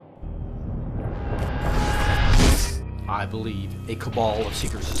I believe a cabal of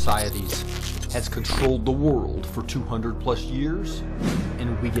secret societies has controlled the world for 200 plus years,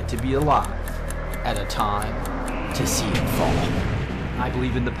 and we get to be alive at a time to see it fall. I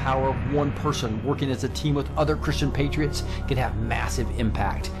believe in the power of one person working as a team with other Christian patriots can have massive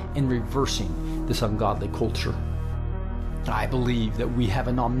impact in reversing this ungodly culture. I believe that we have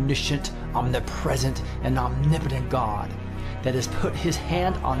an omniscient, omnipresent, and omnipotent God that has put his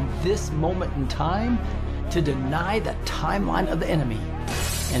hand on this moment in time to deny the timeline of the enemy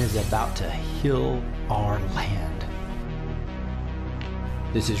and is about to heal our land.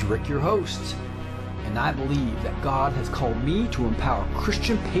 This is Rick, your host, and I believe that God has called me to empower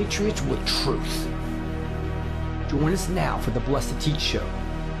Christian patriots with truth. Join us now for the Blessed to Teach show,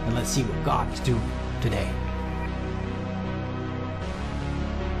 and let's see what God is doing today.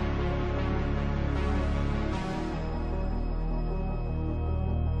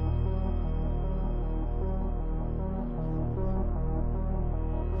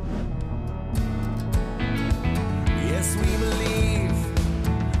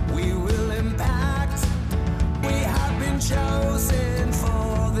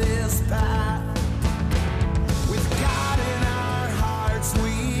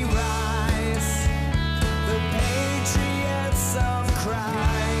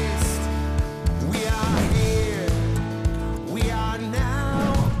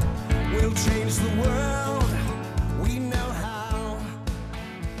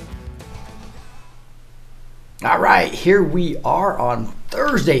 All right, here we are on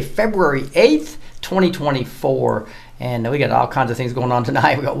Thursday, February 8th, 2024, and we got all kinds of things going on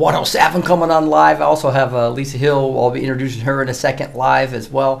tonight. We got 107 coming on live. I also have Lisa Hill. I'll be introducing her in a second live as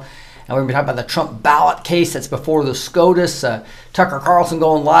well. And we're going to be talking about the Trump ballot case that's before the SCOTUS. Tucker Carlson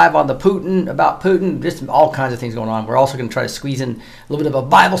going live on about Putin. Just all kinds of things going on. We're also going to try to squeeze in a little bit of a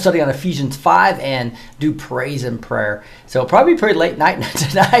Bible study on Ephesians 5 and do praise and prayer. So it'll probably be pretty late night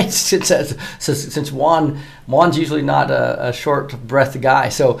tonight since Juan's usually not a short-breathed guy.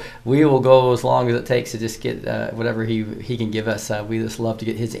 So we will go as long as it takes to just get whatever he can give us. We just love to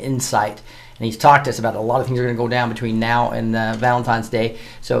get his insight. And he's talked to us about a lot of things that are going to go down between now and Valentine's Day.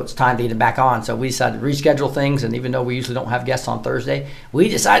 So it's time to get him back on. So we decided to reschedule things. And even though we usually don't have guests on Thursday, we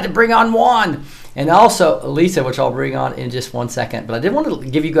decided to bring on Juan. And also Lisa, which I'll bring on in just one second. But I did want to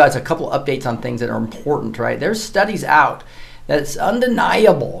give you guys a couple updates on things that are important, right? There's studies out that's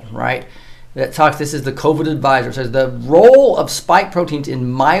undeniable, right? That talks, this is the COVID advisor, says the role of spike proteins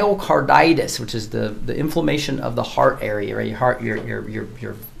in myocarditis, which is the inflammation of the heart area, right? Your heart,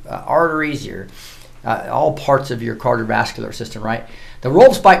 your arteries, all parts of your cardiovascular system, right? The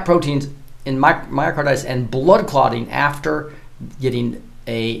role of spike proteins in myocarditis and blood clotting after getting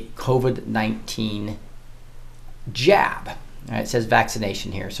a COVID-19 jab. All right, it says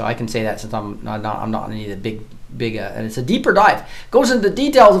vaccination here, so I can say that since I'm not in any of the big, and it's a deeper dive. Goes into the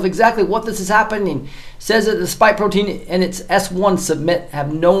details of exactly what this is happening. Says that the spike protein and its S1 submit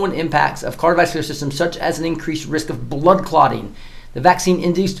have known impacts of cardiovascular systems, such as an increased risk of blood clotting. The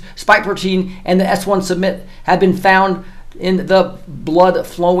vaccine-induced spike protein and the S1 submit have been found in the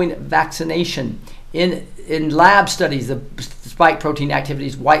blood-flowing vaccination. In lab studies, the spike protein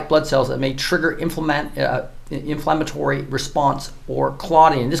activities white blood cells that may trigger inflammatory response or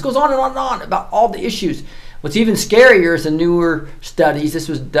clotting. And this goes on and on and on about all the issues. What's even scarier is the newer studies. This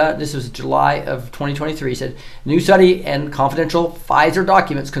was July of 2023. Said new study and confidential Pfizer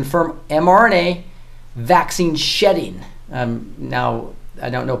documents confirm mRNA vaccine shedding. Now, I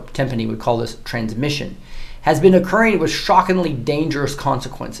don't know, Tempany would call this transmission, has been occurring with shockingly dangerous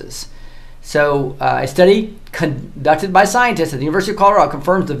consequences. So a study conducted by scientists at the University of Colorado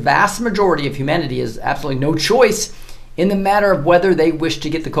confirms the vast majority of humanity has absolutely no choice in the matter of whether they wish to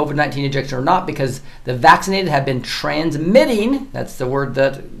get the COVID-19 injection or not, because the vaccinated have been transmitting, that's the word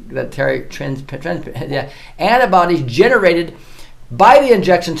that Terry, antibodies generated by the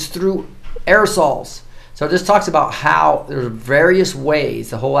injections through aerosols. So this talks about how there's various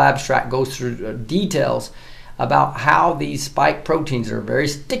ways, the whole abstract goes through details about how these spike proteins are very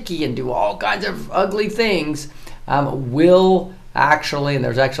sticky and do all kinds of ugly things, will actually, and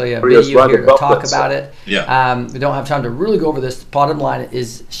there's actually a video here to talk about it. Yeah. We don't have time to really go over this. The bottom line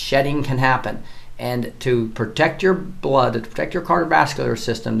is shedding can happen. And to protect your blood, to protect your cardiovascular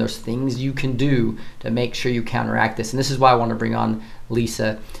system, there's things you can do to make sure you counteract this. And this is why I want to bring on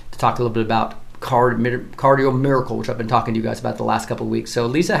Lisa to talk a little bit about Cardio Miracle, which I've been talking to you guys about the last couple of weeks. So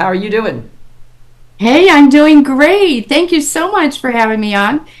Lisa, how are you doing? Hey, I'm doing great. Thank you so much for having me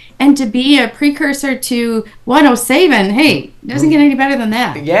on. And to be a precursor to 107, hey, doesn't get any better than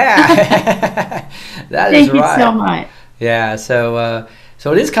that. Yeah, that is Thank you so much. Yeah, so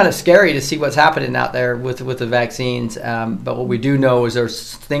So it is kind of scary to see what's happening out there with the vaccines. But what we do know is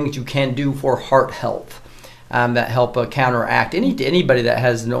there's things you can do for heart health that help counteract anybody that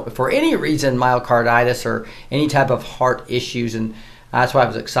has, for any reason, myocarditis or any type of heart issues. And that's why I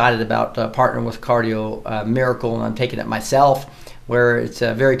was excited about partnering with Cardio Miracle, and I'm taking it myself, where it's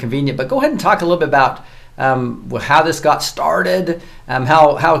very convenient. But go ahead and talk a little bit about how this got started,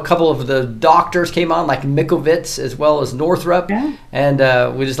 how a couple of the doctors came on, like Mikovits as well as Northrop,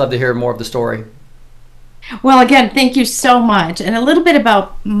 and we just love to hear more of the story. Well, again, thank you so much. And a little bit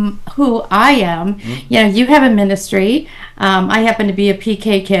about who I am. You have a ministry. I happen to be a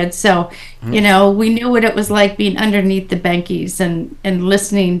PK kid, so we knew what it was like being underneath the benkies and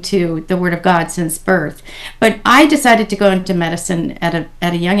listening to the Word of God since birth. But I decided to go into medicine at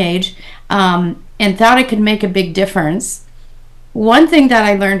a young age, and thought I could make a big difference. One thing that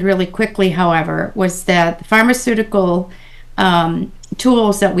I learned really quickly, however, was that the pharmaceutical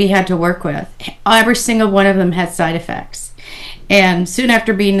tools that we had to work with, every single one of them had side effects. And soon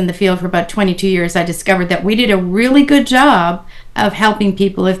after being in the field for about 22 years, I discovered that we did a really good job of helping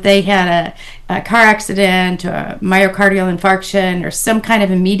people if they had a car accident, or a myocardial infarction, or some kind of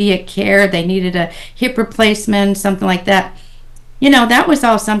immediate care, they needed a hip replacement, something like that. That was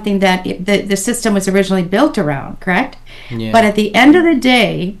all something that the system was originally built around, correct? Yeah. But at the end of the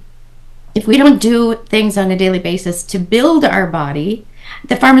day, if we don't do things on a daily basis to build our body,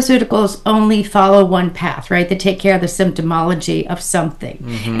 the pharmaceuticals only follow one path, right? They take care of the symptomology of something.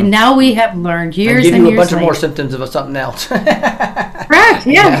 And now we have learned years and years later. Give you a bunch of more symptoms of something else. Correct.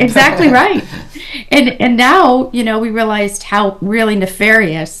 Yeah, exactly right. And now, we realized how really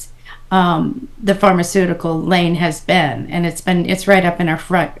nefarious the pharmaceutical lane has been, and it's right up in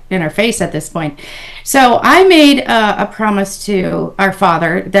our face at this point. So I made a promise to our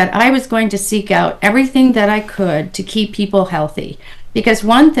Father that I was going to seek out everything that I could to keep people healthy. Because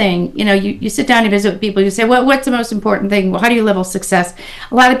one thing, you sit down and visit with people, you say, well, what's the most important thing? Well, how do you level success?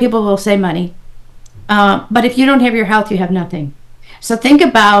 A lot of people will say money. But if you don't have your health, you have nothing. So think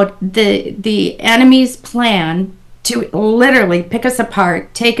about the enemy's plan to literally pick us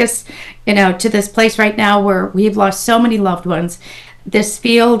apart, take us, to this place right now where we've lost so many loved ones. This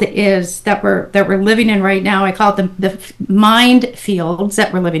field is that we're living in right now. I call it the mind fields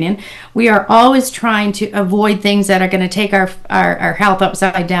that we're living in. We are always trying to avoid things that are going to take our health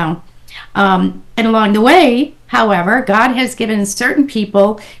upside down. And along the way, however, God has given certain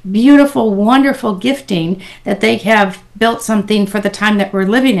people beautiful, wonderful gifting that they have built something for the time that we're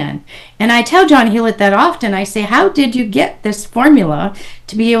living in. And I tell John Hewlett that often. I say, how did you get this formula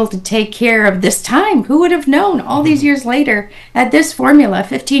to be able to take care of this time? Who would have known all these years later that this formula,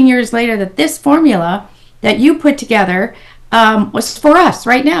 15 years later, that this formula that you put together was for us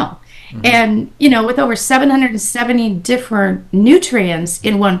right now? And, with over 770 different nutrients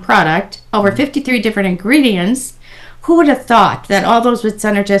in one product, over 53 different ingredients, who would have thought that all those would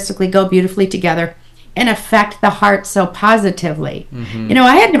synergistically go beautifully together and affect the heart so positively?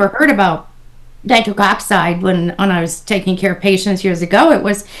 I had never heard about nitric oxide when I was taking care of patients years ago. It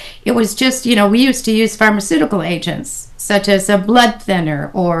was just, we used to use pharmaceutical agents such as a blood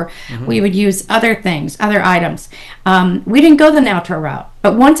thinner, or we would use other things, other items. We didn't go the natural route.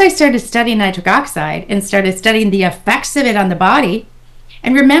 But once I started studying nitric oxide and started studying the effects of it on the body,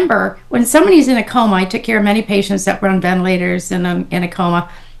 and remember, when somebody's in a coma, I took care of many patients that were on ventilators and in a coma,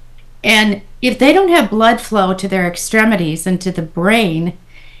 and if they don't have blood flow to their extremities and to the brain,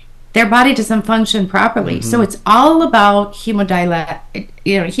 their body doesn't function properly. So it's all about hemodilation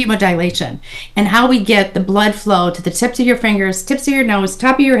and how we get the blood flow to the tips of your fingers, tips of your nose,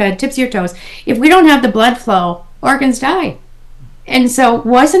 top of your head, tips of your toes. If we don't have the blood flow, organs die. And so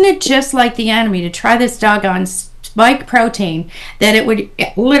wasn't it just like the enemy to try this doggone spike protein, that it would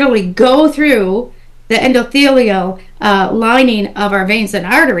literally go through the endothelial lining of our veins and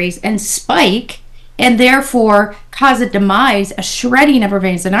arteries and spike, and therefore cause a demise, a shredding of our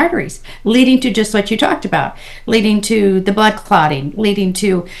veins and arteries, leading to just what you talked about, leading to the blood clotting, leading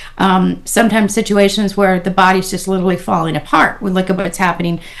to sometimes situations where the body's just literally falling apart. We look at what's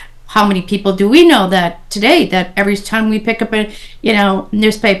happening. How many people do we know that today, that every time we pick up a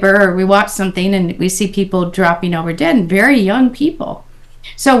newspaper or we watch something and we see people dropping over dead, and very young people?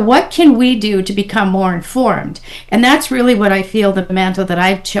 So what can we do to become more informed? And that's really what I feel the mantle that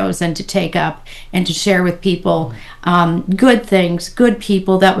I've chosen to take up and to share with people, good things, good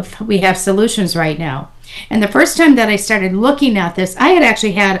people, that we have solutions right now. And the first time that I started looking at this, I had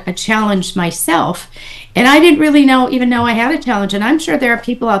actually had a challenge myself, and I didn't really even know I had a challenge. And I'm sure there are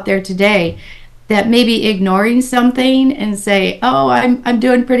people out there today that may be ignoring something and say, oh, I'm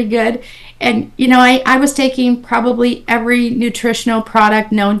doing pretty good. And, I was taking probably every nutritional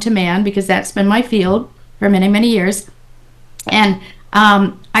product known to man because that's been my field for many, many years. And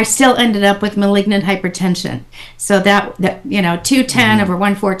I still ended up with malignant hypertension. So that 210 over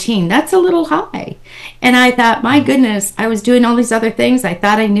 114, that's a little high. And I thought, my goodness, I was doing all these other things. I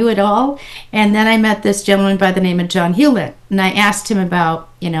thought I knew it all. And then I met this gentleman by the name of John Hewlett. And I asked him about,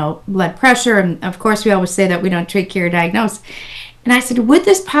 blood pressure. And of course, we always say that we don't treat, cure, diagnose. And I said, would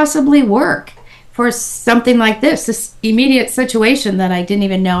this possibly work for something like this immediate situation that I didn't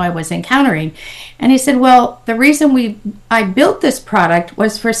even know I was encountering? And he said, well, the reason I built this product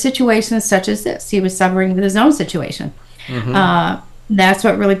was for situations such as this. He was suffering with his own situation. That's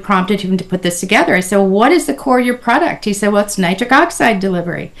what really prompted him to put this together. I said, well, what is the core of your product? He said, well, it's nitric oxide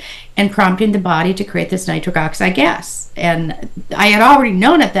delivery and prompting the body to create this nitric oxide gas. And I had already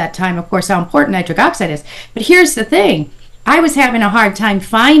known at that time, of course, how important nitric oxide is. But here's the thing. I was having a hard time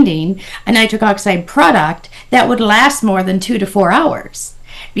finding a nitric oxide product that would last more than 2 to 4 hours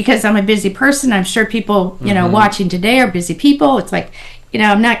because I'm a busy person. I'm sure people, watching today are busy people. It's like,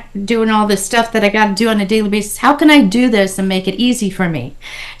 I'm not doing all this stuff that I got to do on a daily basis. How can I do this and make it easy for me?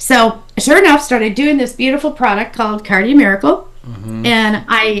 So sure enough, started doing this beautiful product called Cardio Miracle. And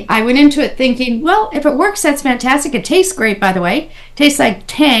I went into it thinking, well, if it works, that's fantastic. It tastes great, by the way. Tastes like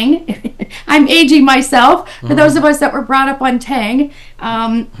Tang. I'm aging myself for those of us that were brought up on Tang.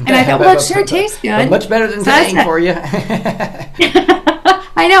 And I thought, well, it sure tastes good. Much better than Tang for you.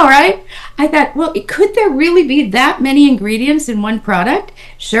 I know, right? I thought, well, could there really be that many ingredients in one product?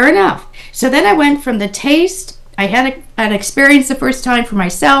 Sure enough. So then I went from the taste. I had an experience the first time for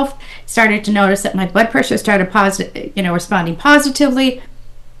myself, started to notice that my blood pressure started responding positively.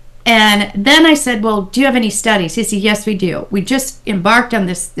 And then I said, well, do you have any studies? He said, yes, we do. We just embarked on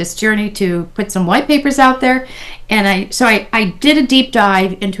this journey to put some white papers out there. And I did a deep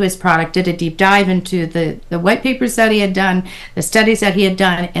dive into his product, did a deep dive into the white papers that he had done, the studies that he had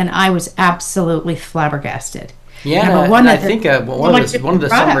done, and I was absolutely flabbergasted. Yeah, I think one of the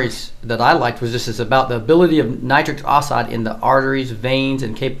summaries that I liked was this is about the ability of nitric oxide in the arteries, veins,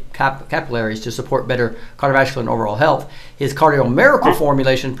 and capillaries to support better cardiovascular and overall health. His Cardio Miracle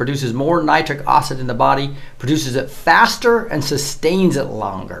formulation produces more nitric oxide in the body, produces it faster, and sustains it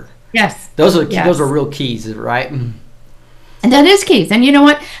longer. Yes. Those are real keys, right? And that is keys. And you know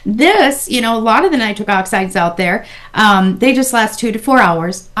what? This, a lot of the nitric oxides out there, they just last 2 to 4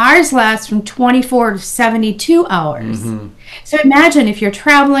 hours. Ours lasts from 24 to 72 hours. So imagine if you're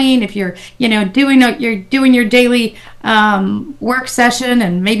traveling, if you're, doing your daily work session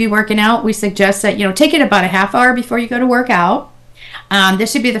and maybe working out, we suggest that, take it about a half hour before you go to work out.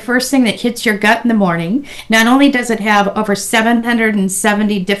 This should be the first thing that hits your gut in the morning. Not only does it have over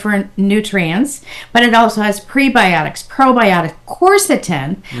 770 different nutrients, but it also has prebiotics, probiotics,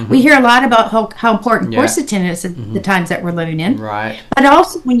 quercetin. We hear a lot about how important quercetin is at the times that we're living in. Right. But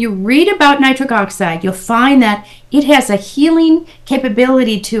also when you read about nitric oxide, you'll find that it has a healing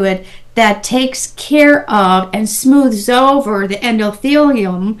capability to it that takes care of and smooths over the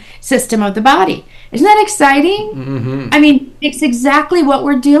endothelium system of the body. Isn't that exciting? I mean, it's exactly what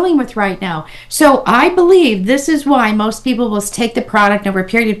we're dealing with right now. So I believe this is why most people will take the product over a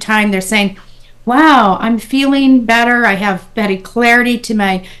period of time. They're saying, wow, I'm feeling better. I have better clarity to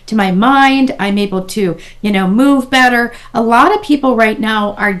my mind. I'm able to, move better. A lot of people right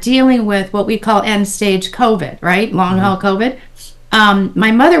now are dealing with what we call end stage COVID, right? Long haul COVID.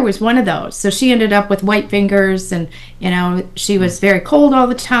 My mother was one of those. So she ended up with white fingers and, she was very cold all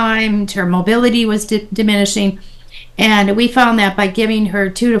the time. Her mobility was diminishing. And we found that by giving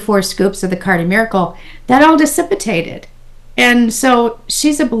her 2 to 4 scoops of the Cardio Miracle, that all dissipated. And so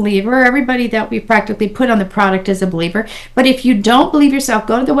she's a believer. Everybody that we practically put on the product is a believer. But if you don't believe yourself,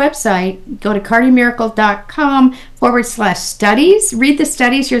 go to the website, go to cardiomiracle.com/studies, read the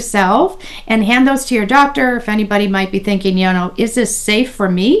studies yourself, and hand those to your doctor. If anybody might be thinking, is this safe for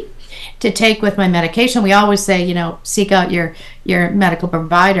me to take with my medication? We always say, seek out your medical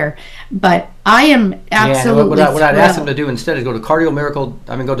provider. But I am absolutely what I'd ask them to do instead is go to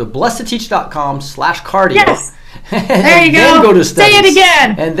blessed2teach.com/cardio. Yes. There you go. Go to studies. Say it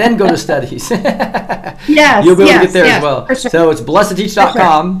again. And then go to studies. Yes. You'll be able to get there as well. For sure. So it's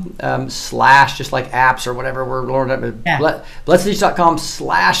blessed2teach.com / just like apps or whatever we're learning.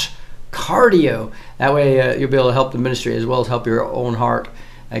 blessed2teach.com/cardio. That way you'll be able to help the ministry as well as help your own heart.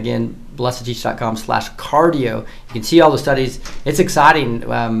 Again, blessed2teach.com/cardio. You can see all the studies. It's exciting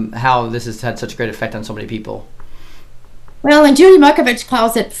how this has had such a great effect on so many people. Well, and Judy Mukovich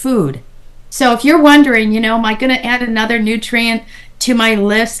calls it food. So if you're wondering, am I going to add another nutrient to my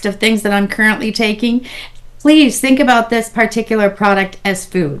list of things that I'm currently taking? please think about this particular product as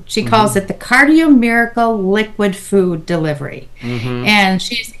food. She calls it the Cardio Miracle Liquid Food Delivery. And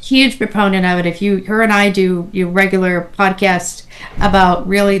she's a huge proponent of it. Her and I do regular podcasts about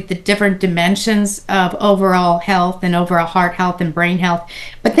really the different dimensions of overall health and overall heart health and brain health.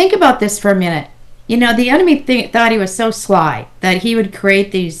 But think about this for a minute. You know, the enemy thought he was so sly that he would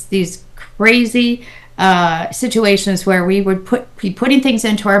create these crazy situations where we would be putting things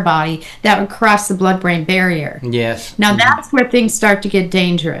into our body that would cross the blood-brain barrier. Yes. Now that's where things start to get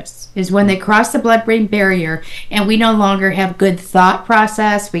dangerous, is when they cross the blood-brain barrier and we no longer have good thought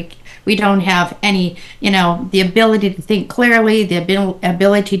process. We don't have any, the ability to think clearly, the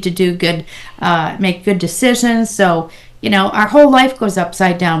ability to do good, make good decisions. So, our whole life goes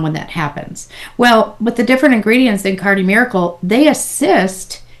upside down when that happens. Well, with the different ingredients in Cardio Miracle, they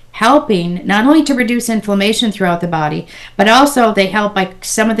assist helping not only to reduce inflammation throughout the body, but also they help by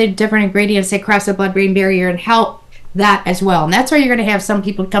some of the different ingredients, they cross the blood-brain barrier and help that as well. And that's where you're going to have some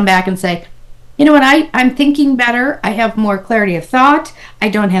people come back and say, you know what, I'm thinking better. I have more clarity of thought. I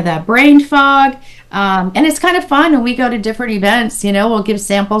don't have that brain fog. And it's kind of fun when we go to different events. We'll give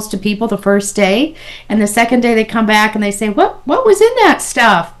samples to people the first day. And the second day they come back and they say, what was in that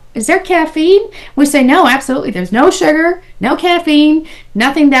stuff? Is there caffeine? We say, no, absolutely. There's no sugar, no caffeine,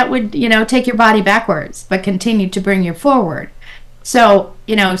 nothing that would, take your body backwards, but continue to bring you forward. So,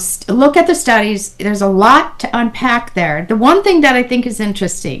 look at the studies. There's a lot to unpack there. The one thing that I think is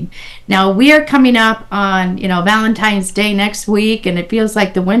interesting, now we are coming up on, Valentine's Day next week, and it feels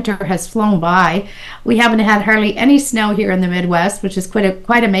like the winter has flown by. We haven't had hardly any snow here in the Midwest, which is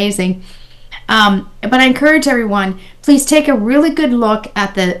quite amazing. But I encourage everyone, please take a really good look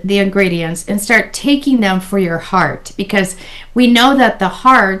at the ingredients and start taking them for your heart, because we know that the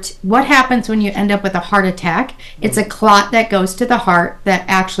heart, what happens when you end up with a heart attack? It's a clot that goes to the heart that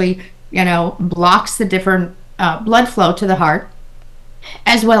actually, blocks the different blood flow to the heart,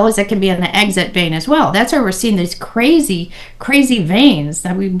 as well as it can be an exit vein as well. That's why we're seeing these crazy, crazy veins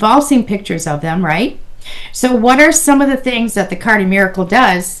that we've all seen pictures of them, right? So what are some of the things that the Cardio Miracle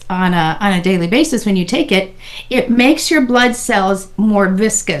does on a daily basis when you take it? It makes your blood cells more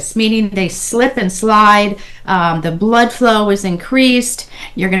viscous, meaning they slip and slide. The blood flow is increased.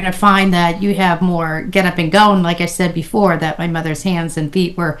 You're going to find that you have more get up and go. And like I said before, that my mother's hands and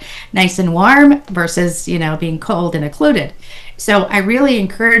feet were nice and warm versus, being cold and occluded. So I really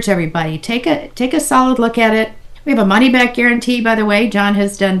encourage everybody, take a solid look at it. We have a money-back guarantee, by the way. John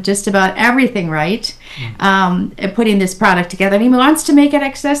has done just about everything right putting this product together. And he wants to make it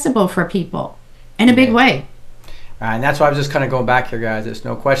accessible for people in a big way. And that's why I was just kind of going back here, guys. There's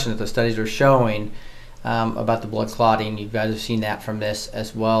no question that the studies are showing about the blood clotting. You guys have seen that from this,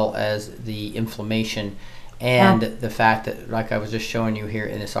 as well as the inflammation. And the fact that, like I was just showing you here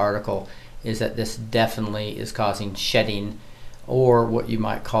in this article, is that this definitely is causing shedding, or what you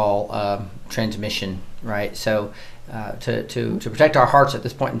might call transmission, right? So to protect our hearts at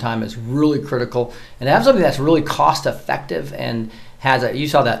this point in time is really critical, and to have something that's really cost effective and has you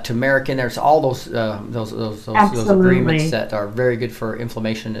saw that turmeric in there. It's all those agreements that are very good for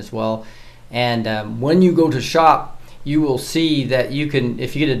inflammation as well. And when you go to shop, you will see that you can,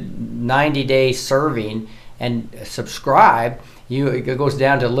 if you get a 90-day serving and subscribe, it goes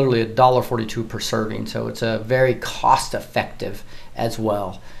down to literally $1.42 per serving. So it's a very cost effective as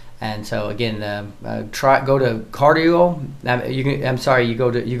well. And so again, go to cardio.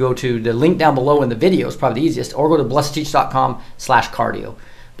 You go to the link down below in the video is probably the easiest, or go to blessedteach.com/cardio,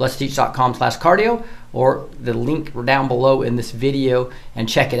 blessedteach.com/cardio, or the link down below in this video, and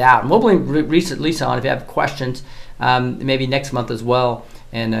check it out. And we'll bring Lisa on if you have questions, maybe next month as well,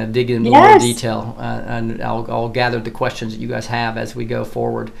 and dig in a little more detail. And I'll gather the questions that you guys have as we go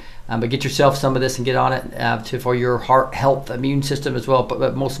forward. But get yourself some of this and get on it for your heart health, immune system as well,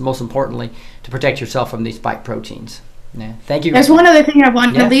 but most importantly, to protect yourself from these spike proteins. Yeah. Thank you. There's one other thing I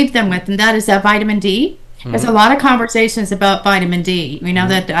want to leave them with, and that is that vitamin D. There's a lot of conversations about vitamin D. We know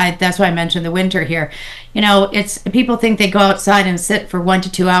that that's why I mentioned the winter here. It's people think they go outside and sit for 1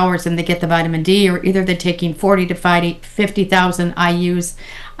 to 2 hours and they get the vitamin D, or either they're taking 40 to 50,000 IUs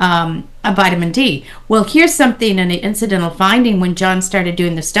of vitamin D. Well, here's something, an incidental finding when John started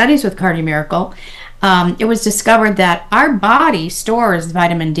doing the studies with Cardio Miracle. It was discovered that our body stores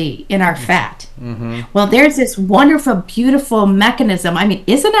vitamin D in our fat. Well, there's this wonderful, beautiful mechanism. I mean,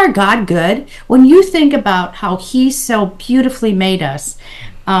 isn't our God good? When you think about how He so beautifully made us,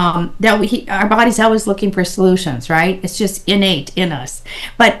 that our body's always looking for solutions, right? It's just innate in us.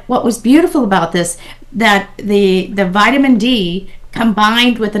 But what was beautiful about this, that the vitamin D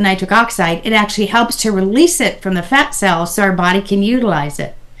combined with the nitric oxide, it actually helps to release it from the fat cells so our body can utilize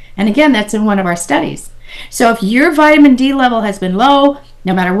it. And again, that's in one of our studies. So if your vitamin D level has been low,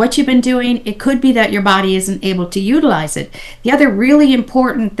 no matter what you've been doing, it could be that your body isn't able to utilize it. The other really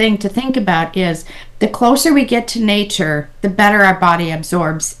important thing to think about is the closer we get to nature, the better our body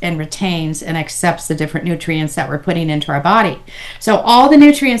absorbs and retains and accepts the different nutrients that we're putting into our body. So all the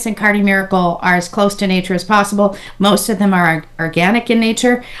nutrients in Cardi Miracle are as close to nature as possible. Most of them are organic in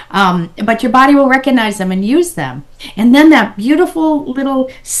nature, but your body will recognize them and use them. And then that beautiful little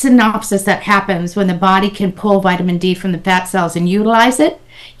synopsis that happens when the body can pull vitamin D from the fat cells and utilize it,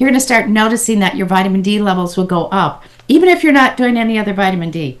 you're going to start noticing that your vitamin D levels will go up, even if you're not doing any other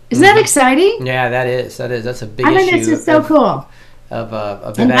vitamin D. Isn't that exciting? Yeah, that is. That's a big I issue. think it's just so cool.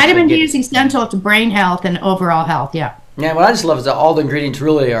 Of and vitamin D is essential to brain health and overall health, yeah. Yeah, what I just love is that all the ingredients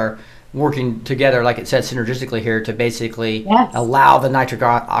really are working together, like it said, synergistically here to basically allow the nitric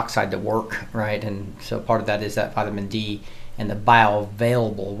oxide to work, right? And so part of that is that vitamin D and the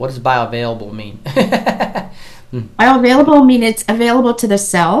bioavailable. What does bioavailable mean? Bioavailable mean it's available to the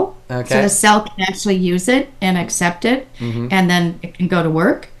cell. Okay. So the cell can actually use it and accept it, and then it can go to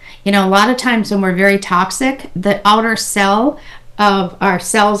work. You know, a lot of times when we're very toxic, the outer cell of our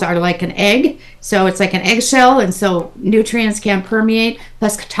cells are like an egg. So it's like an eggshell, and so nutrients can't permeate,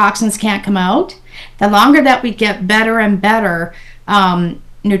 plus toxins can't come out. The longer that we get better and better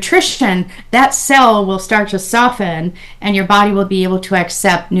nutrition, that cell will start to soften and your body will be able to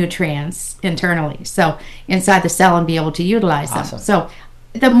accept nutrients internally, so inside the cell, and be able to utilize them. So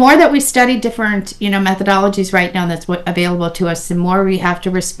the more that we study different methodologies right now that's available to us, the more we have to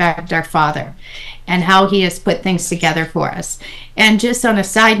respect our Father and how he has put things together for us. And just on a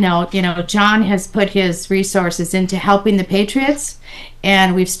side note, John has put his resources into helping the Patriots,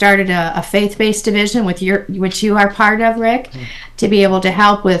 and we've started a faith-based division which you are part of, Rick, to be able to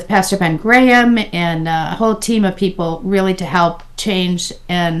help with Pastor Ben Graham and a whole team of people, really to help change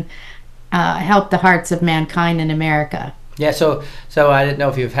and help the hearts of mankind in America. Yeah, so I didn't know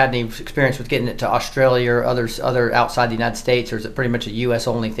if you've had any experience with getting it to Australia or other outside the United States, or is it pretty much a U.S.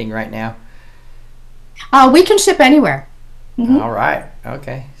 only thing right now? We can ship anywhere. All right.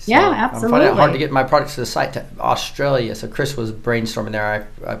 Okay. So yeah, absolutely. I'm finding it hard to get my products to the site to Australia. So Chris was brainstorming there.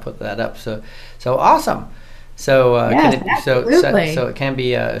 I put that up. So awesome. So absolutely. So it can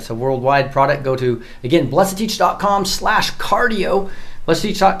be it's a worldwide product. Go to again blessedteach.com/cardio.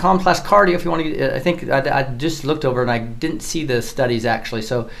 blessedteach.com/cardio if you want to get. I think I just looked over and I didn't see the studies actually.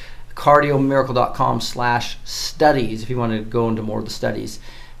 So cardiomiracle.com/studies if you want to go into more of the studies.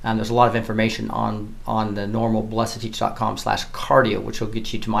 There's a lot of information on the normal blessedteach.com/cardio, which will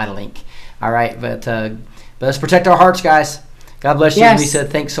get you to my link. All right, but let's protect our hearts, guys. God bless you, Lisa.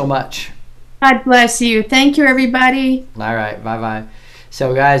 Thanks so much. God bless you. Thank you, everybody. All right, bye-bye.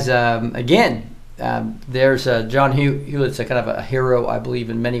 So, guys, again, there's John Hewlett's a kind of a hero, I believe,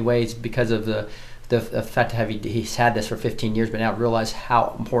 in many ways because of the fact that he's had this for 15 years, but now realize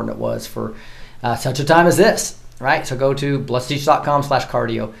how important it was for such a time as this. Right, so go to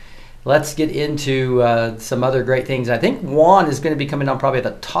blessedteach.com/cardio. Let's get into some other great things. I think Juan is going to be coming on probably at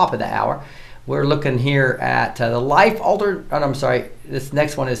the top of the hour. We're looking here at the this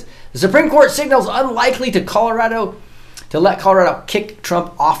next one is the Supreme Court signals unlikely to let Colorado kick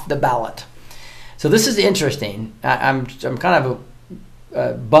Trump off the ballot. So this is interesting. I'm kind of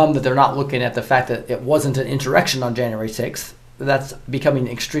bummed that they're not looking at the fact that it wasn't an insurrection on January 6th. That's becoming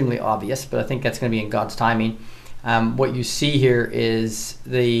extremely obvious, but I think that's going to be in God's timing. What you see here is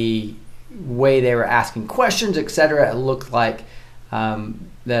the way they were asking questions, etc. It looked like that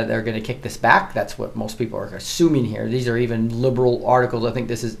they're going to kick this back. That's what most people are assuming here. These are even liberal articles. I think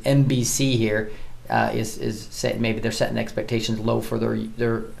this is NBC here. Is maybe they're setting expectations low for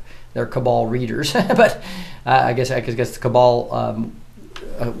their cabal readers, but I guess the cabal.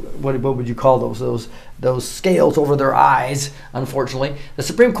 What would you call those scales over their eyes? Unfortunately, the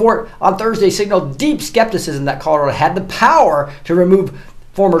Supreme Court on Thursday signaled deep skepticism that Colorado had the power to remove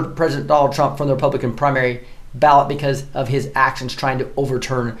former President Donald Trump from the Republican primary ballot because of his actions trying to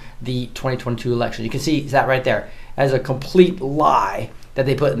overturn the 2022 election. You can see that right there as a complete lie that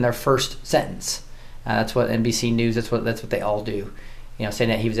they put in their first sentence. That's what NBC News. That's what they all do.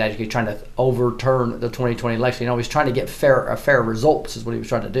 Saying that he was actually trying to overturn the 2020 election. He was trying to get fair results is what he was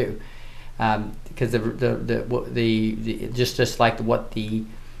trying to do. Because just like what the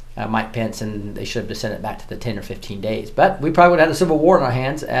Mike Pence, and they should have just sent it back to the 10 or 15 days. But we probably would have had a civil war in our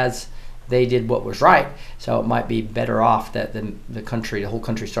hands as they did what was right. So it might be better off that the whole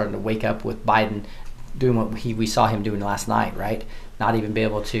country starting to wake up with Biden doing what we saw him doing last night, right? Not even be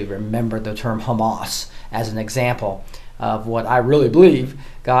able to remember the term Hamas as an example of what I really believe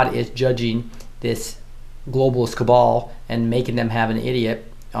God is judging this globalist cabal and making them have an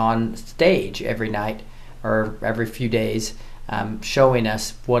idiot on stage every night or every few days, showing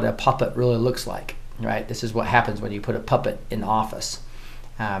us what a puppet really looks like, right? This is what happens when you put a puppet in office.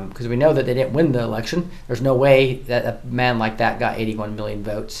 Because we know that they didn't win the election. There's no way that a man like that got 81 million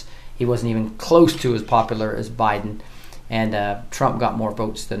votes. He wasn't even close to as popular as Biden. And Trump got more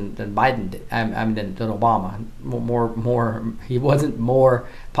votes than Biden did. Than Obama. He wasn't more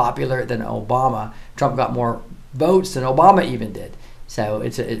popular than Obama. Trump got more votes than Obama even did. So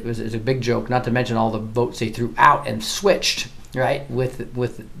it was a big joke. Not to mention all the votes they threw out and switched, right,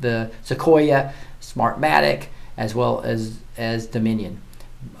 with the Sequoia, Smartmatic, as well as Dominion,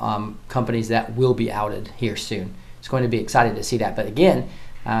 companies that will be outed here soon. It's going to be exciting to see that. But again,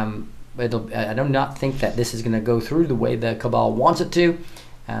 I do not think that this is going to go through the way the cabal wants it to.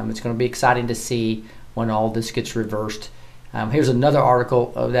 It's going to be exciting to see when all this gets reversed. Here's another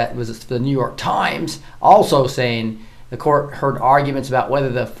article that was the New York Times, also saying the court heard arguments about whether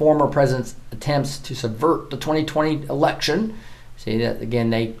the former president's attempts to subvert the 2020 election, see that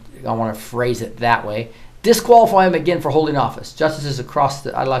again, I want to phrase it that way, disqualify him again for holding office. Justices across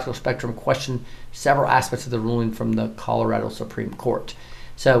the ideological spectrum questioned several aspects of the ruling from the Colorado Supreme Court.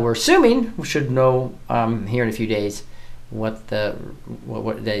 So we're assuming we should know here in a few days what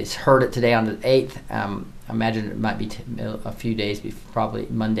they heard it today on the 8th. I imagine it might be a few days, probably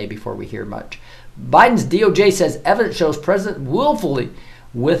Monday before we hear much. Biden's DOJ says evidence shows President willfully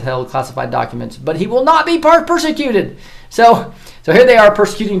withheld classified documents, but he will not be persecuted. So here they are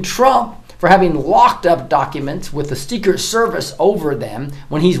persecuting Trump for having locked up documents with the Secret Service over them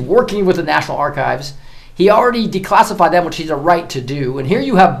when he's working with the National Archives. He already declassified them, which he's a right to do. And here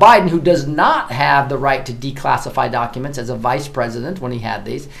you have Biden, who does not have the right to declassify documents as a vice president when he had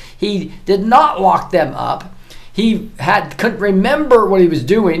these. He did not lock them up. He couldn't remember what he was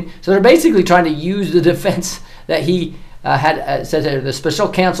doing. So they're basically trying to use the defense that he said that the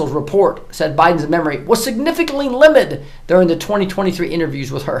special counsel's report said Biden's memory was significantly limited during the 2023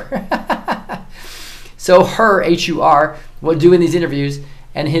 interviews with her. So her, H-U-R, was doing these interviews,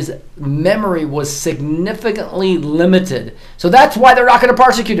 and his memory was significantly limited. So that's why they're not going to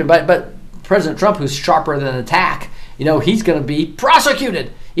prosecute him. But President Trump, who's sharper than an attack, he's going to be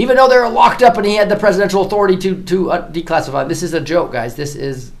prosecuted, even though they're locked up and he had the presidential authority to declassify. This is a joke, guys. This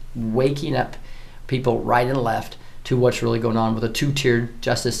is waking up people right and left to what's really going on with a two-tiered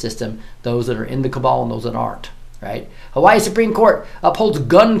justice system, those that are in the cabal and those that aren't, right? Hawaii Supreme Court upholds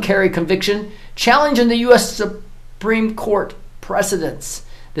gun carry conviction, challenging the U.S. Supreme Court precedents.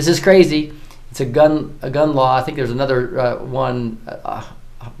 This is crazy. It's a gun law. I think there's another one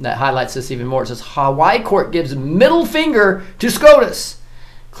that highlights this even more. It says Hawaii court gives middle finger to SCOTUS,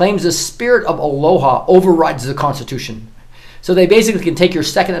 claims the spirit of aloha overrides the Constitution. So they basically can take your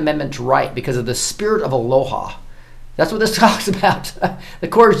Second Amendment right because of the spirit of aloha. That's what this talks about. The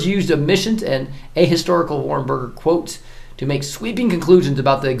court has used omissions and ahistorical Warrenberger quotes to make sweeping conclusions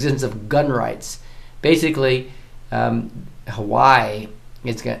about the existence of gun rights. Basically, Hawaii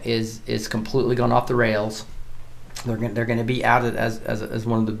is completely gone off the rails. They're going to be outed as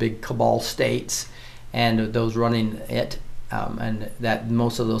one of the big cabal states, and those running it, and that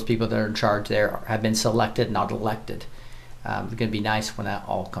most of those people that are in charge there have been selected, not elected. It's going to be nice when that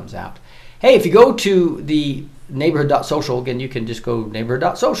all comes out. Hey, if you go to the neighborhood.social, again, you can just go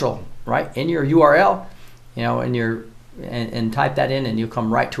neighborhood.social, right, in your URL, and type that in, and you'll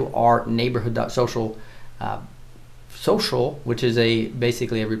come right to our neighborhood.social social, which is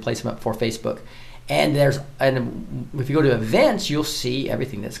basically a replacement for Facebook. And if you go to events, you'll see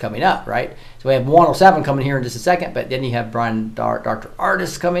everything that's coming up, right? So we have 107 coming here in just a second, but then you have Brian Dr.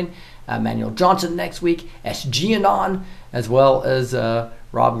 Artist coming, Manuel Johnson next week, SG Anon, as well as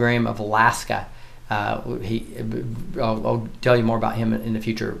Rob Graham of Alaska. I'll tell you more about him in the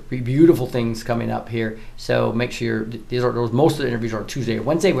future. Beautiful things coming up here. So make sure most of the interviews are Tuesday or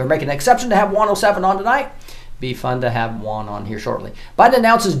Wednesday. We're making an exception to have 107 on tonight. Be fun to have one on here shortly. Biden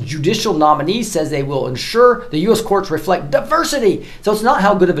announces judicial nominees, says they will ensure the U.S. courts reflect diversity. So it's not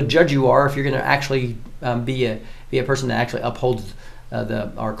how good of a judge you are if you're going to actually be a person that actually upholds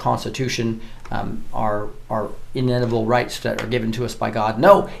our Constitution, our inalienable rights that are given to us by God.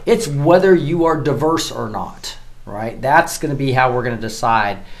 No, it's whether you are diverse or not. Right? That's going to be how we're going to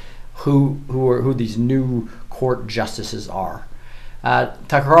decide who these new court justices are. Tucker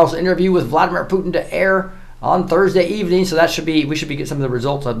Carlson's interview with Vladimir Putin to air on Thursday evening, so we should be getting some of the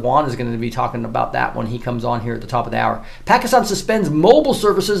results. Juan is going to be talking about that when he comes on here at the top of the hour. Pakistan suspends mobile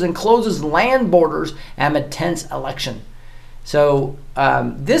services and closes land borders amid tense election. So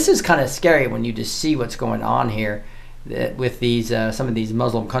this is kind of scary when you just see what's going on here with these some of these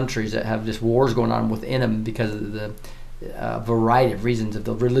Muslim countries that have just wars going on within them because of a variety of reasons of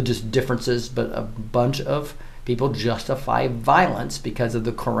the religious differences, but a bunch of people justify violence because of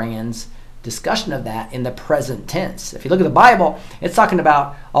the Quran's discussion of that in the present tense. If you look at the Bible, it's talking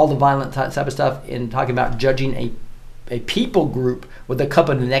about all the violent type of stuff in talking about judging a people group with the cup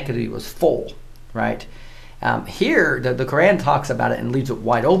of iniquity was full, right? Here, the Quran talks about it and leaves it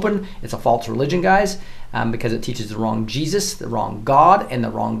wide open. It's a false religion, guys, because it teaches the wrong Jesus, the wrong God, and the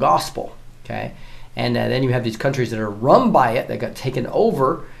wrong gospel, okay? And then you have these countries that are run by it that got taken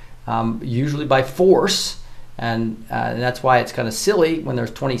over, usually by force, and that's why it's kind of silly when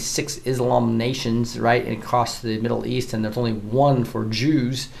there's 26 Islam nations, right, across the Middle East, and there's only one for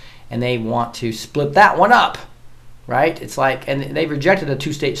Jews, and they want to split that one up, right? It's like, and they've rejected a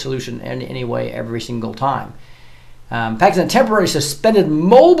two-state solution anyway every single time. Pakistan temporarily suspended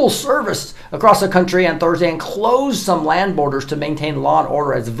mobile service across the country on Thursday and closed some land borders to maintain law and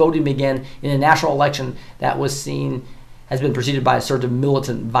order as voting began in a national election that has been preceded by a surge of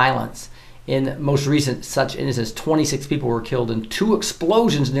militant violence. In most recent such instances, 26 people were killed in 2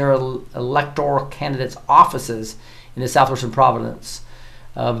 explosions near electoral candidates' offices in the southwestern province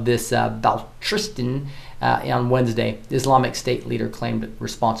of this Baltristan on Wednesday. The Islamic State leader claimed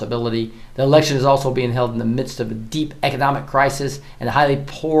responsibility. The election is also being held in the midst of a deep economic crisis and a highly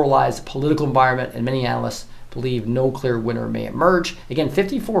polarized political environment, and many analysts believe no clear winner may emerge. Again,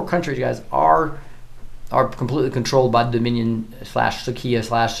 54 countries, guys, are completely controlled by Dominion /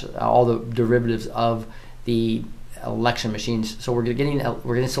 Sakia / all the derivatives of the election machines. So we're getting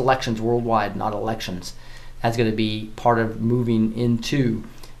elections worldwide, not elections. That's going to be part of moving into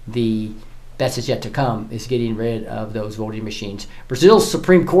the best is yet to come, is getting rid of those voting machines. Brazil's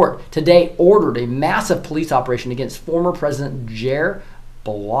Supreme Court today ordered a massive police operation against former President Jair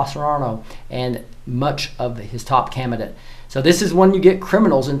Bolsonaro and much of his top cabinet. So this is when you get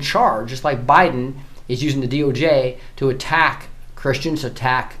criminals in charge, just like Biden is using the DOJ to attack Christians,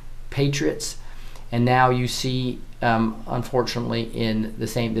 attack patriots, and now you see, unfortunately, in the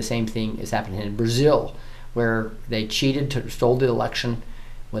same thing is happening in Brazil, where they cheated, stole the election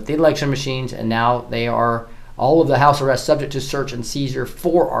with the election machines, and now they are all of the house arrests subject to search and seizure.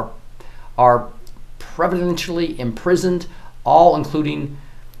 4 are providentially imprisoned, all including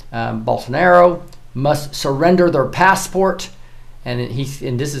Bolsonaro must surrender their passport. And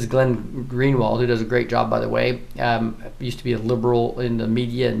this is Glenn Greenwald, who does a great job, by the way. Used to be a liberal in the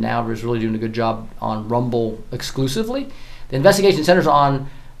media, and now is really doing a good job on Rumble exclusively. The investigation centers on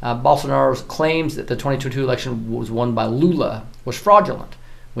Bolsonaro's claims that the 2022 election was won by Lula was fraudulent.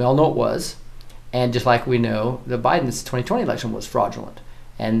 We all know it was, and just like we know, the Biden's 2020 election was fraudulent.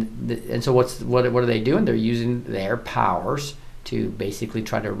 And so what are they doing? They're using their powers to basically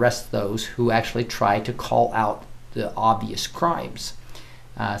try to arrest those who actually try to call out the obvious crimes.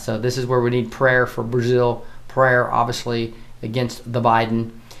 So this is where we need prayer for Brazil, prayer obviously against the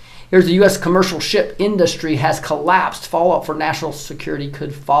Biden. Here's the U.S. commercial ship industry has collapsed. Fallout for national security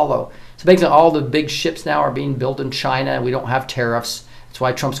could follow. So basically all the big ships now are being built in China. We don't have tariffs. That's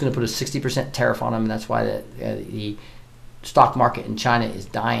why Trump's going to put a 60% tariff on them, and that's why the stock market in China is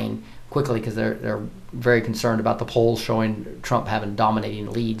dying quickly, because they're very concerned about the polls showing Trump having dominating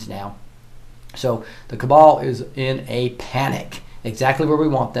leads now. So the cabal is in a panic, exactly where we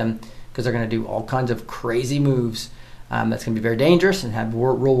want them, because they're going to do all kinds of crazy moves. That's going to be very dangerous and have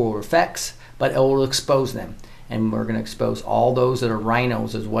real-world effects, but it will expose them, and we're going to expose all those that are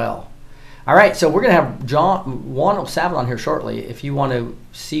rhinos as well. All right, so we're going to have Juan Savin on here shortly. If you want to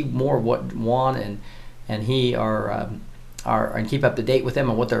see more of what Juan and he are and keep up to date with them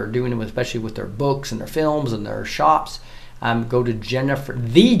and what they're doing, especially with their books and their films and their shops, go to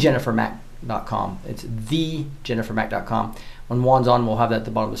thejennifermack.com. It's thejennifermack.com. When Juan's on, we'll have that at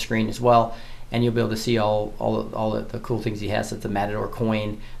the bottom of the screen as well, and you'll be able to see all the cool things he has. That's the Matador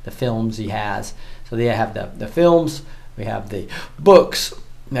coin, the films he has. So they have the films, we have the books,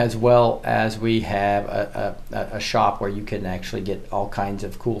 as well as we have a shop where you can actually get all kinds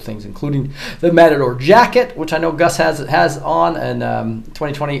of cool things, including the Matador jacket, which I know Gus has on, and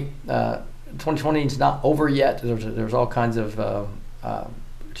 2020 is not over yet. There's all kinds of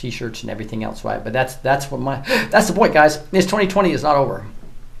t-shirts and everything else, right? But that's the point, guys. This 2020 is not over.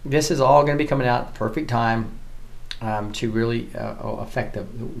 This is all going to be coming out at the perfect time to really affect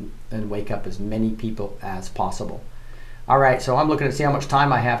and wake up as many people as possible. All right, so I'm looking to see how much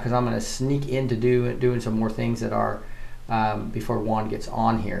time I have, because I'm going to sneak into doing some more things that are before Juan gets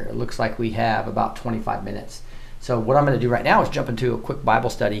on here. It looks like we have about 25 minutes. So what I'm going to do right now is jump into a quick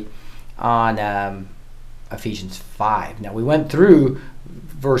Bible study on Ephesians 5. Now, we went through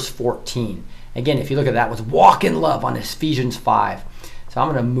verse 14. Again, if you look at that, was walk in love on Ephesians 5. So I'm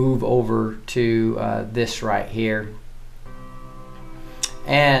going to move over to this right here.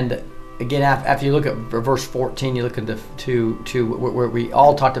 And again, after you look at verse 14, you look into where we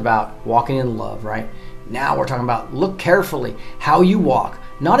all talked about walking in love, right? Now we're talking about look carefully how you walk,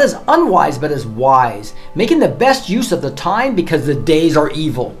 not as unwise, but as wise, making the best use of the time because the days are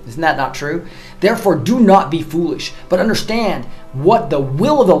evil. Isn't that not true? Therefore, do not be foolish, but understand what the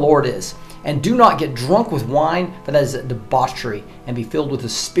will of the Lord is. And do not get drunk with wine, for that is debauchery, and be filled with the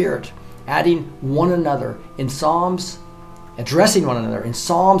Spirit, addressing one another in psalms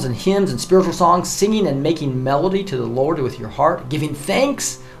and hymns and spiritual songs, singing and making melody to the Lord with your heart, giving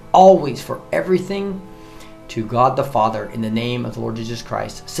thanks always for everything to God the Father in the name of the Lord Jesus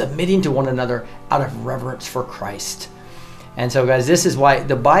Christ, submitting to one another out of reverence for Christ. And so, guys, this is why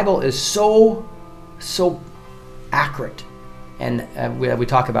the Bible is so accurate. And we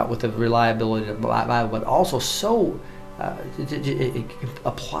talk about with the reliability of the Bible, but also it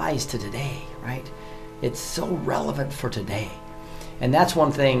applies to today, right? It's so relevant for today. And that's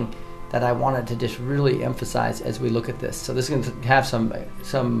one thing that I wanted to just really emphasize as we look at this. So this is going to have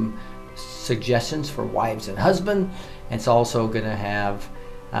some suggestions for wives and husbands. And it's also going to have,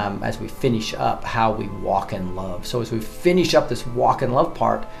 as we finish up, how we walk in love. So as we finish up this walk in love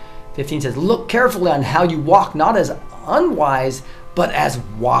part, 15 says, look carefully on how you walk, not as unwise, but as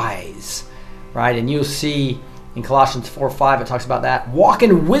wise, right? And you'll see in Colossians 4:5, it talks about that. Walk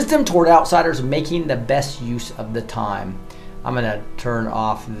in wisdom toward outsiders, making the best use of the time. I'm going to turn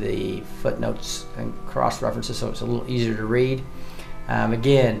off the footnotes and cross references so it's a little easier to read.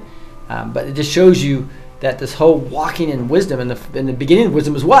 But it just shows you that this whole walking in wisdom, in the beginning of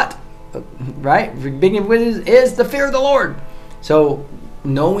wisdom is what? Right? The beginning of wisdom is the fear of the Lord. So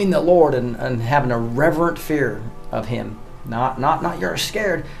knowing the Lord and having a reverent fear of Him. Not you're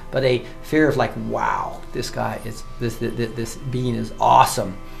scared, but a fear of like, wow, this guy is this being is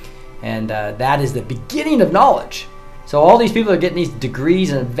awesome, and that is the beginning of knowledge. So all these people are getting these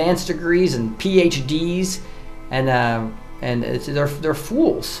degrees and advanced degrees and PhDs, and they're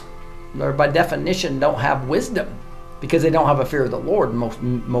fools. They by definition don't have wisdom because they don't have a fear of the Lord.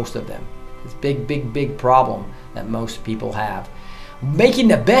 Most of them, it's big problem that most people have. Making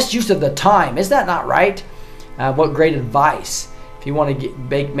the best use of the time, is that not right? What great advice. If you want to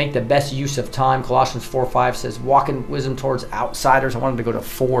make the best use of time, Colossians 4:5 says, walk in wisdom towards outsiders. I wanted to go to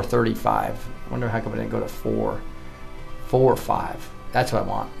 4:35. I wonder how come I didn't go to 4:5. That's what I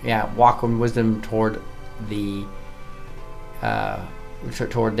want. Yeah, walk in wisdom toward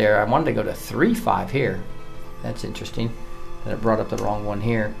toward there. I wanted to go to 3:5 here. That's interesting. That it brought up the wrong one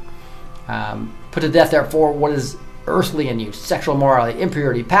here. Put to death, therefore, what is earthly in you, sexual immorality,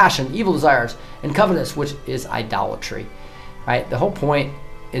 impurity, passion, evil desires, and covetousness, which is idolatry. Right? The whole point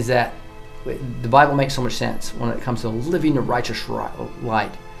is that the Bible makes so much sense when it comes to living a righteous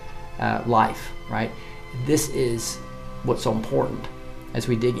life. Right? This is what's so important as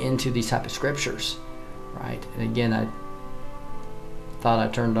we dig into these type of scriptures. Right? And again, I thought I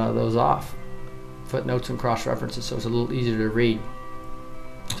turned those off. Footnotes and cross references, so it's a little easier to read.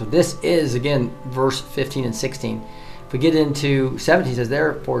 So this is, again, verse 15 and 16. If we get into 17, it says,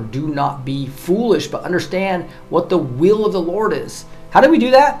 therefore do not be foolish, but understand what the will of the Lord is. How do we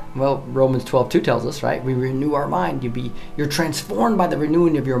do that? Well, Romans 12:2 tells us, right? We renew our mind. You're transformed by the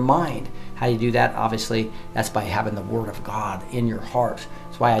renewing of your mind. How do you do that? Obviously, that's by having the Word of God in your heart.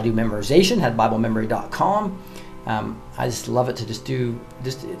 That's why I do memorization, at BibleMemory.com. I just love it to just do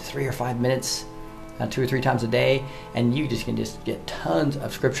 3 or 5 minutes, 2 or 3 times a day, and you can get tons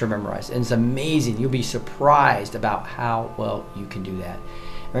of scripture memorized. And it's amazing. You'll be surprised about how well you can do that.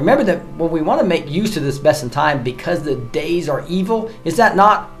 Remember that when we want to make use of this best in time because the days are evil, is that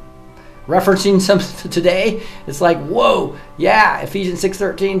not referencing some today? It's like, whoa, yeah, Ephesians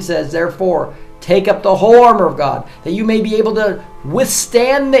 6:13 says, therefore, take up the whole armor of God, that you may be able to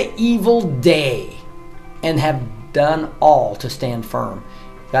withstand the evil day and have done all to stand firm.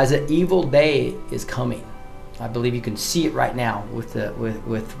 Guys, the evil day is coming. I believe you can see it right now with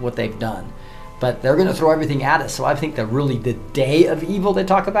what they've done. But they're going to throw everything at us. So I think that really the day of evil they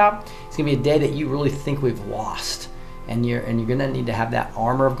talk about, it's going to be a day that you really think we've lost. And you're going to need to have that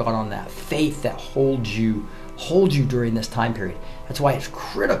armor of God on, that faith that holds you during this time period. That's why it's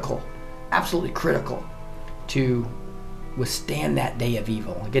critical, absolutely critical, to withstand that day of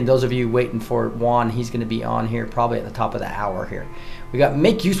evil. Again, those of you waiting for Juan, he's going to be on here probably at the top of the hour here. We got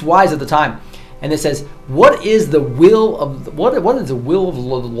make use wise of the time. And it says, what is the will of what is the will of the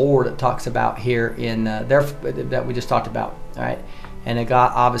Lord? It talks about here in there that we just talked about. All right, and it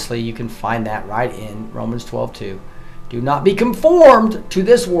got, obviously you can find that right in Romans 12:2. Do not be conformed to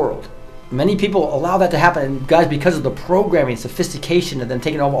this world. Many people allow that to happen, and guys, because of the programming, sophistication, and then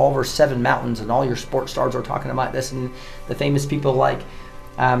taking over all of our 7 mountains, and all your sports stars are talking about this, and the famous people like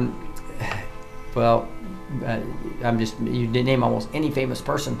Um, well, you name almost any famous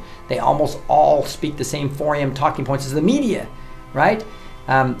person. They almost all speak the same 4 a.m. talking points as the media, right?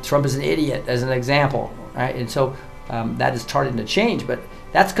 Trump is an idiot, as an example, right? And so that is starting to change, but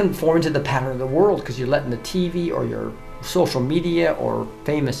that's conforming to the pattern of the world because you're letting the TV or your social media or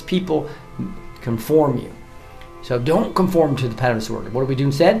famous people conform you. So don't conform to the pattern of this world. What do we do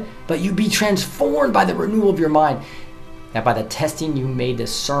instead? But you be transformed by the renewal of your mind, that by the testing you may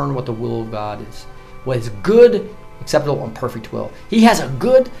discern what the will of God is, what is good, acceptable, and perfect will. He has a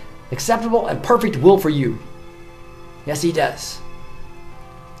good, acceptable, and perfect will for you. Yes, he does.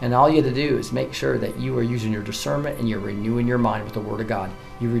 And all you have to do is make sure that you are using your discernment and you're renewing your mind with the Word of God.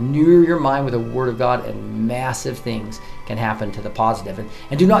 You renew your mind with the Word of God and massive things can happen to the positive.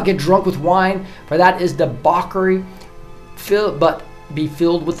 And do not get drunk with wine, for that is debauchery, but be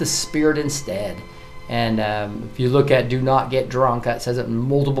filled with the Spirit instead. And if you look at do not get drunk, that says it in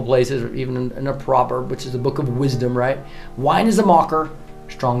multiple places, or even in a proverb, which is the book of wisdom, right? Wine is a mocker,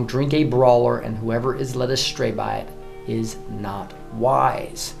 strong drink a brawler, and whoever is led astray by it is not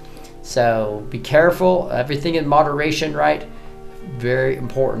wise. So be careful, everything in moderation, right? Very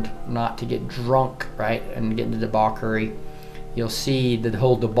important not to get drunk, right? And get into debauchery. You'll see the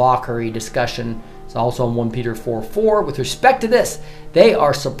whole debauchery discussion is also in 1 Peter 4:4. With respect to this, they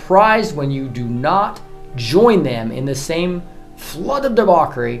are surprised when you do not join them in the same flood of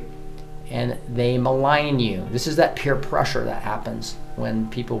debauchery, and they malign you. This is that peer pressure that happens when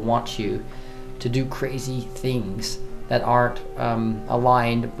people want you to do crazy things that aren't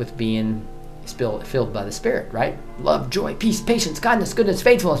aligned with being filled by the Spirit, right? Love, joy, peace, patience, kindness, goodness,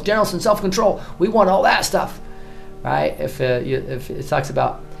 faithfulness, gentleness, and self-control. We want all that stuff, right? If it talks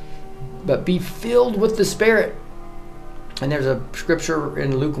about, but be filled with the Spirit. And there's a scripture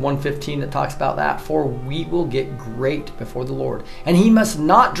in Luke 1:15 that talks about that. For we will get great before the Lord. And he must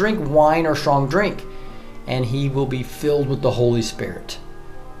not drink wine or strong drink. And he will be filled with the Holy Spirit,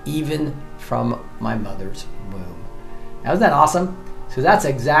 even from my mother's womb. Now, isn't that awesome? So that's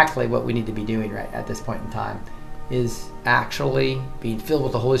exactly what we need to be doing right at this point in time, is actually being filled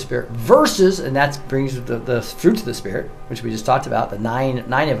with the Holy Spirit versus, and that brings the fruits of the Spirit, which we just talked about, the nine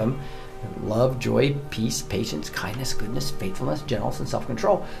of them: love, joy, peace, patience, kindness, goodness, faithfulness, gentleness, and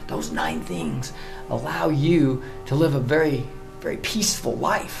self-control. Those 9 things allow you to live a very, very peaceful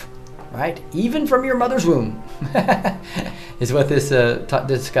life, right? Even from your mother's womb, is what this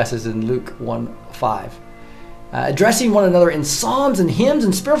discusses in Luke 1:5. Addressing one another in psalms and hymns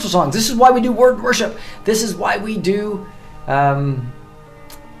and spiritual songs. This is why we do word worship. This is why we do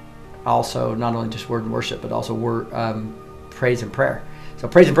also not only just word and worship, but also praise and prayer. So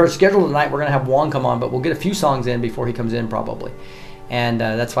praise and prayer is scheduled tonight. We're going to have Juan come on, but we'll get a few songs in before he comes in probably. And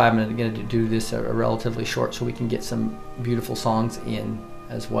that's why I'm going to do this relatively short so we can get some beautiful songs in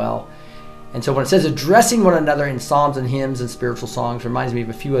as well. And so when it says addressing one another in psalms and hymns and spiritual songs, reminds me of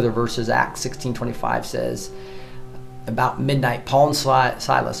a few other verses. Acts 16:25 says, about midnight, Paul and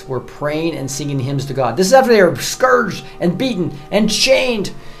Silas were praying and singing hymns to God. This is after they were scourged and beaten and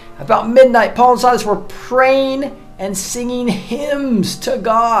chained. About midnight, Paul and Silas were praying and singing hymns to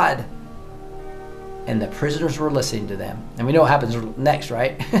God. And the prisoners were listening to them. And we know what happens next,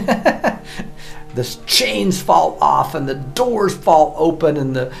 right? The chains fall off and the doors fall open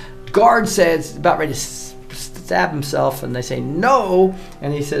and the guard says, about ready to stab himself, and they say no,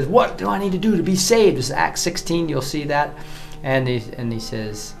 and he says, what do I need to do to be saved? This is Acts 16, you'll see that. And he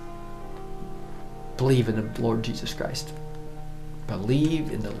says, believe in the Lord Jesus Christ. Believe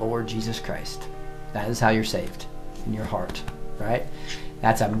in the Lord Jesus Christ. That is how you're saved, in your heart, right?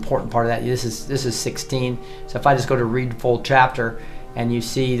 That's an important part of that. This is 16. So if I just go to read full chapter, and you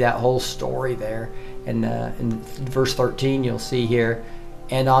see that whole story there, and in verse 13 you'll see here,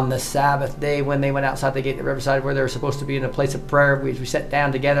 and on the Sabbath day, when they went outside the gate of the riverside where they were supposed to be in a place of prayer, we sat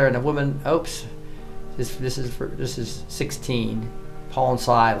down together, and a woman, this is 16, Paul and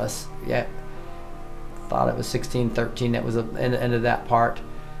Silas. Yeah, thought it was 16:13. That was the end of that part.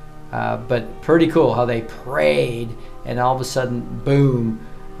 But pretty cool how they prayed, and all of a sudden, boom.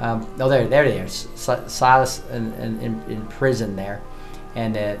 There they are. Silas in prison there.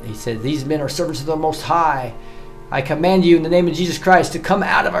 And he said, these men are servants of the Most High. I command you in the name of Jesus Christ to come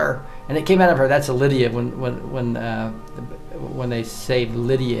out of her. And it came out of her. That's a Lydia when they saved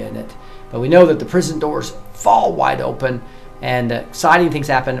Lydia in it. But we know that the prison doors fall wide open, and exciting things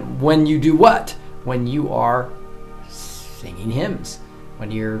happen when you do what? When you are singing hymns, when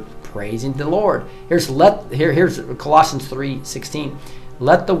you're praising the Lord. Here's Colossians 3:16.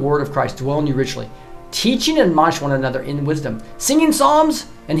 Let the word of Christ dwell in you richly, teaching and admonish one another in wisdom, singing psalms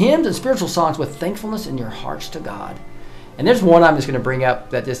and hymns and spiritual songs with thankfulness in your hearts to God. And there's one I'm just going to bring up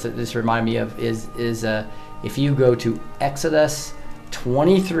that this reminded me of is if you go to Exodus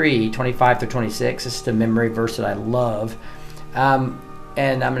 23, 25 through 26. This is the memory verse that I love. And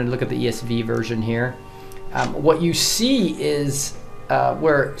I'm going to look at the ESV version here. What you see is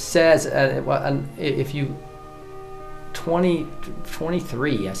where it says, if you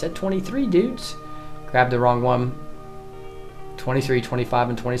 23, I said 23, dudes. Grabbed the wrong one. 23, 25,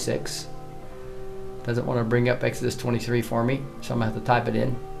 and 26. Doesn't want to bring up Exodus 23 for me, so I'm gonna have to type it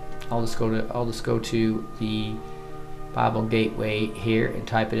in. I'll just go to the Bible Gateway here and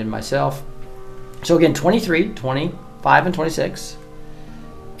type it in myself. So again, 23, 25, and 26.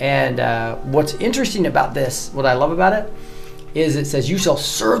 And what's interesting about this, what I love about it, is it says, "You shall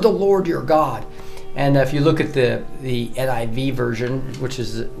serve the Lord your God." And if you look at the NIV version, which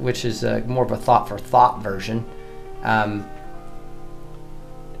is more of a thought for thought version,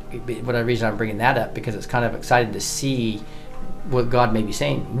 what the reason I'm bringing that up, because it's kind of exciting to see what God may be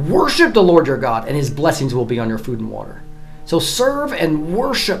saying. Worship the Lord your God, and his blessings will be on your food and water. So serve and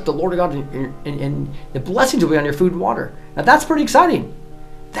worship the Lord your God, and the blessings will be on your food and water. Now that's pretty exciting.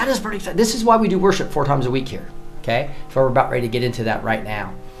 That is pretty exciting. This is why we do worship 4 times a week here. Okay, so we're about ready to get into that right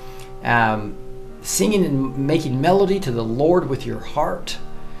now. Singing and making melody to the Lord with your heart.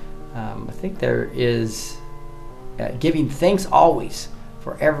 I think there is giving thanks always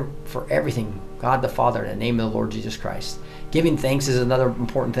for everything, God the Father, in the name of the Lord Jesus Christ. Giving thanks is another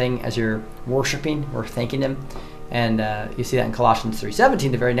important thing as you're worshiping or thanking him. And you see that in Colossians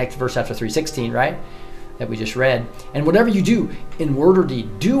 3:17, the very next verse after 3:16, right? That we just read. And whatever you do in word or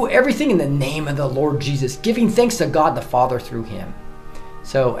deed, do everything in the name of the Lord Jesus, giving thanks to God the Father through him.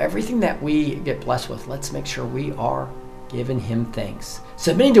 So everything that we get blessed with, let's make sure we are giving him thanks.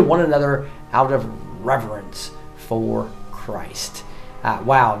 Submitting to one another out of reverence for Christ.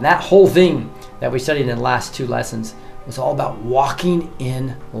 Wow, and that whole thing that we studied in the last 2 lessons was all about walking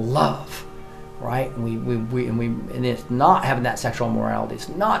in love, right? And it's not having that sexual immorality. It's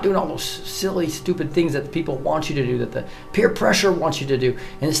not doing all those silly, stupid things that the people want you to do, that the peer pressure wants you to do,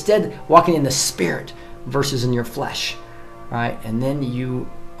 and instead walking in the Spirit versus in your flesh, right? And then you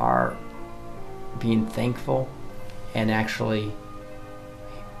are being thankful and actually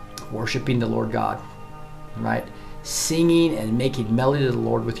worshiping the Lord God, right? Singing and making melody to the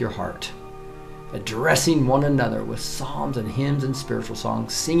Lord with your heart, addressing one another with psalms and hymns and spiritual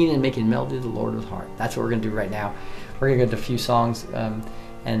songs, singing and making melody to the Lord with heart. That's what we're going to do right now. We're going to go to a few songs,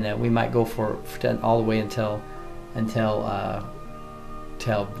 and we might go for all the way until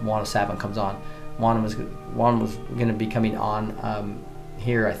Juan Savin comes on. Juan was going to be coming on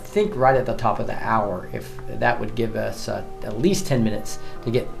here, I think, right at the top of the hour. If that would give us at least 10 minutes to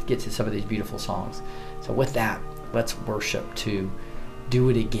get to some of these beautiful songs. So with that, let's worship to Do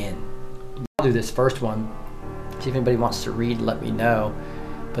It Again. I'll do this first one. See if anybody wants to read, let me know.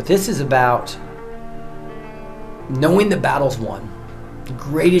 But this is about knowing the battle's won.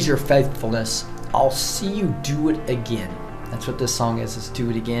 Great is your faithfulness. I'll see you do it again. That's what this song is Do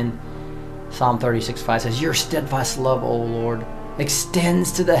It Again. Psalm 36:5 says, your steadfast love, O Lord,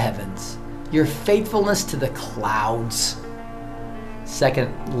 extends to the heavens. Your faithfulness to the clouds.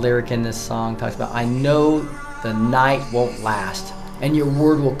 Second lyric in this song talks about, I know the night won't last, and your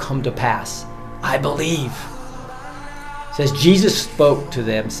word will come to pass. I believe. It says, Jesus spoke to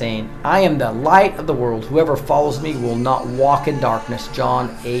them, saying, I am the light of the world. Whoever follows me will not walk in darkness.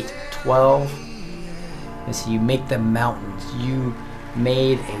 John 8:12. And so you make the mountains. You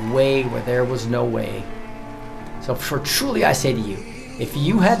made a way where there was no way. So for truly I say to you, if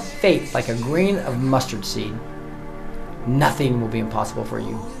you had faith like a grain of mustard seed, nothing will be impossible for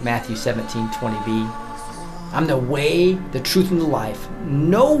you. Matthew 17:20b. I'm the way, the truth, and the life.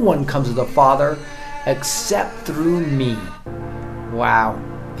 No one comes to the Father except through me. Wow.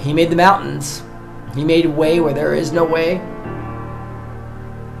 He made the mountains. He made a way where there is no way.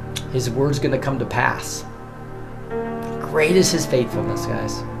 His word's going to come to pass. Great is his faithfulness,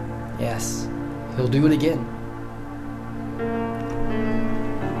 guys. Yes. He'll do it again.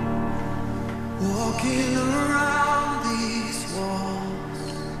 Walking around these walls,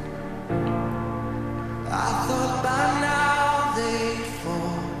 I thought by now they'd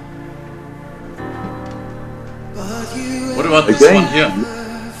fall. But you What about this Again, one here?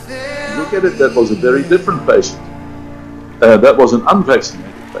 look at it, that was a very different patient. That was an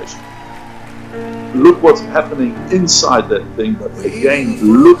unvaccinated patient. Look what's happening inside that thing, but again,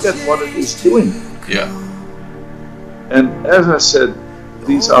 look at what it is doing. Yeah. And as I said,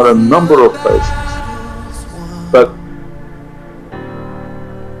 these are a number of patients. But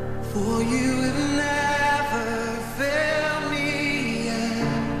for you will never fail me yet.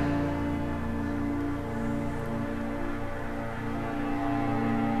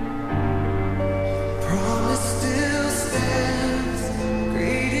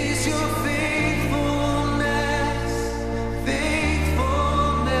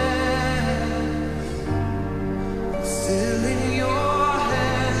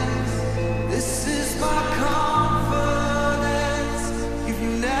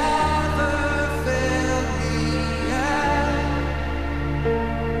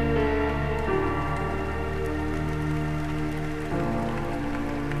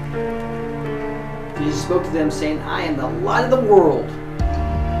 Jesus spoke to them, saying, I am the light of the world.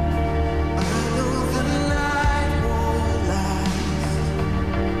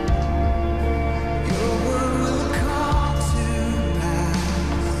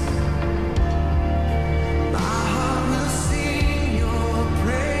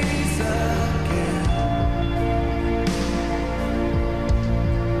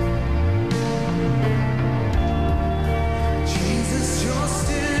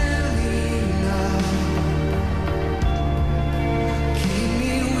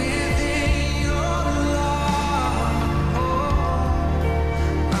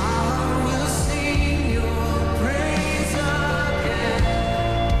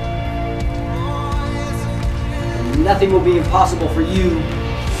 Nothing will be impossible for you.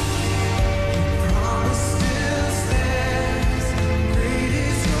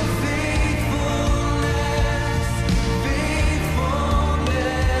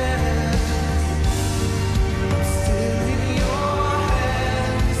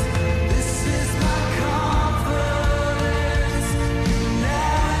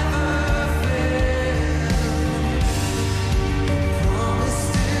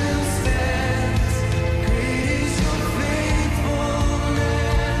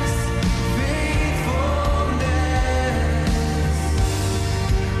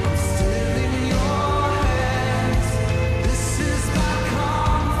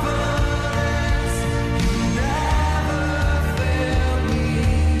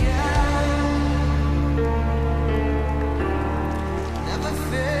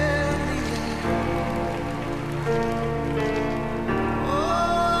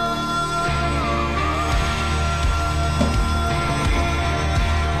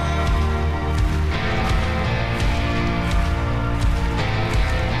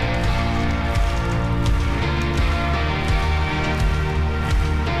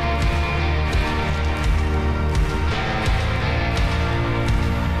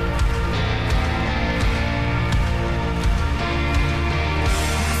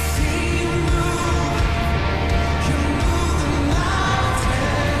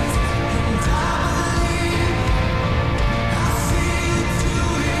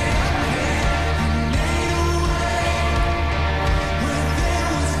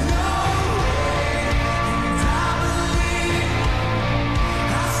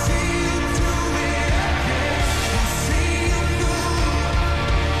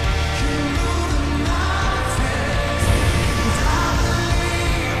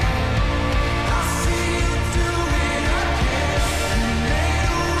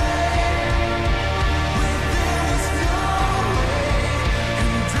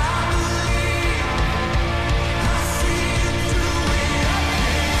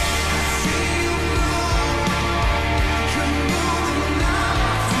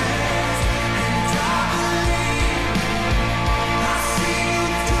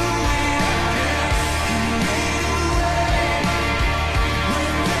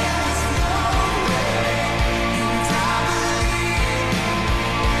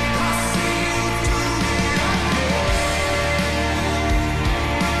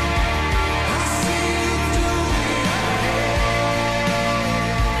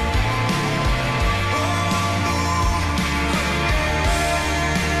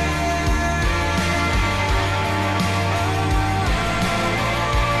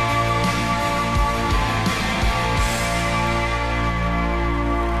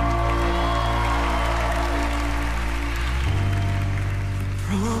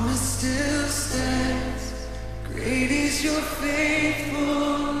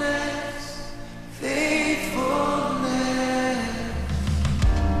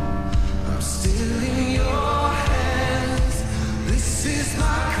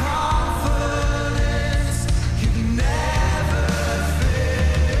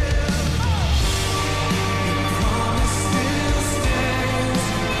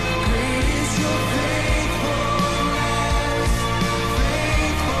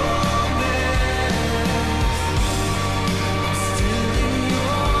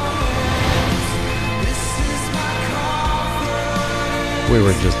 We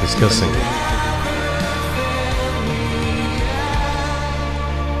were just discussing.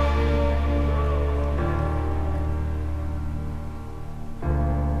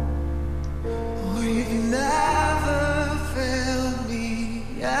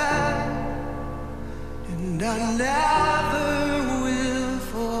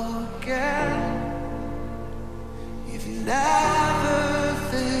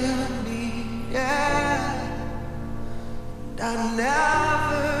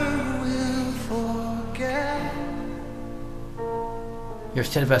 Your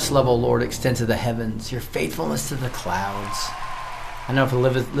steadfast love, O Lord, extends to the heavens. Your faithfulness to the clouds. I don't know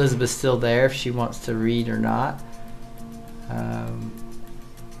if Elizabeth's still there, if she wants to read or not.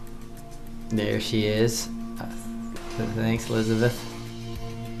 There she is. Thanks, Elizabeth.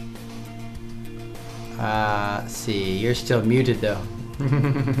 Let's see, you're still muted though.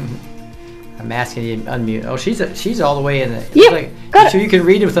 I'm asking you to unmute. Oh, she's all the way in the. Yep, like, got you it. sure you can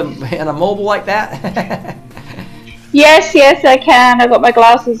read it with on a mobile like that? Yes, I can. I've got my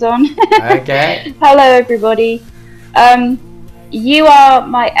glasses on. Okay. Hello, everybody. You are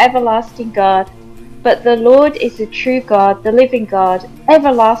my everlasting God, but the Lord is the true God, the living God,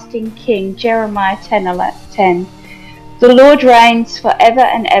 everlasting King. Jeremiah 10:10. The Lord reigns forever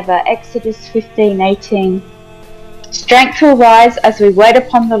and ever. Exodus 15:18. Strength will rise as we wait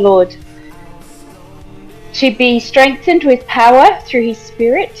upon the Lord. To be strengthened with power through His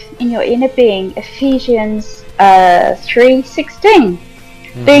Spirit in your inner being. Ephesians 3:16.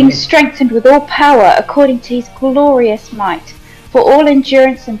 Being strengthened with all power according to His glorious might, for all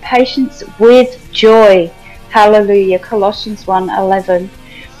endurance and patience with joy. Hallelujah. Colossians 1:11.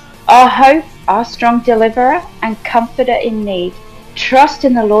 Our hope, our strong deliverer and comforter in need. Trust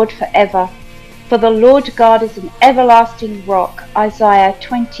in the Lord forever. For the Lord God is an everlasting rock. Isaiah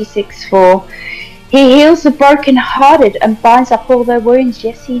 26:4. He heals the broken-hearted and binds up all their wounds.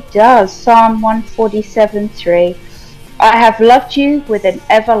 Yes, He does. Psalm 147:3. I have loved you with an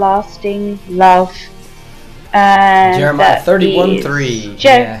everlasting love. And Jeremiah 31:3.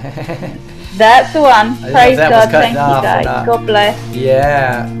 Yeah. That's the one. Praise that God. was cutting Thank you, off or guys. not. God bless.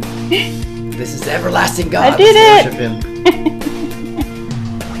 Yeah. This is the everlasting God. I did Let's it. worship Him.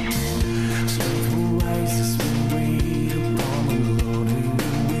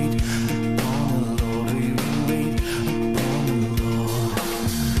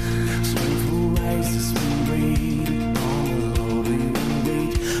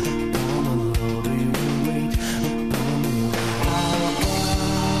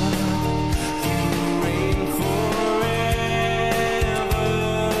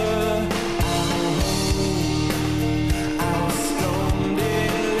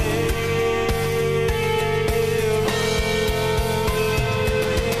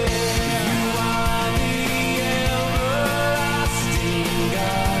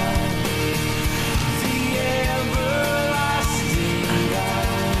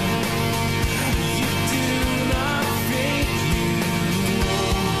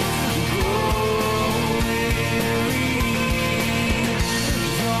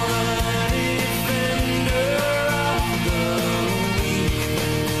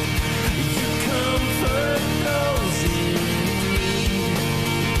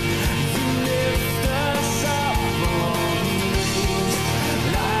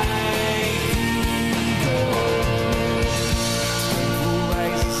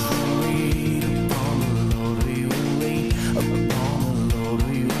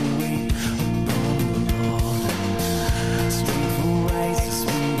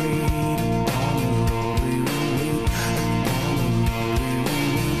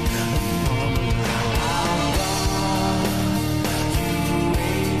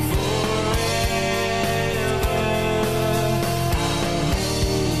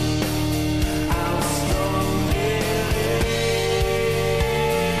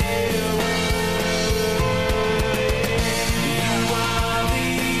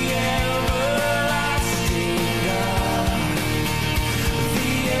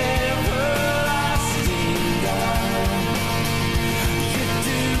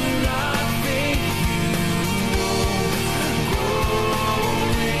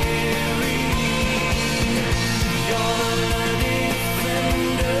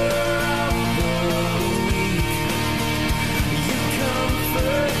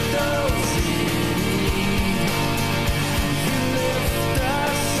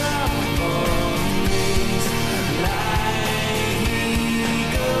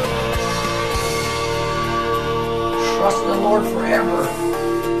 Trust in the Lord forever.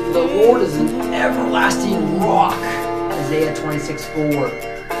 The Lord is an everlasting rock. Isaiah 26:4.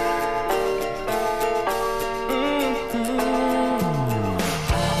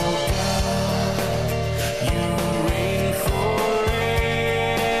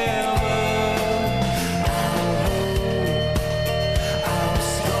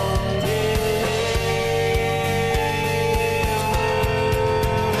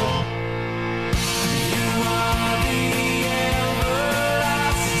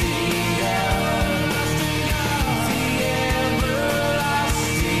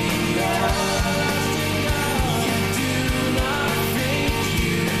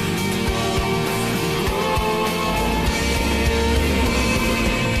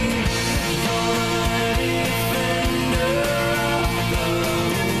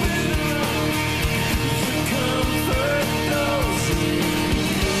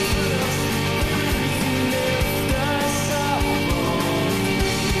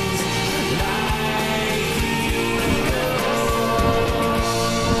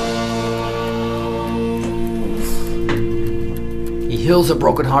 heals the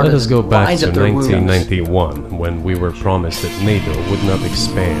brokenhearted. Let us go back binds to up their wounds. 1991, when we were promised that NATO would not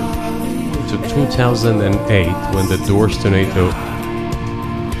expand, to 2008, when the doors to NATO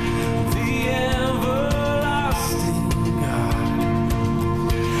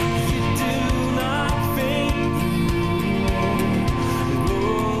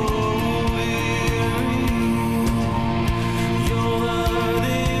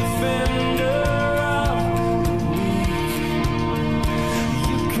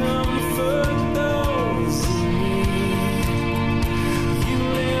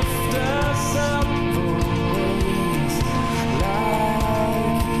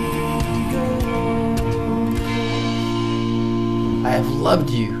I have loved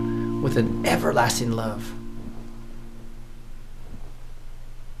you with an everlasting love.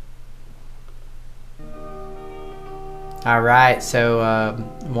 All right, so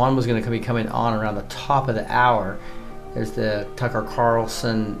Juan was going to be coming on around the top of the hour. There's the Tucker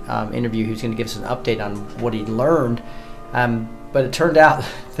Carlson interview. He was going to give us an update on what he learned. But it turned out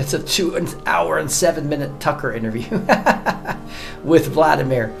that's a 2 hour and 7 minute Tucker interview with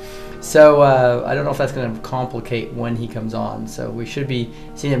Vladimir. So I don't know if that's going to complicate when he comes on. So we should be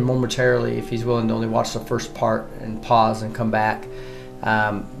seeing him momentarily if he's willing to only watch the first part and pause and come back.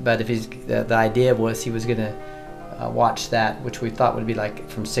 But if he's the idea was he was going to watch that, which we thought would be like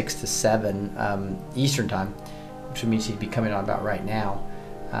from 6 to 7 Eastern time, which means he'd be coming on about right now.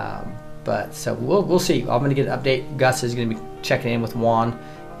 But so we'll see. I'm going to get an update. Gus is going to be checking in with Juan,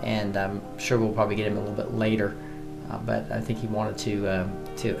 and I'm sure we'll probably get him a little bit later. But I think he wanted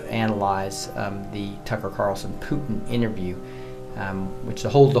to analyze the Tucker Carlson Putin interview, which the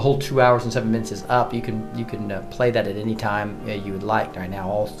whole 2 hours and 7 minutes is up. You can play that at any time you would like right now.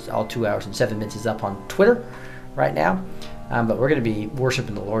 All 2 hours and 7 minutes is up on Twitter right now. But we're going to be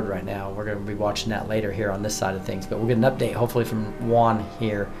worshiping the Lord right now. We're going to be watching that later here on this side of things. But we'll get an update hopefully from Juan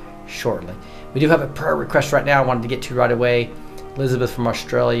here shortly. We do have a prayer request right now I wanted to get to right away. Elizabeth from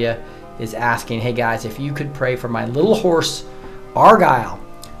Australia is asking, hey guys, if you could pray for my little horse Argyle,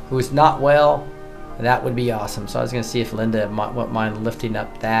 who is not well, that would be awesome. So I was going to see if Linda wouldn't mind lifting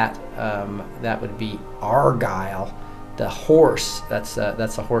up that. That would be Argyle, the horse. That's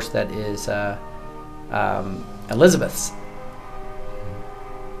the horse that is Elizabeth's.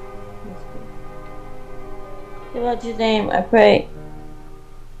 In Lord's name, I pray.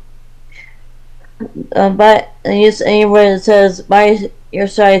 But use any word that says, by your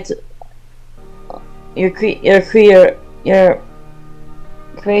sides, your creator, your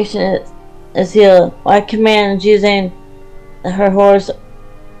creation is healed. I command in Jesus' name that her horse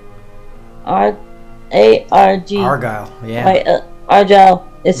Argyle, yeah, Argyle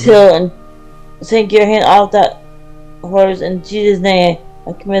is healed, and take your hand off that horse in Jesus' name.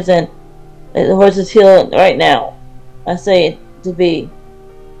 I command that the horse is healed right now. I say it to be.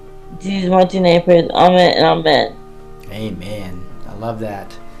 In Jesus' mighty name, praise. Amen and amen. Amen. I love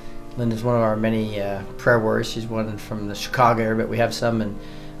that. Linda's one of our many prayer warriors. She's one from the Chicago area, but we have some in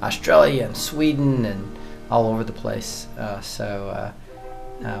Australia and Sweden and all over the place. So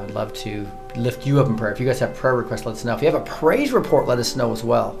I would love to lift you up in prayer. If you guys have prayer requests, let us know. If you have a praise report, let us know as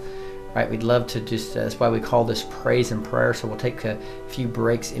well. Right? We'd love to just, that's why we call this Praise and Prayer. So we'll take a few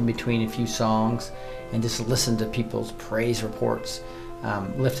breaks in between a few songs and just listen to people's praise reports.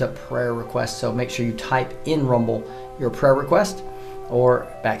 Lift up prayer requests. So make sure you type in Rumble your prayer request or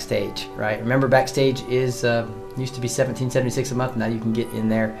Backstage, right? Remember, Backstage is used to be $17.76 a month. Now you can get in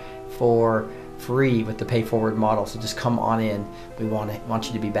there for free with the pay forward model. So just come on in. We want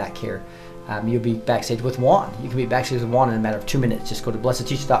you to be back here. You'll be backstage with Juan. You can be backstage with Juan in a matter of 2 minutes. Just go to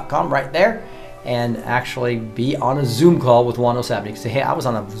blessedteach.com right there and actually be on a Zoom call with Juan O'Sabin. You can say, hey, I was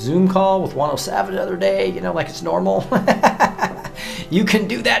on a Zoom call with Juan O'Sabin the other day, like it's normal. You can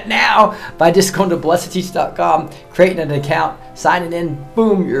do that now by just going to blessedteach.com, creating an account, signing in,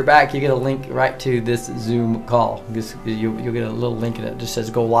 boom, you're back. You get a link right to this Zoom call. You'll get a little link and it just says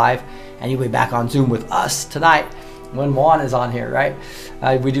go live, and you'll be back on Zoom with us tonight when Juan is on here, right?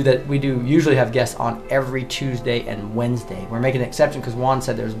 We do usually have guests on every Tuesday and Wednesday. We're making an exception because Juan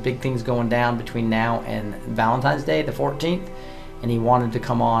said there's big things going down between now and Valentine's Day, the 14th, and he wanted to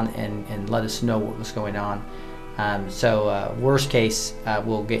come on and let us know what was going on. So worst case,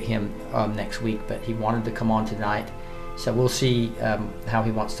 we'll get him next week, but he wanted to come on tonight. So we'll see how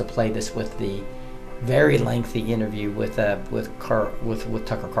he wants to play this with the very lengthy interview with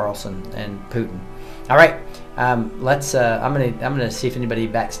Tucker Carlson and Putin. All right, let's. I'm gonna see if anybody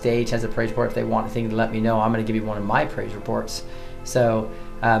backstage has a praise report. If they want anything to let me know, I'm gonna give you one of my praise reports. So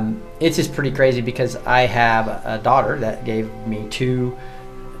it's just pretty crazy because I have a daughter that gave me two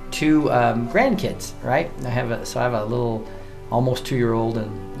grandkids, right? I have a little almost 2-year-old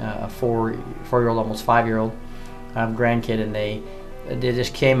and a 4-year-old, almost 5-year-old grandkid, and they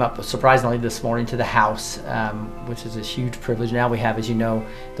just came up surprisingly this morning to the house, which is a huge privilege. Now we have, as you know,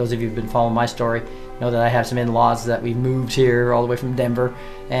 those of you who've been following my story, know that I have some in-laws that we moved here all the way from Denver,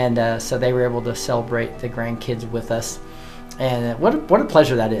 and so they were able to celebrate the grandkids with us, and what a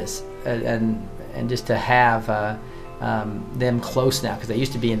pleasure that is, and just to have them close now, because they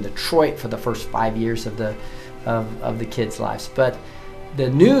used to be in Detroit for the first 5 years of the kids' lives. But the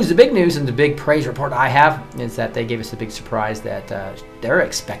big news and the big praise report I have is that they gave us a big surprise that they're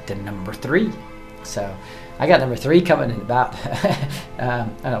expecting number 3. So I got number 3 coming in about I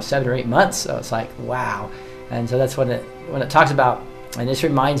don't know, 7 or 8 months. So it's like, wow. And so that's when it talks about, and this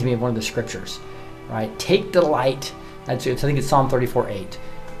reminds me of one of the scriptures, right? Take delight. I think it's Psalm 34:8.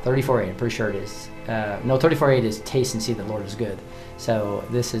 34:8. I'm pretty sure it is. No, 34:8 is taste and see the Lord is good. So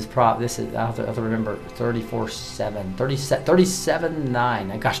this is I have to remember 34:7,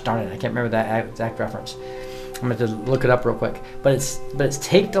 37:9. Gosh darn it, I can't remember that exact reference. I'm going to have to look it up real quick. But it's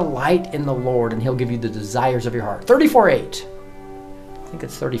take delight in the Lord, and He'll give you the desires of your heart. 34:8. I think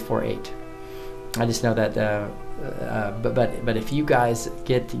it's 34:8. I just know that. But if you guys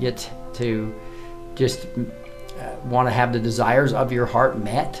get to just want to have the desires of your heart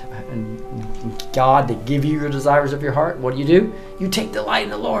met, and God to give you your desires of your heart, what do? You take delight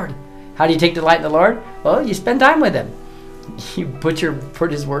in the Lord. How do you take delight in the Lord? Well, you spend time with Him. You put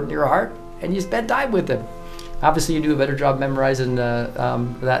His word in your heart, and you spend time with Him. Obviously, you do a better job memorizing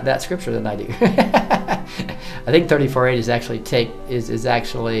that scripture than I do. I think 34:8 is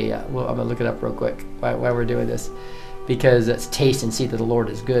actually well, I'm gonna look it up real quick while we're doing this, because it's taste and see that the Lord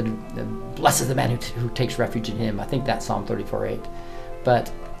is good, and blessed is the man who takes refuge in Him. I think that's Psalm 34:8. But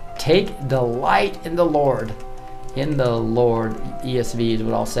take delight in the Lord. In the Lord, ESV is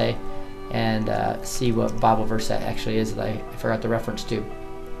what I'll say, and see what Bible verse that actually is that I forgot the reference to.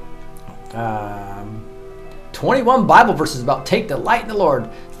 21 Bible verses about take delight in the Lord.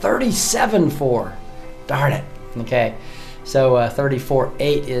 37:4. Darn it. Okay, so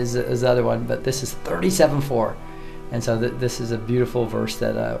 34:8 is the other one, but this is 37:4. And so this is a beautiful verse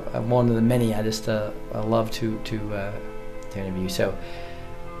that one of the many I just love to interview. So,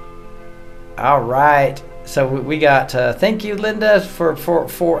 all right. So we got thank you, Linda,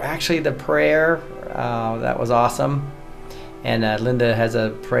 for actually the prayer. That was awesome. And Linda has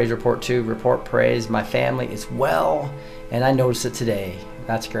a praise report too. Report praise. My family is well, and I noticed it today.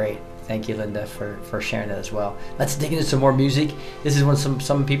 That's great. Thank you, Linda, for sharing that as well. Let's dig into some more music. This is one of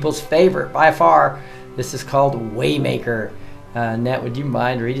some people's favorite by far. This is called Waymaker. Nat, would you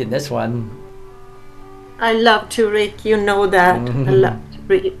mind reading this one? I love to read. You know that. I love to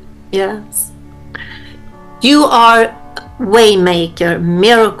read. Yes. You are Waymaker,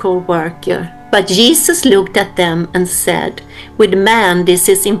 miracle worker. But Jesus looked at them and said, with man this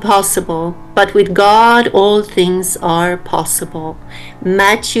is impossible, but with God all things are possible.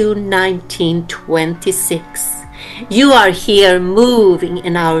 Matthew 19:26. You are here moving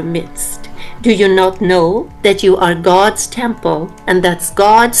in our midst. Do you not know that you are God's temple and that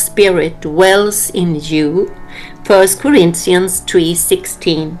God's Spirit dwells in you? 1 Corinthians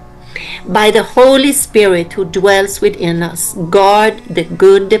 3:16. By the Holy Spirit who dwells within us, guard the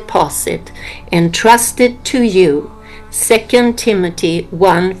good deposit entrusted to you. 2 Timothy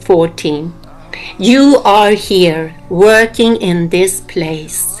 1:14. You are here working in this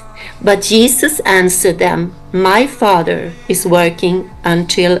place. But Jesus answered them, my Father is working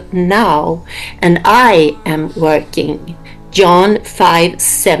until now, and I am working. John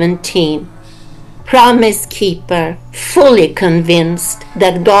 5:17. Promise keeper, fully convinced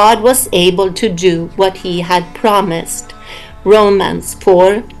that God was able to do what He had promised. Romans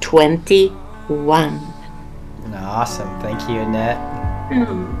 4:21. Awesome. Thank you, Annette.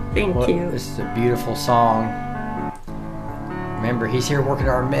 Thank you. This is a beautiful song. Remember, He's here working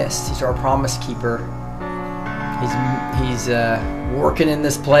in our midst. He's our promise keeper. He's working in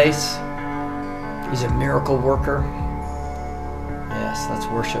this place. He's a miracle worker. Yes, let's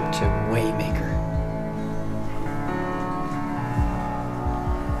worship to Waymaker.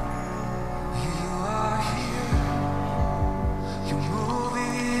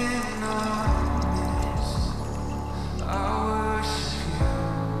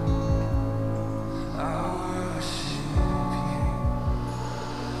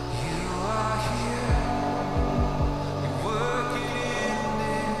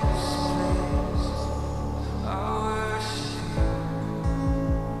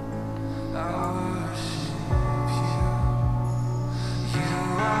 I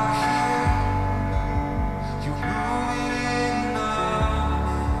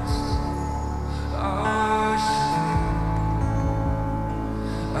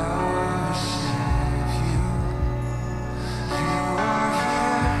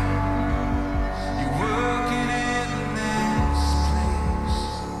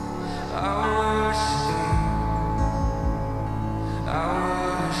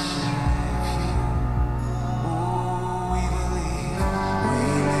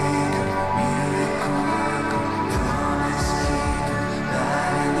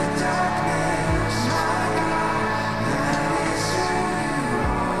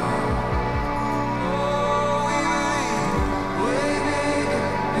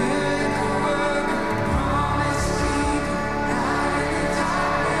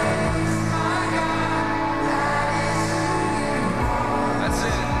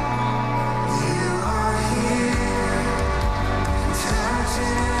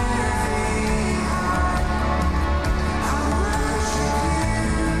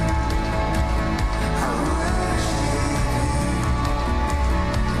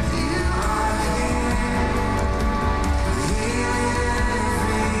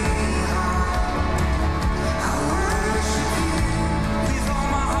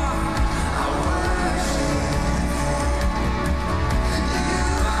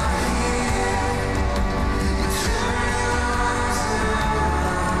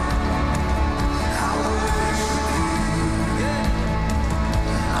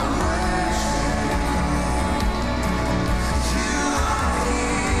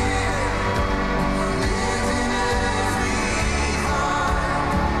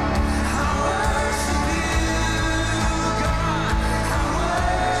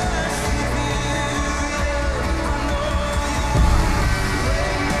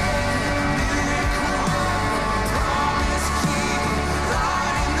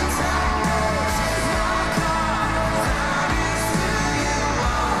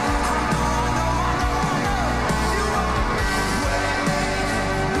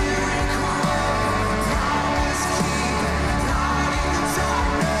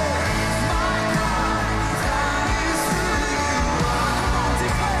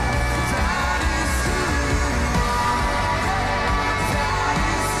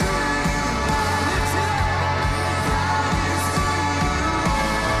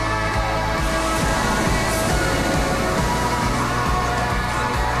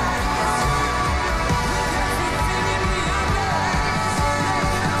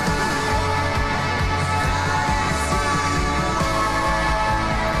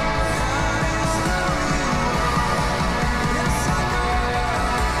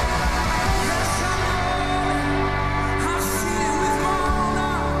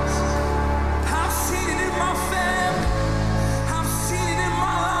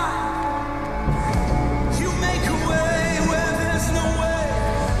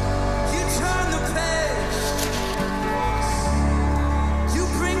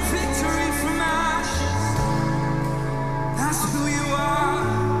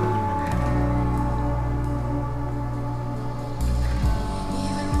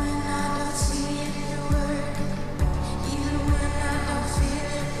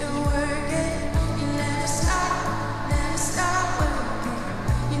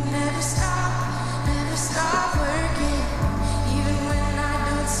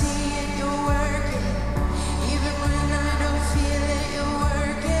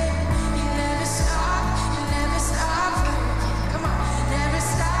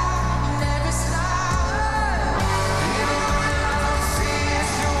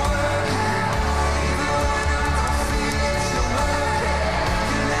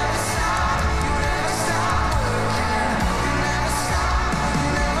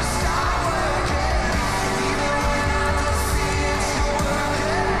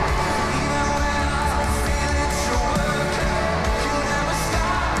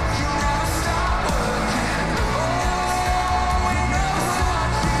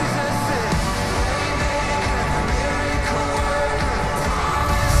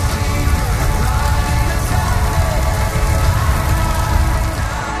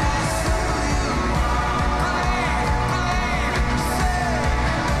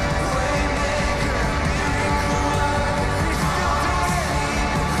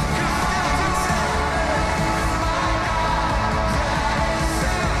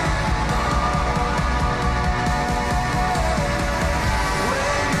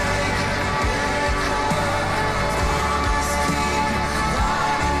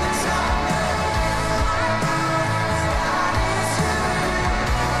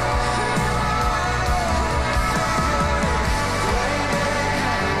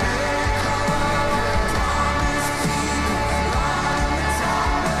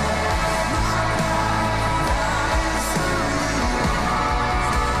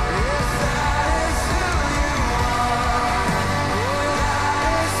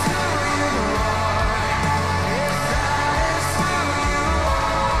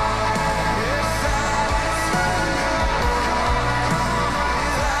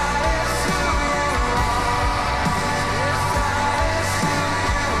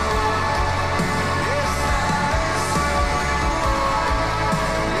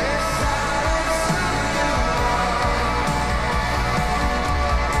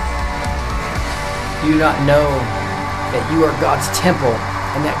Do you not know that you are God's temple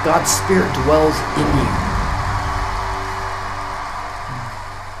and that God's Spirit dwells in you?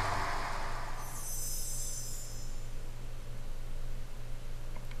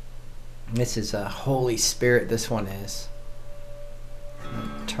 This is a Holy Spirit, this one is.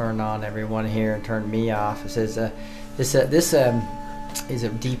 Turn on everyone here and turn me off. It says this is a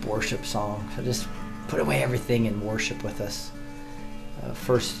deep worship song. So just put away everything and worship with us.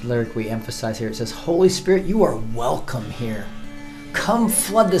 First lyric we emphasize here, it says, Holy Spirit, you are welcome here. Come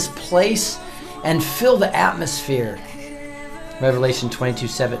flood this place and fill the atmosphere. Revelation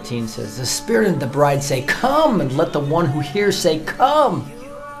 22:17 says, the Spirit and the bride say, come, and let the one who hears say, come.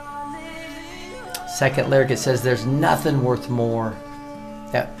 Second lyric, it says, there's nothing worth more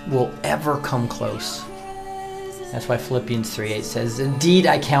that will ever come close. That's why Philippians 3:8 says, indeed,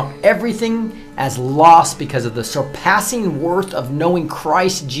 I count everything as lost because of the surpassing worth of knowing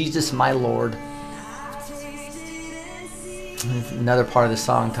Christ Jesus my Lord. Another part of the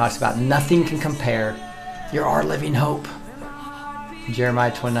song talks about nothing can compare. You're our living hope.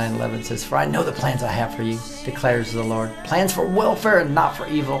 Jeremiah 29:11 says, for I know the plans I have for you, declares the Lord. Plans for welfare and not for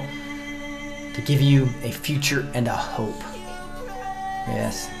evil, to give you a future and a hope.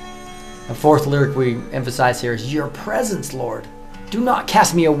 Yes. The fourth lyric we emphasize here is your presence, Lord. Do not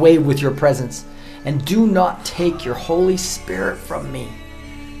cast me away with your presence, and do not take your Holy Spirit from me.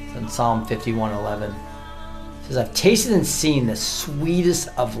 It's in Psalm 51:11. It says, I've tasted and seen the sweetest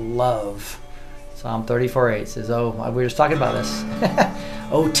of love. Psalm 34:8 says, oh, we were just talking about this.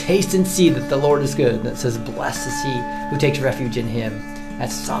 Oh, taste and see that the Lord is good. And it says, blessed is he who takes refuge in him.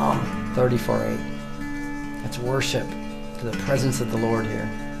 That's Psalm 34:8. That's worship to the presence of the Lord here.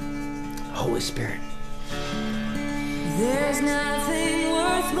 Holy Spirit. There's nothing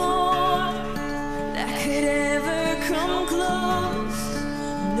worth more that could ever come close.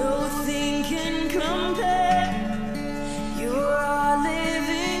 Nothing can compare. You're our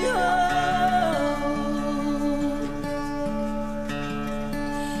living hope.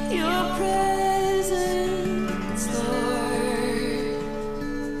 Your presence, Lord.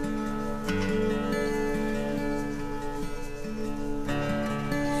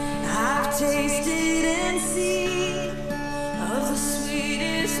 I've tasted and seen of the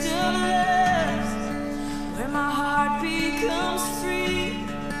sweetest of loves, where my heart becomes free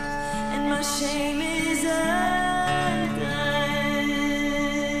and my shame is undone.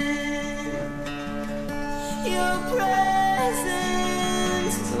 Your presence,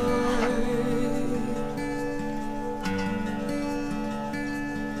 Lord.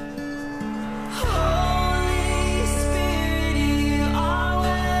 Holy Spirit, you are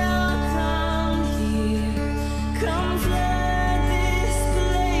welcome here. Come flood this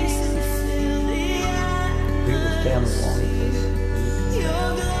place and fill the atmosphere. We will stand along with this. Your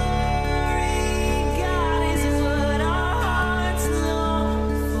glory, God, is what our hearts long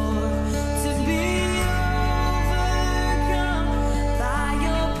for. To be overcome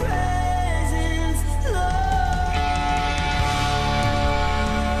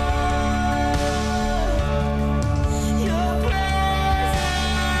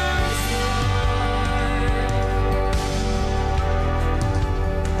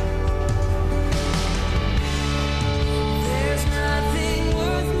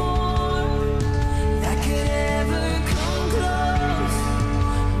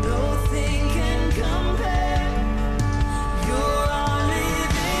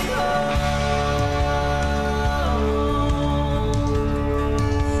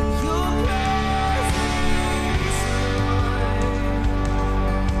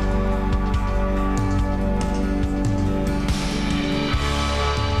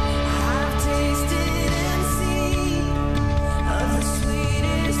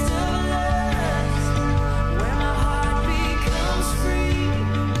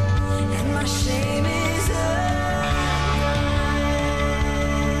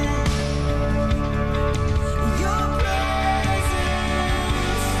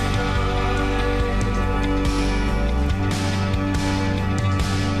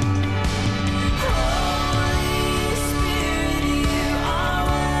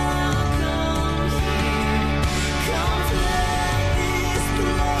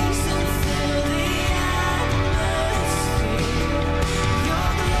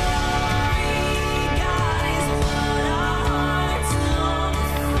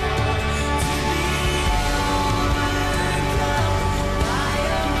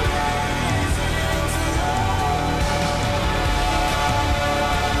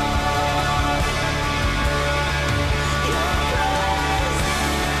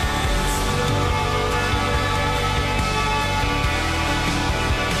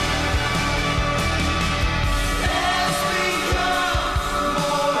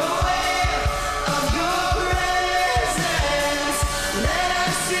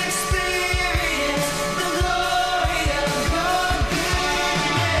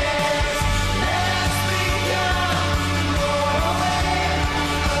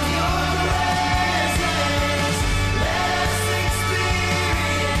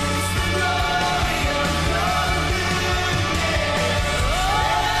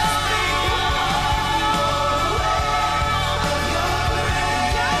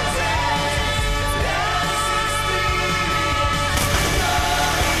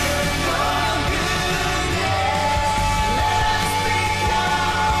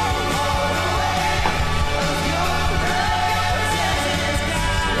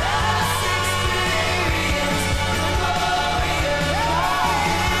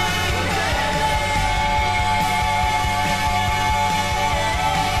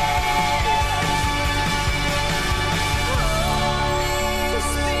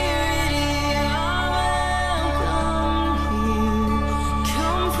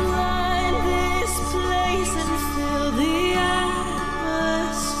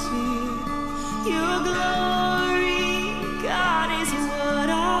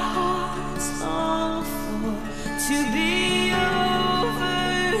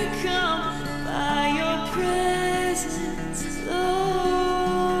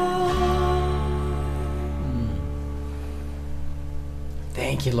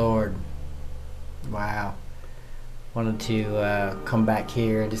Thank you, Lord. Wow. Wanted to come back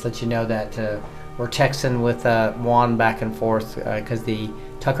here and just let you know that we're texting with Juan back and forth because the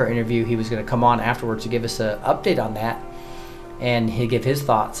Tucker interview, he was going to come on afterwards to give us an update on that, and he'll give his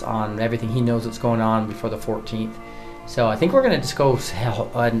thoughts on everything he knows that's going on before the 14th. So I think we're going to just go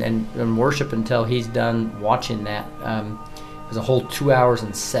and worship until he's done watching that. It was a whole 2 hours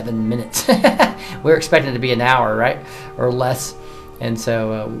and 7 minutes. We're expecting it to be an hour, right, or less. And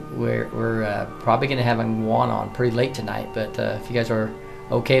so we're probably going to have Juan on pretty late tonight. But if you guys are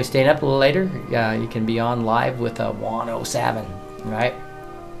okay with staying up a little later, you can be on live with Juan 07, right?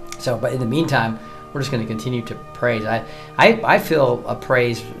 So, but in the meantime, we're just going to continue to praise. I feel a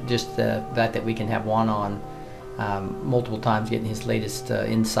praise just the fact that we can have Juan on multiple times, getting his latest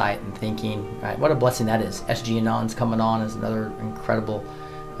insight and thinking. Right? What a blessing that is. SG Anon's coming on as another incredible,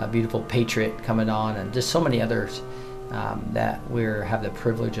 beautiful patriot coming on, and just so many others that we have the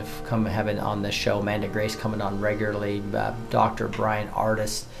privilege of having on this show. Amanda Grace coming on regularly, Dr. Brian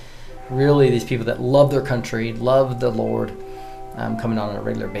Artist. Really, these people that love their country, love the Lord, coming on a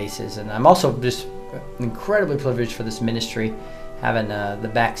regular basis. And I'm also just incredibly privileged for this ministry, having the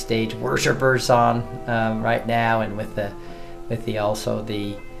backstage worshipers on right now, and with the also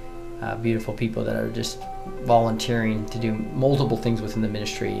the beautiful people that are just volunteering to do multiple things within the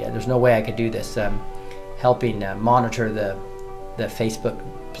ministry. There's no way I could do this. Helping monitor the Facebook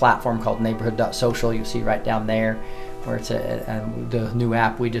platform called neighborhood.social. You'll see right down there where it's the new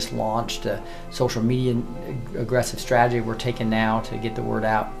app we just launched, a social media aggressive strategy we're taking now to get the word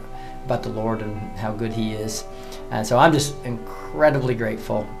out about the Lord and how good He is. And so I'm just incredibly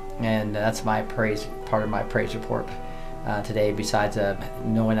grateful, and that's my praise, part of my praise report today, besides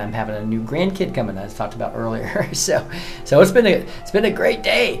knowing I'm having a new grandkid coming, as talked about earlier. so it's been a great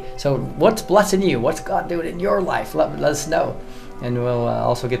day. So what's blessing you? What's God doing in your life? Let us know, and we'll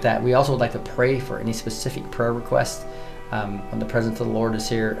also get that. We also would like to pray for any specific prayer requests. When the presence of the Lord is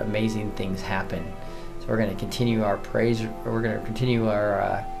here, amazing things happen. So we're going to continue our praise. We're going to continue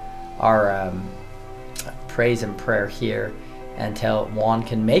our praise and prayer here until Juan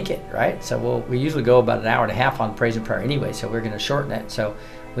can make it, right? So we usually go about an hour and a half on praise and prayer anyway, so we're going to shorten it. So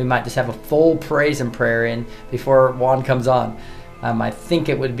we might just have a full praise and prayer in before Juan comes on. I think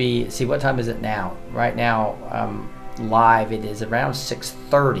it would be, see, what time is it now? Right now, live, it is around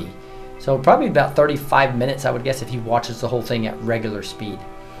 6:30. So probably about 35 minutes, I would guess, if he watches the whole thing at regular speed.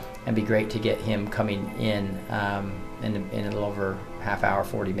 It'd be great to get him coming in a little over half hour,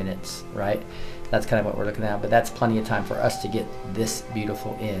 40 minutes, right? That's kind of what we're looking at, but that's plenty of time for us to get this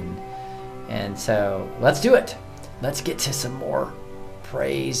beautiful in. And so let's do it. Let's get to some more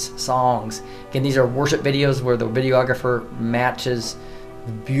praise songs. Again, these are worship videos where the videographer matches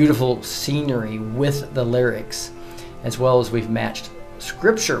the beautiful scenery with the lyrics, as well as we've matched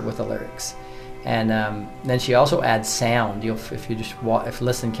scripture with the lyrics. And then she also adds sound. If you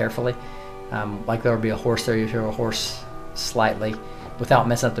listen carefully, like there will be a horse there, you hear a horse slightly, without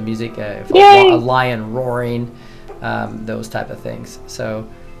messing up the music, a lion roaring, those type of things. So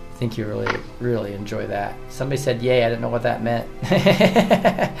I think you really, really enjoy that. Somebody said, yay, I didn't know what that meant.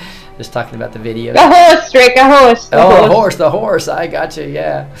 Just talking about the video. The horse, Rick, a horse. The horse. I got you,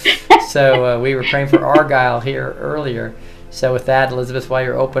 yeah. So we were praying for Argyle here earlier. So with that, Elizabeth, while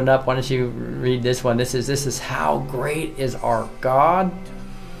you're opened up, why don't you read this one? This is How Great Is Our God.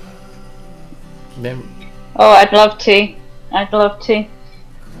 Oh, I'd love to.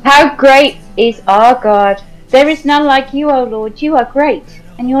 How great is our God. There is none like you, O Lord. You are great,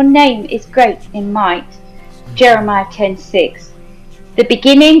 and your name is great in might. Jeremiah 10:6. The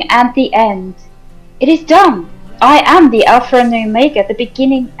beginning and the end. It is done. I am the Alpha and the Omega, the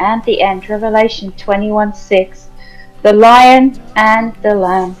beginning and the end. Revelation 21:6. The Lion and the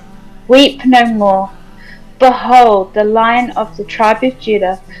Lamb. Weep no more. Behold, the Lion of the tribe of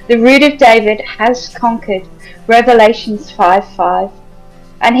Judah, the Root of David, has conquered. Revelations 5:5.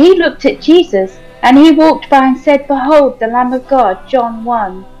 And he looked at Jesus, and he walked by and said, Behold, the Lamb of God. John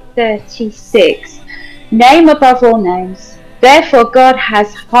 1:36. Name above all names. Therefore God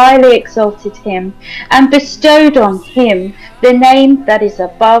has highly exalted him, and bestowed on him the name that is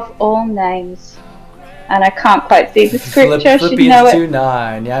above all names. And I can't quite see the scripture. Philippians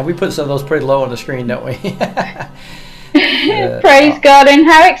 2:9. Yeah, we put some of those pretty low on the screen, don't we? Praise God. And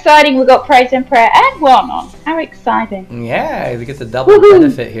how exciting. We've got praise and prayer and one on. How exciting. Yeah, we get the double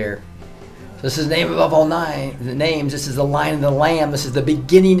benefit here. So this is name above all names. This is the Lion and the Lamb. This is the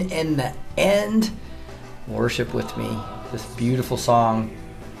beginning and the end. Worship with me. This beautiful song.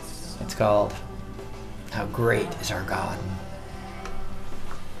 It's called How Great Is Our God.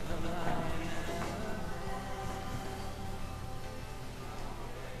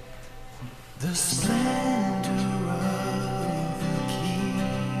 the splendor of the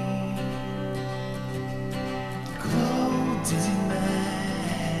King, clothed in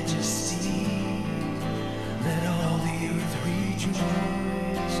majesty. Let all the earth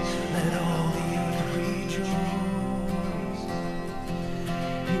rejoice. Let all the earth rejoice.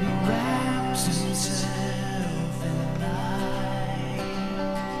 He wraps himself in light,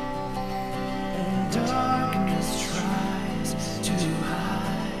 and darkness tries to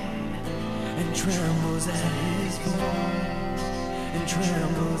hide, and trembles at his voice, and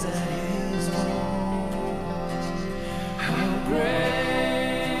trembles at his voice. How great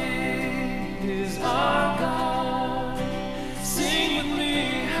is our God? Sing with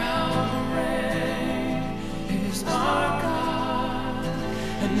me, how great is our God,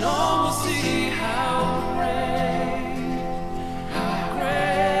 and all will see how great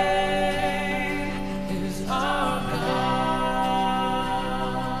is our God.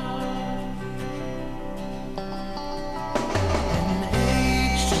 And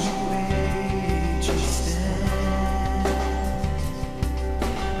age to age he stands,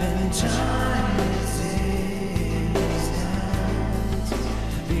 and time is in his hands,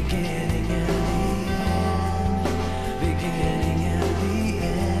 beginning and the end, beginning and the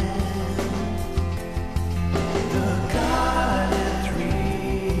end. The Godhead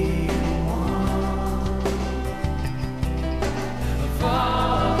three in one, the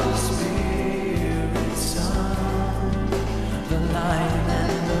Father, Spirit, Son, the Lion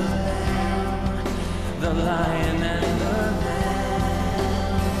and the Lamb, the Lion and the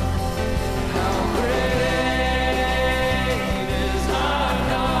Lamb. How great is our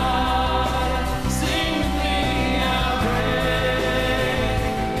God? Sing with me, how great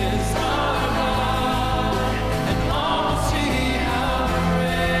is our God, and all see how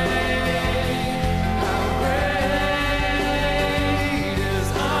great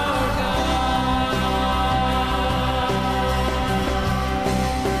is our God.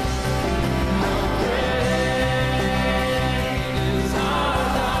 How great is our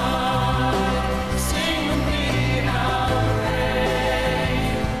God? Sing with me, how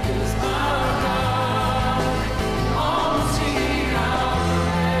great is our God, and all see how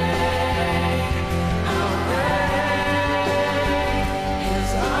great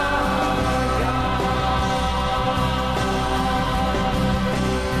is our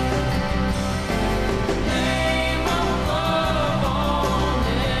name above all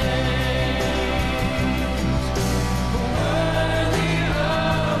names, worthy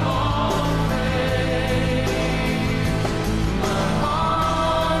of all praise. My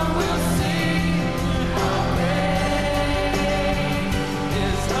heart will sing, how great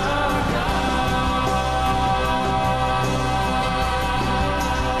is our God.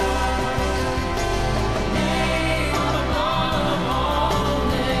 Name above all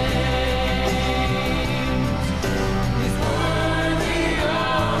names, He's worthy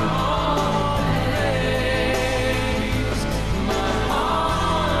of all praise. My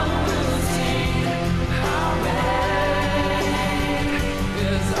heart will sing, how great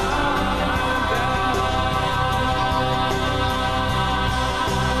is our God.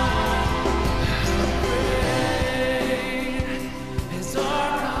 Great is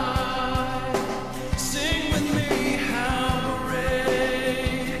our God. Sing with me, how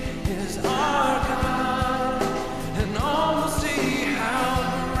great is our God, and all will see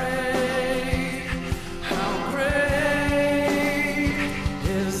how great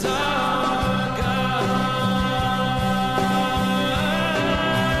is our God.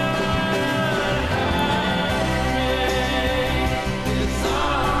 Is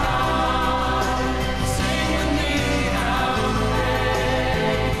our God. Sing with me, how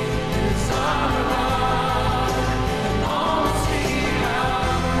great is our God, and all will see how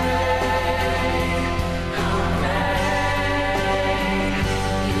great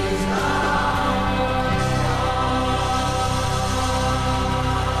is our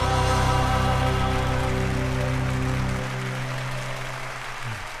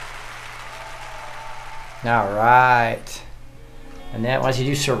All right. And that was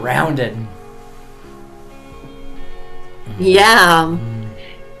you surrounded. Yeah,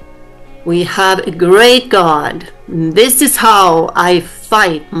 we have a great God. This is how I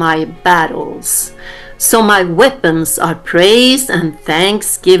fight my battles. So my weapons are praise and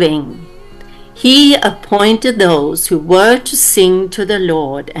thanksgiving. He appointed those who were to sing to the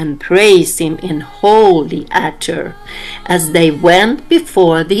Lord and praise him in holy attire as they went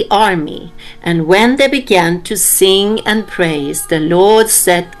before the army. And when they began to sing and praise, the Lord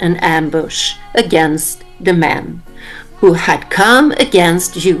set an ambush against the men who had come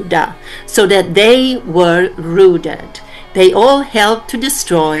against Judah, so that they were routed. They all help to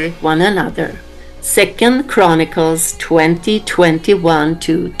destroy one another. 2 Chronicles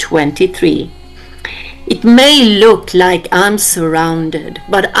 20:21-23. It may look like I'm surrounded,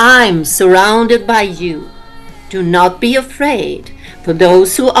 but I'm surrounded by you. Do not be afraid, for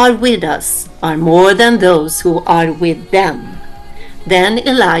those who are with us are more than those who are with them. Then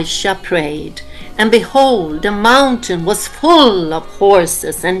Elisha prayed, and behold, the mountain was full of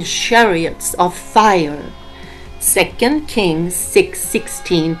horses and chariots of fire. 2 Kings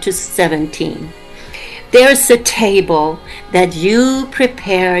 6:16-17. There's a table that you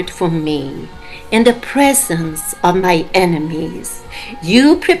prepared for me in the presence of my enemies.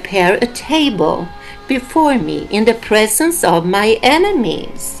 You prepare a table before me in the presence of my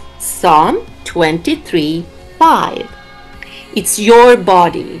enemies. Psalm 23:5. It's your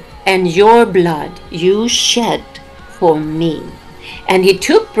body and your blood you shed for me. And he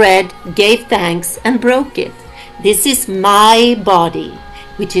took bread, gave thanks, and broke it. This is my body,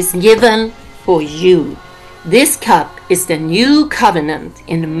 which is given for you. This cup is the new covenant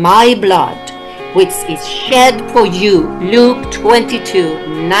in my blood, which is shed for you. Luke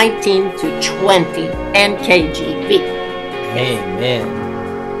 22:19-20, NKJV. Amen.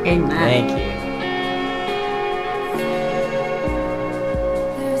 Amen. Thank you.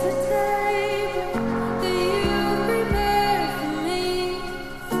 There's a table that you prepared for me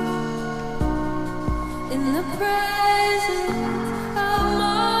in the presence of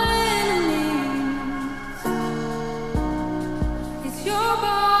my enemies. It's your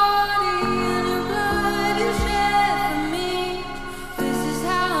body and your blood you shed for me. This is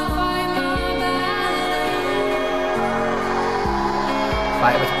how I fight my battle.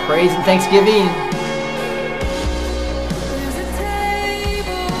 Fight with praise and thanksgiving. There's a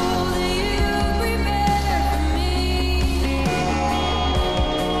table that you prepared for me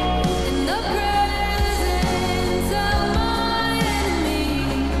in the presence of my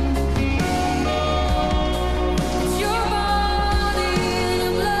enemies. It's your body and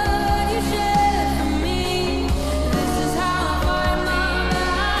your blood you shed for me. This is how I fight my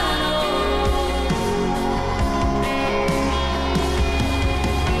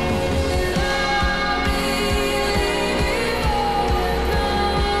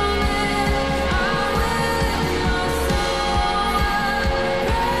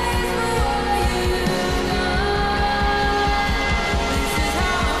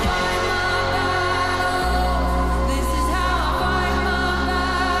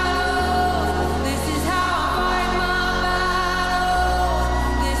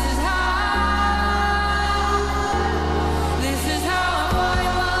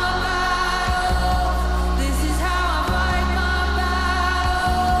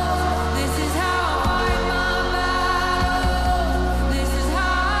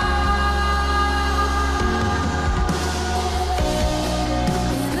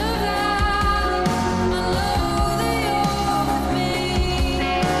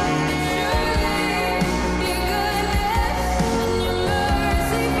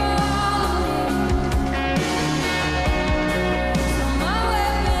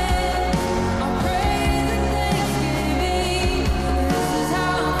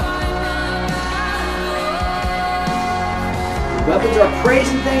Weapons are praise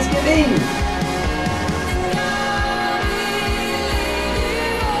and thanksgiving.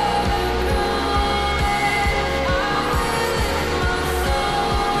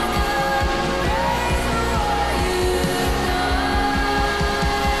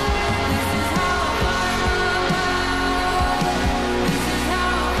 This is how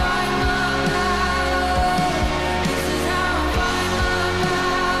I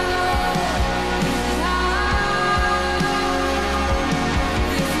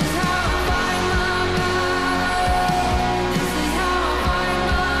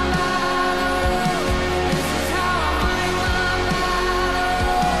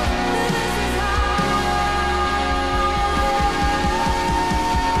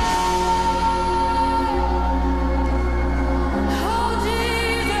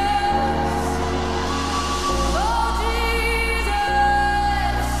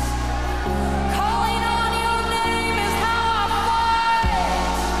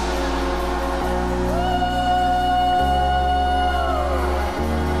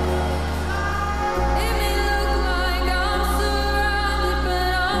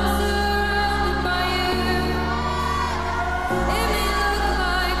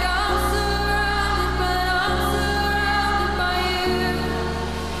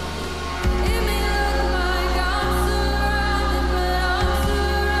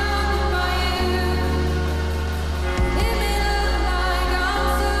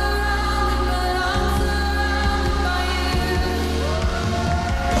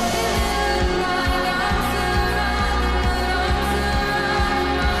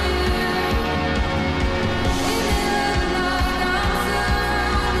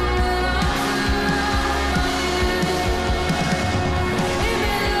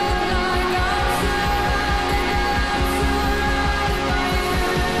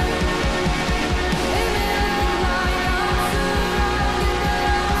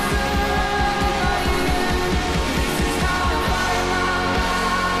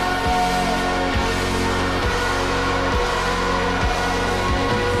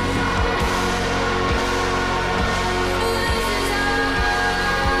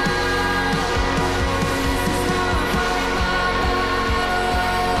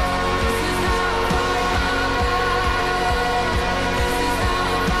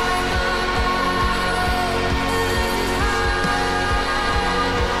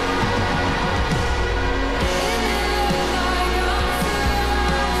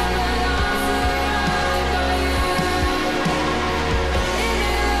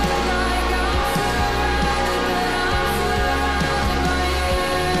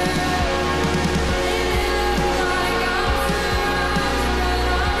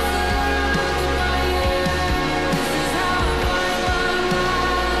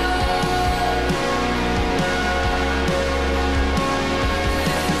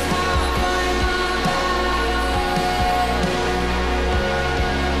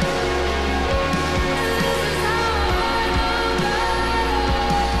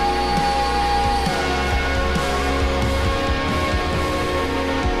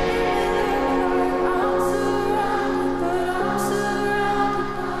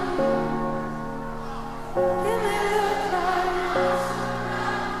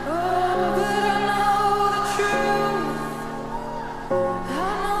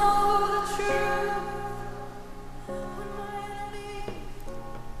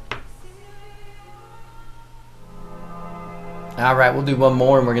All right, we'll do one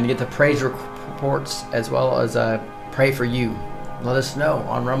more, and we're going to get the praise reports as well as pray for you. Let us know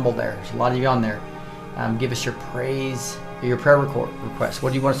on Rumble there. There's a lot of you on there. Give us your praise, your prayer request. What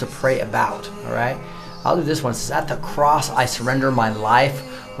do you want us to pray about? All right. I'll do this one. It says, at the cross I surrender my life,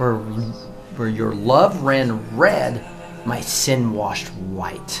 where your love ran red, my sin washed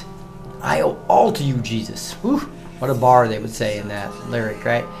white. I owe all to you, Jesus. Whew, what a bar they would say in that lyric,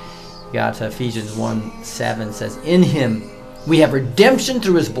 right? You got Ephesians 1:7 says, in him we have redemption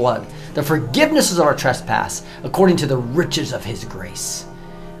through his blood, the forgiveness of our trespass, according to the riches of his grace.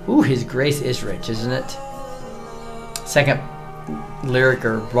 Ooh, his grace is rich, isn't it? Second lyric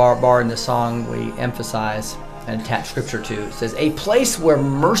or bar in the song we emphasize and attach scripture to. It says, a place where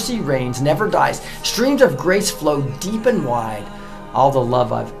mercy reigns, never dies. Streams of grace flow deep and wide. All the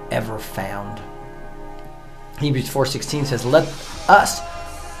love I've ever found. Hebrews 4:16 says, let us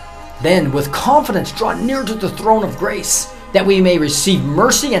then with confidence draw near to the throne of grace, that we may receive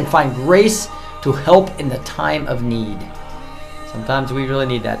mercy and find grace to help in the time of need. Sometimes we really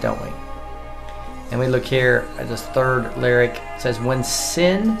need that, don't we? And we look here at this third lyric. It says, when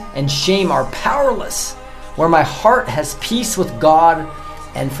sin and shame are powerless, where my heart has peace with God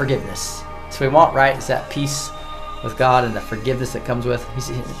and forgiveness. So we want, right, is that peace with God and the forgiveness that comes with. He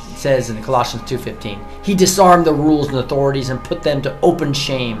says in Colossians 2:15, he disarmed the rules and authorities and put them to open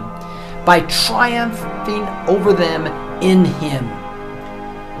shame by triumphing over them in him.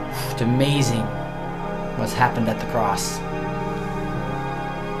 It's amazing what's happened at the cross.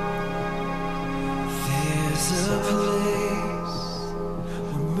 There's a place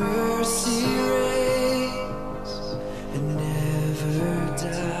where mercy reigns and never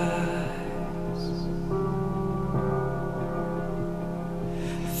dies.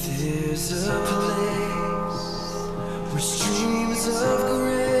 There's a place where streams of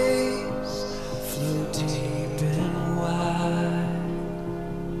grace flow deep and wide.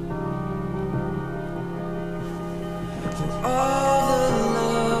 Where all the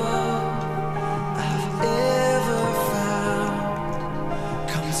love I've ever found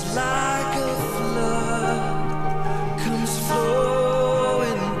comes like a flood, comes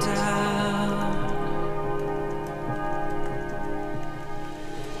flowing down.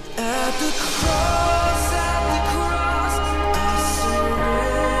 At the cross, I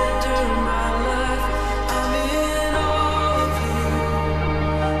surrender my life. I'm in all of you.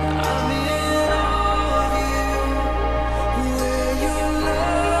 I'm in all of you. Where your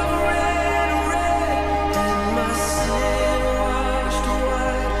love ran red and my sin washed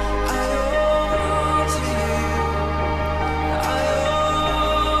white. I owe all to you. I owe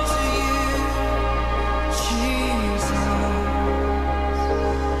all to you, Jesus.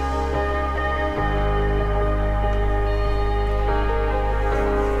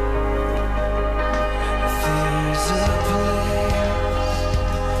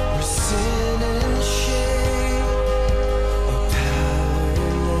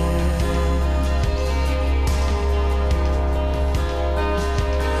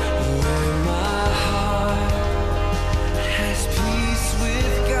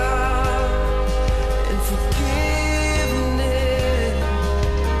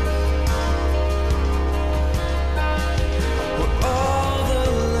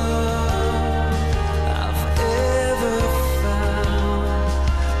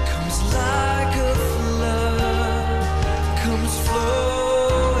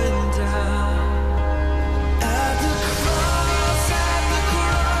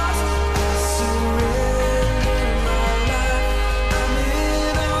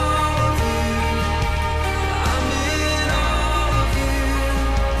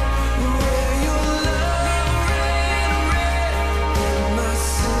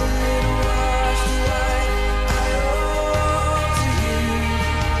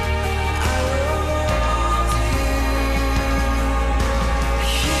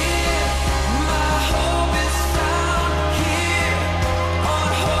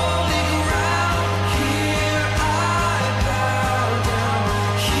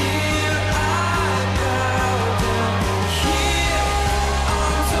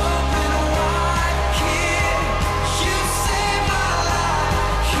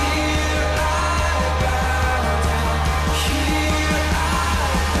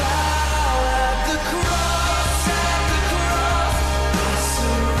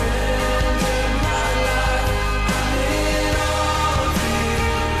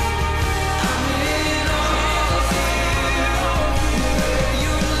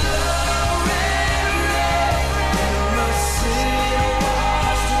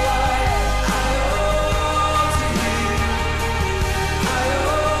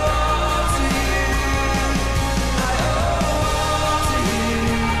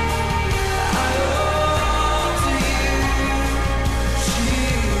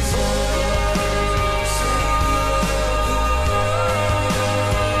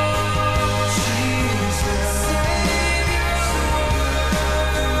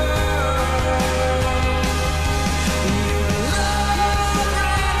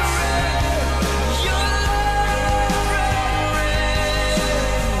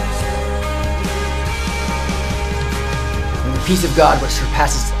 The peace of God, which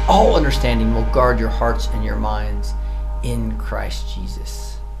surpasses all understanding, will guard your hearts and your minds in Christ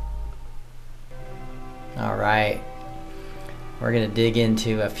Jesus. All right. We're going to dig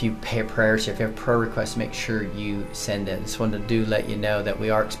into a few prayers here. If you have prayer requests, make sure you send it. Just wanted to let you know that we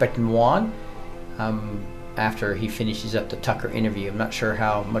are expecting Juan after he finishes up the Tucker interview. I'm not sure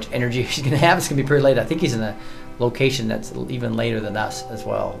how much energy he's going to have. It's going to be pretty late. I think he's in a location that's even later than us as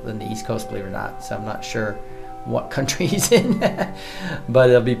well, than the East Coast, believe it or not. So I'm not sure what country he's in, but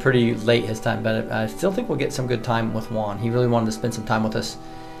it'll be pretty late his time. But I still think we'll get some good time with Juan. He really wanted to spend some time with us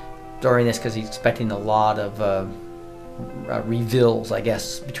during this because he's expecting a lot of reveals, I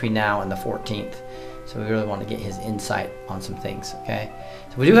guess, between now and the 14th. So we really want to get his insight on some things, okay?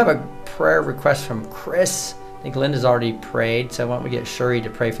 So we do have a prayer request from Chris. I think Linda's already prayed, so why don't we get Shuri to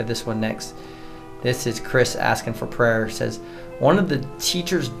pray for this one next. This is Chris asking for prayer. It says, one of the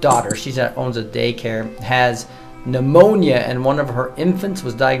teacher's daughters, she owns a daycare, has pneumonia, and one of her infants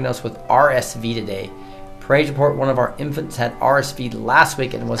was diagnosed with RSV today. Praise report, one of our infants had RSV last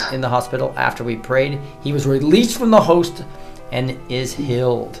week and was in the hospital. After we prayed, he was released from the host and is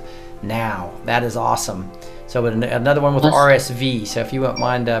healed now. That is awesome. So another one with RSV. So if you wouldn't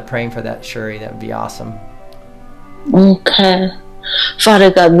mind praying for that, Shuri, that would be awesome. Okay.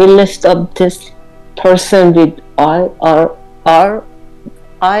 Father God, we lift up this person with what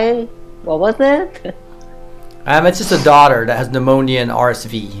was it? It's just a daughter that has pneumonia and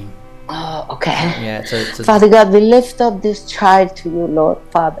RSV. Oh, okay. Yeah, it's Father God, we lift up this child to you, Lord,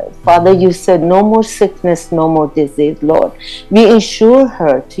 Father. Father, you said no more sickness, no more disease, Lord. We ensure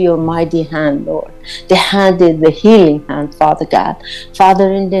her to your mighty hand, Lord. The hand is the healing hand, Father God.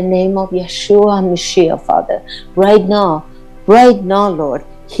 Father, in the name of Yeshua Mashiach, Father, right now, Lord,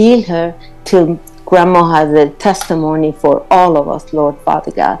 heal her till Grandma has a testimony for all of us, Lord,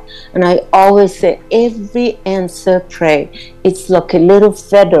 Father God. And I always say, every answer prayer, it's like a little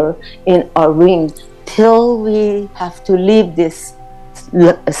feather in our wing till we have to leave this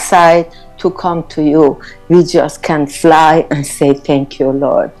side to come to you. We just can fly and say thank you,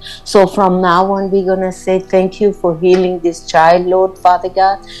 Lord. So from now on, we're going to say thank you for healing this child, Lord, Father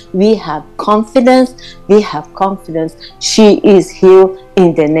God. We have confidence. She is healed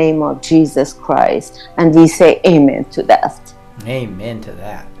in the name of Jesus Christ. And we say amen to that. Amen to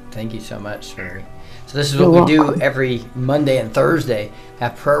that. Thank you so much, Shuri. So this is what we do every Monday and Thursday.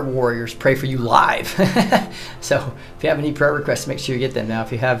 Have prayer warriors pray for you live. So if you have any prayer requests, make sure you get them. Now,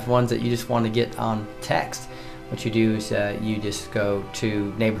 if you have ones that you just want to get on text, what you do is you just go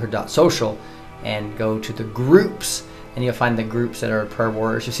to neighborhood.social and go to the groups, and you'll find the groups that are prayer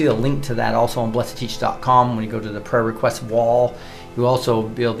warriors. You'll see the link to that also on blessedteach.com. When you go to the prayer request wall, you'll also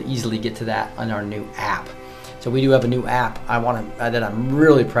be able to easily get to that on our new app. So we do have a new app that I'm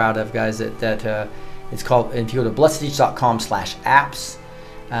really proud of, guys, that it's called, if you go to blessedteach.com/apps,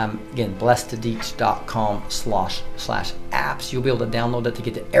 again, blessedteach.com/apps, you'll be able to download that to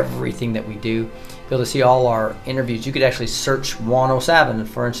get to everything that we do. You'll be able to see all our interviews. You could actually search 107,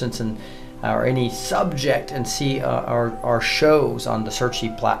 for instance, or any subject, and see our shows on the Searchy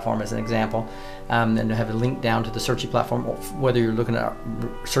platform as an example. And have a link down to the Searchy platform, whether you're looking at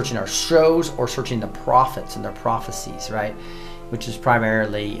searching our shows or searching the prophets and their prophecies, right? Which is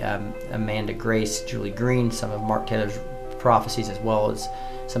primarily Amanda Grace, Julie Green, some of Mark Taylor's prophecies, as well as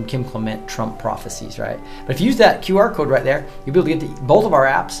some Kim Clement Trump prophecies, right? But if you use that QR code right there, you'll be able to get to both of our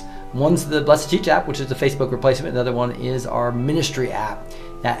apps. One's the Blessed Teach app, which is the Facebook replacement. The other one is our ministry app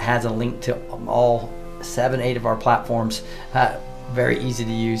that has a link to all 7-8 of our platforms. Very easy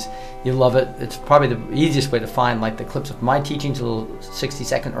to use. You'll love it. It's probably the easiest way to find like the clips of my teachings, a little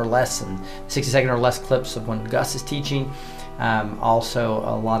 60-second or less, and 60-second or less clips of when Gus is teaching. Also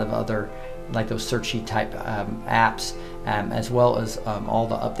a lot of other like those searchy type apps, as well as all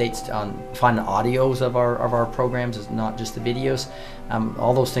the updates on finding audios of our programs, is not just the videos.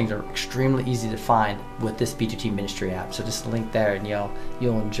 All those things are extremely easy to find with this B2T ministry app. So just link there and you'll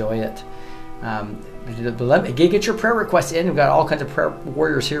enjoy it. Get your prayer requests in. We've got all kinds of prayer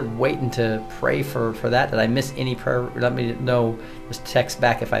warriors here waiting to pray for that. Did I miss any prayer? Let me know. Just text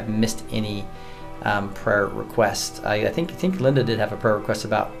back if I've missed any prayer request. I think Linda did have a prayer request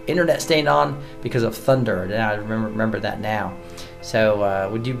about internet staying on because of thunder. And I remember that now. So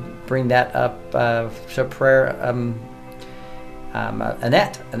would you bring that up? So prayer,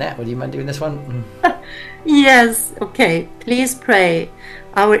 Annette, would you mind doing this one? Yes. Okay. Please pray.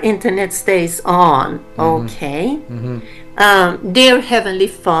 Our internet stays on. Okay. Dear Heavenly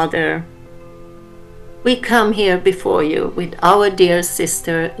Father, we come here before you with our dear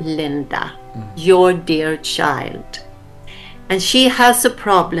sister Linda, your dear child. And she has a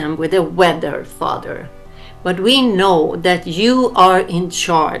problem with the weather, Father. but we know that you are in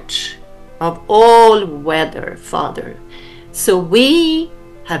charge of all weather, Father. So we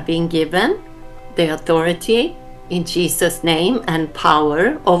have been given the authority in Jesus' name and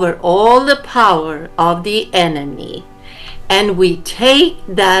power over all the power of the enemy. And we take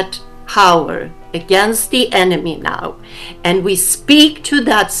that power against the enemy now, and we speak to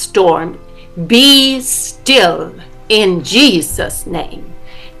that storm, be still in Jesus' name.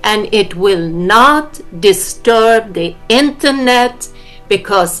 And it will not disturb the internet,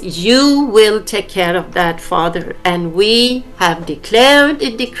 because you will take care of that, Father. And we have declared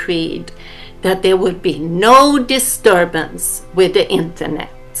and decreed that there will be no disturbance with the internet.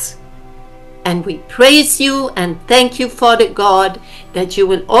 And we praise you and thank you, Father God, that you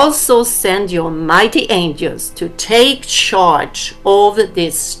will also send your mighty angels to take charge over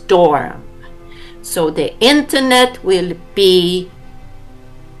this storm. So the internet will be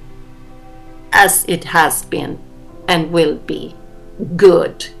as it has been and will be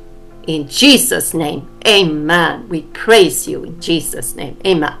good. In Jesus' name, amen. We praise you in Jesus' name,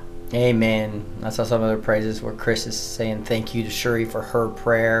 amen. Amen. I saw some other praises where Chris is saying thank you to Shuri for her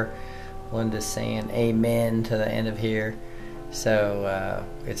prayer. Linda's saying amen to the end of here. So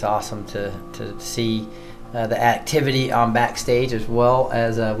it's awesome to see the activity on backstage, as well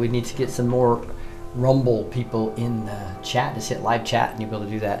as we need to get some more Rumble people in the chat. Just hit live chat and you'll be able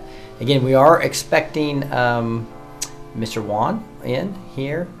to do that. Again, we are expecting Mr. Juan in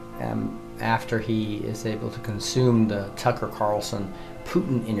here after he is able to consume the Tucker Carlson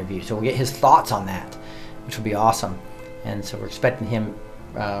Putin interview. So we'll get his thoughts on that, which will be awesome. And so we're expecting him.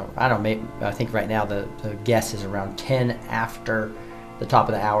 I don't know, maybe, I think right now the guess is around 10 after the top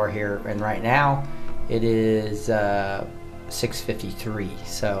of the hour here, and right now it is 6:53,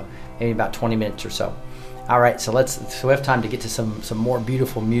 so maybe about 20 minutes or so. All right, so we have time to get to some more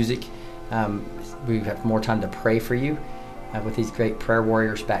beautiful music. We have more time to pray for you with these great prayer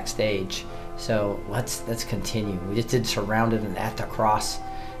warriors backstage. So let's continue. We just did Surrounded and At the Cross.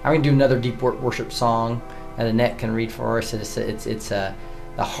 I'm going to do another deep worship song that Annette can read for us. It's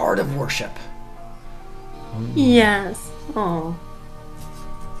the heart of worship. Yes. Oh.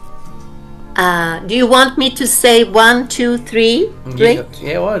 Do you want me to say 1, 2, 3, Rick?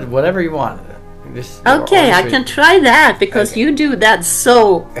 Yeah, whatever you want. Okay, I can try that because you do that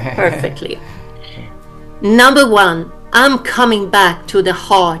so perfectly. Number 1, I'm coming back to the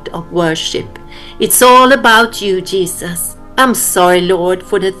heart of worship. It's all about you, Jesus. I'm sorry, Lord,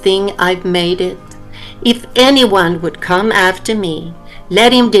 for the thing I've made it. If anyone would come after me,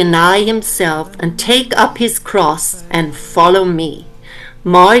 let him deny himself and take up his cross and follow me.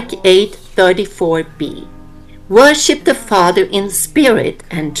 Mark 8:34b. Worship the Father in spirit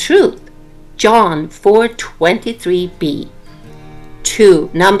and truth. John 4:23b.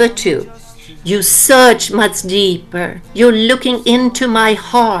 Number 2. You search much deeper. You're looking into my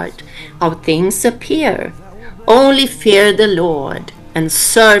heart. How things appear. Only fear the Lord and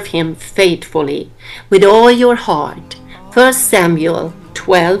serve him faithfully with all your heart. 1 Samuel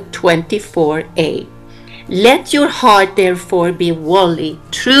 12:24a. Let your heart therefore be wholly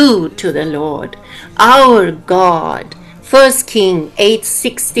true to the Lord, our God. 1 King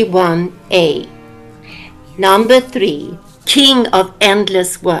 8:61a. Number 3. King of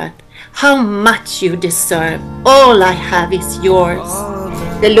endless worth, how much you deserve. All I have is yours.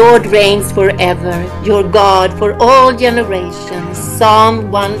 The Lord reigns forever, your God for all generations.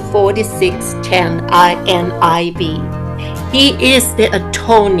 Psalm 146:10 NIV. He is the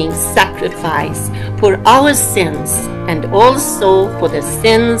atoning sacrifice for our sins and also for the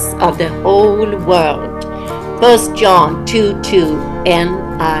sins of the whole world. 1 John 2:2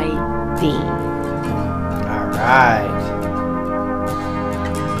 NIV. All right.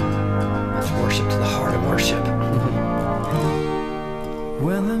 Let's worship to the heart of worship.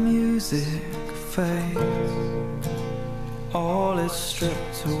 When the music fades, all is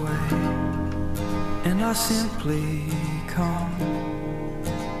stripped away, and I simply come,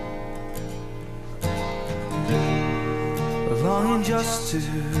 longing just to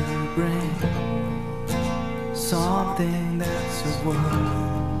bring something that's of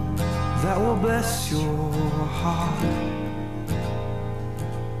worth that will bless your heart.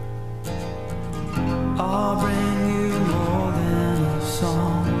 I'll bring you more than a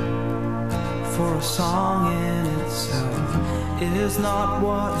song, for a song in itself is not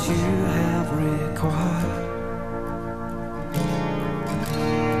what you have required.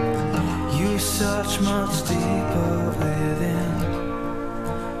 You search much deeper within,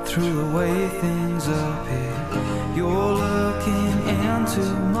 through the way things appear. You're looking into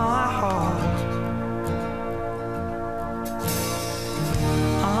my heart.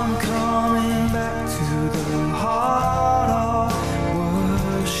 I'm coming back to the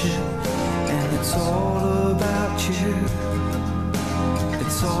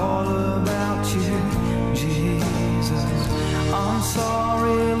It's all about you, Jesus. I'm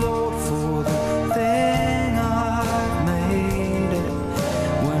sorry, Lord, for the thing I've made it.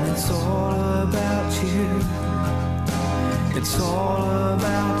 When it's all about you, it's all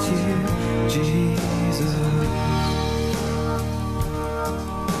about you, Jesus.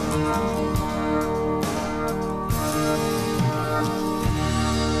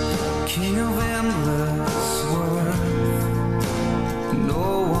 King of endless worth,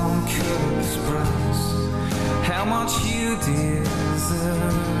 no one could express how much you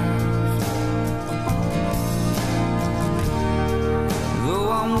deserve. Though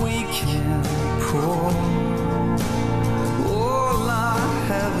I'm weak and poor, all I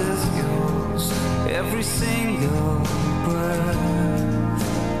have is yours, every single breath.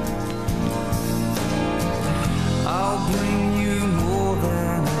 I'll bring you more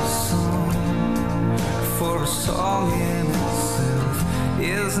than a song, for a song in itself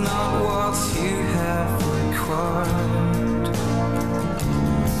is not what you have required.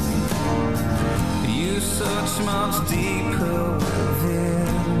 You search much deeper within,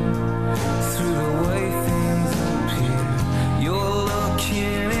 through the way things appear. You're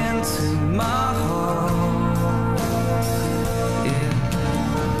looking into my heart, yeah.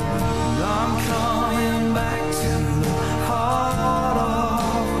 I'm coming back to the heart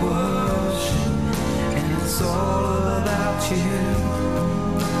of worship, and it's all about you.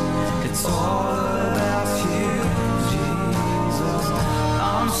 It's all about you, Jesus.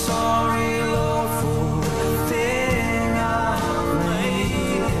 I'm sorry, Lord, for the thing I've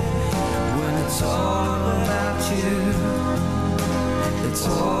made. When it's all about you, it's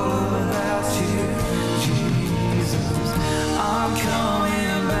all about you, Jesus. I'm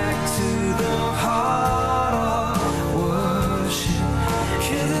coming back to the heart of worship,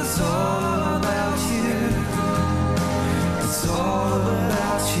 'cause it's all about you. It's all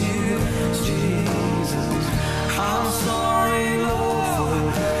about you, Jesus. I'm sorry, Lord, for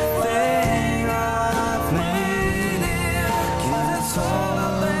the thing I've made it, 'cause it's all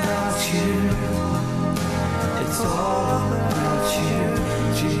about you. It's all about you,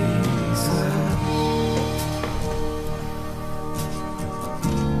 Jesus.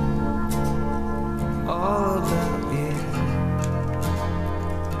 All about you.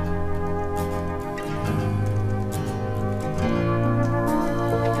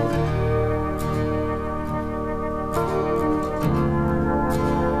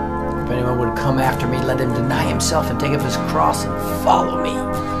 If anyone would come after me, let him deny himself and take up his cross and follow me.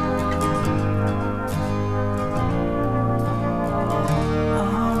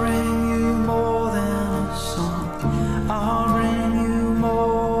 I'll bring you more than a song. I'll bring you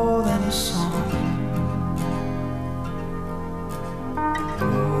more than a song.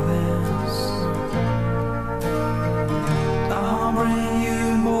 More than a song. I'll bring you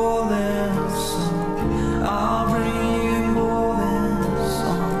more than a song. I'll bring you more than a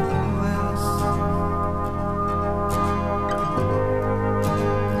song.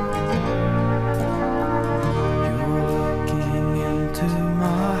 You're looking into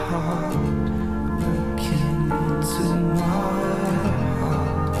my heart, looking into my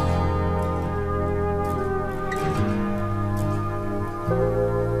heart.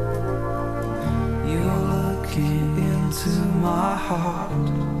 You're looking into my heart,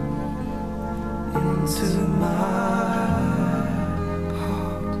 into my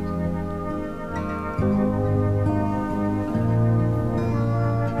heart.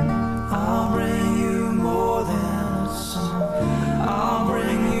 I'll bring you more than a song. I'll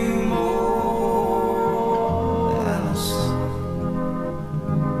bring you more than a song.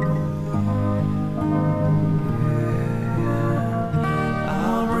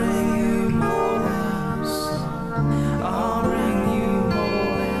 I'll bring you more than a song. I'll bring you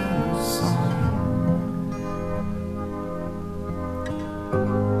more than a song.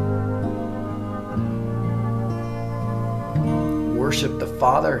 Worship the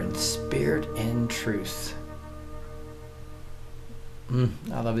Father in spirit and truth.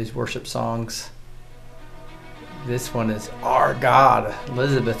 I love these worship songs. This one is Our God.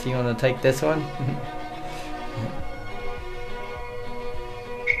 Elizabeth, you want to take this one?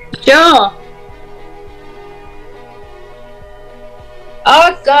 Sure.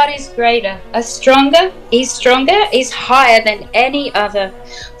 Our God is greater, He's stronger, He's higher than any other.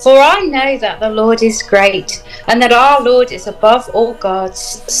 For I know that the Lord is great, and that our Lord is above all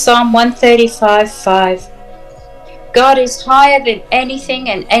gods. Psalm 135:5. God is higher than anything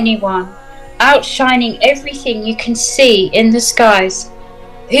and anyone, outshining everything you can see in the skies.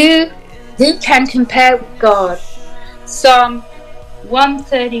 Who can compare with God? Psalm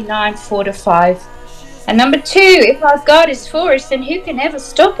 139:4-5. And number 2, if our God is for us, then who can ever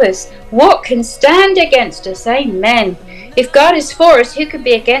stop us? What can stand against us? Amen. If God is for us, who could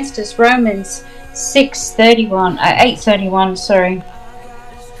be against us? Romans 8:31, sorry.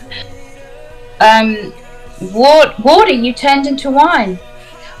 Water you turned into wine.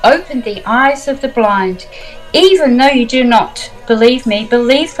 Open the eyes of the blind. Even though you do not believe me,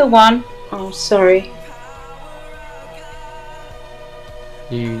 believe the one. Oh, sorry.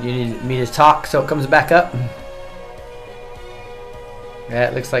 You need me to talk so it comes back up? Yeah,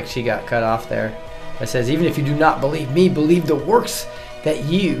 it looks like she got cut off there. It says, even if you do not believe me, believe the works that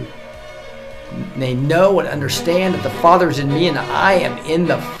you may know and understand that the Father is in me and I am in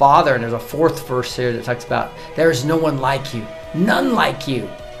the Father. And there's a 4th verse here that talks about there is no one like you, none like you.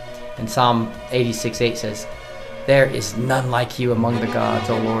 And Psalm 86:8 says, there is none like you among the gods,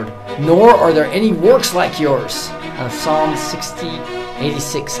 O Lord, nor are there any works like yours. And Psalm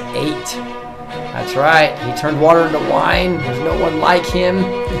 86:8. That's right. He turned water into wine. There's no one like him.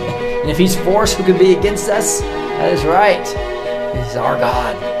 And if he's for us, who could be against us? That is right. He's our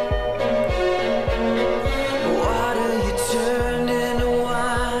God. Water you turned into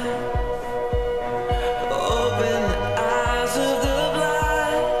wine. Open the eyes of the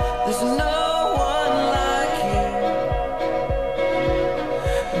blind. There's no one like you.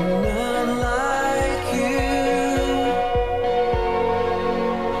 None like you.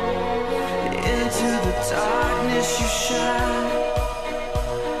 Into the darkness you shine.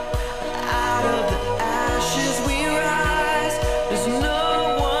 Out of the ashes we rise. There's no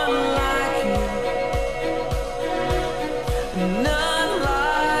one like you. None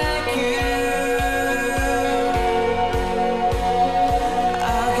like you.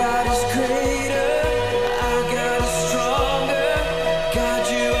 Our God is greater. Our God is stronger. God,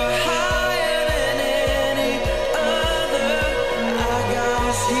 you are higher than any other. Our God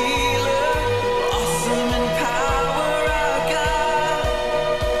is healer. Awesome in power. Our God.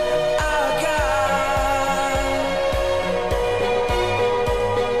 Our God.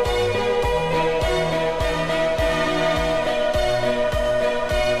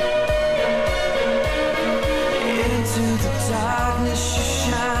 Into the darkness you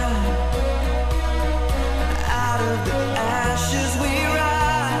shine. Out of the ashes we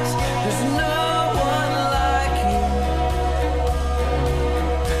rise. There's no one like you.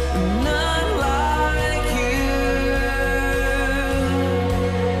 None like you.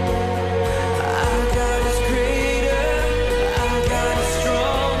 Our God is greater. Our God is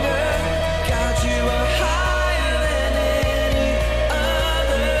stronger. God, you are higher than any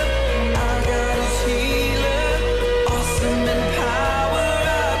other. Our God is healer. Awesome in power.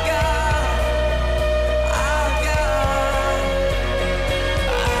 Our God. Our God.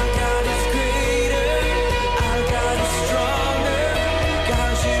 Our God is greater. Our God is stronger.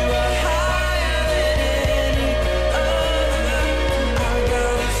 God, you are higher than any other. Our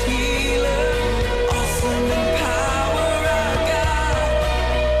God is healer. Awesome in power. Our God.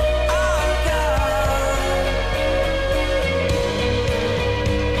 Our God.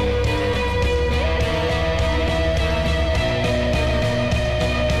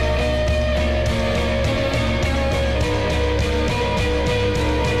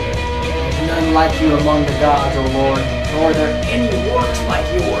 There's none like you among the gods, O Lord, nor are there any works like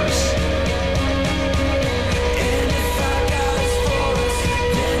yours. And if our God is for us,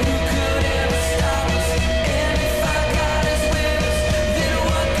 then who could ever stop us? And if our God is with us, then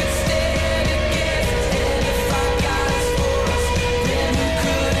what could stand against us? And if our God is for us, then who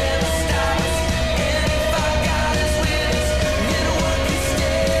could ever stop us? And if our God is with us, then what could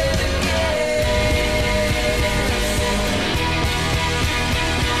stand against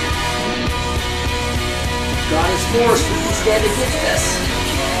God is for us, who can stand against us? us?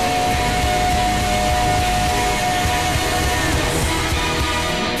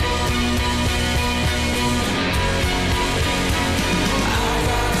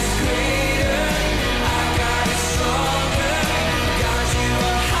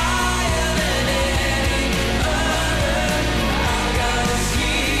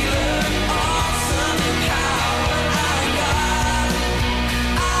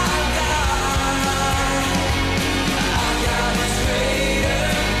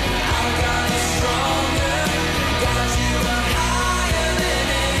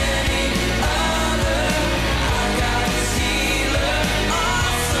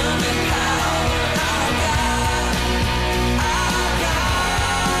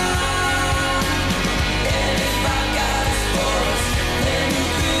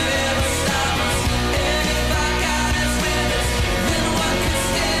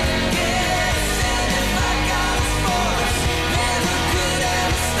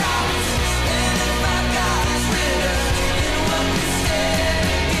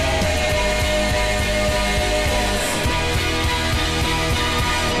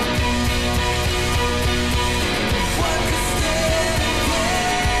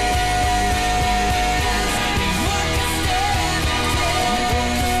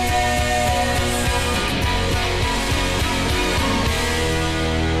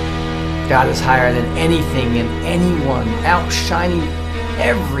 God is higher than anything and anyone, outshining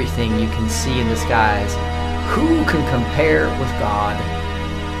everything you can see in the skies. Who can compare with God?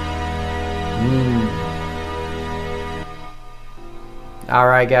 All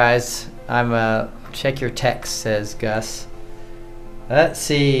right, guys. Check your text, says Gus. Let's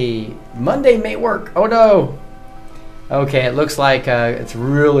see. Monday may work. Oh no. Okay, it looks like it's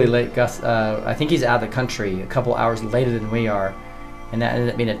really late, Gus. I think he's out of the country a couple hours later than we are, and that ended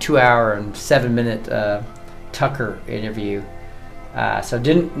up being a 2-hour and 7-minute Tucker interview. So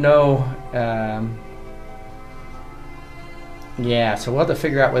didn't know. Yeah, so we'll have to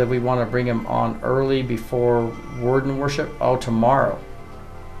figure out whether we want to bring him on early before Word and Worship. Oh, tomorrow.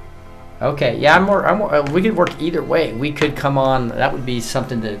 Okay, yeah, we could work either way. We could come on. That would be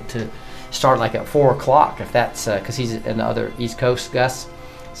something to start like at 4 o'clock, if that's because he's in the other East Coast, Gus.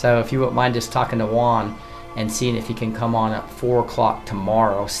 So if you wouldn't mind just talking to Juan and seeing if he can come on at 4 o'clock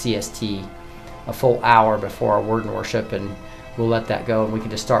tomorrow, CST, a full hour before our Word and Worship, and we'll let that go, and we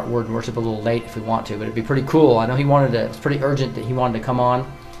can just start Word and Worship a little late if we want to. But it'd be pretty cool. I know he wanted to. It's pretty urgent that he wanted to come on.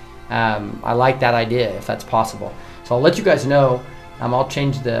 I like that idea if that's possible. So I'll let you guys know. I'll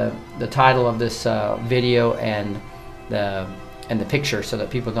change the title of this video and the picture so that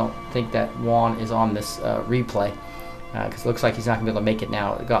people don't think that Juan is on this replay, because it looks like he's not gonna be able to make it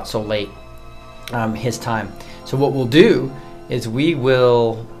now. It got so late his time. So what we'll do is we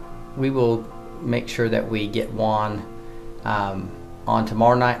will make sure that we get Juan on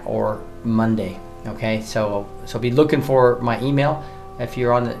tomorrow night or Monday. Okay, so be looking for my email. If you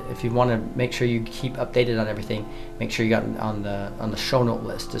want to make sure you keep updated on everything, make sure you got on the show note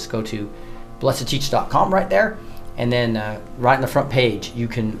list. Just go to blessed2teach.com right there, and then right on the front page you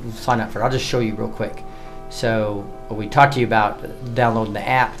can sign up for it. I'll just show you real quick. So we talked to you about downloading the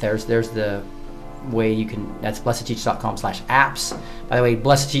app. There's the way you can. That's blessed2teach.com/apps. By the way,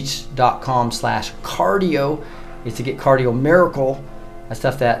 blessed2teach.com/cardio is to get Cardio Miracle, that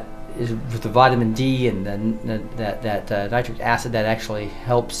stuff that is with the vitamin D and that nitric acid that actually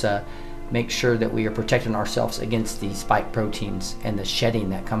helps make sure that we are protecting ourselves against the spike proteins and the shedding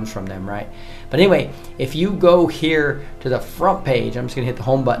that comes from them, right? But anyway, if you go here to the front page, I'm just going to hit the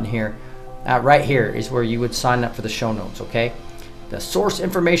home button here. Right here is where you would sign up for the show notes, okay? The source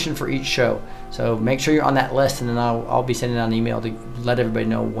information for each show. So make sure you're on that list, and then I'll be sending out an email to let everybody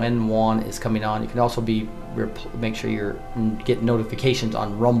know when Juan is coming on. You can also make sure you're getting notifications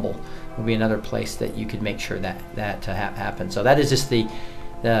on Rumble. Will be another place that you could make sure that to happen. So that is just the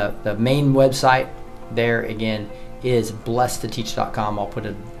main website. There again is blessed2teach.com. I'll put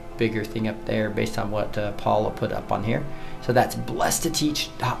a bigger thing up there based on what Paula put up on here. So that's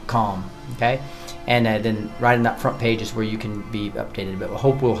blessed2teach.com. Okay. And then right in that front page is where you can be updated. But I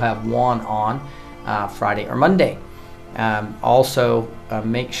hope we'll have Juan on Friday or Monday. Also,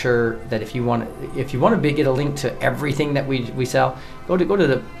 make sure that if you want to get a link to everything that we sell, go to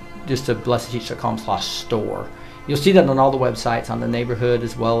blessed2teach.com/store. You'll see that on all the websites, on the neighborhood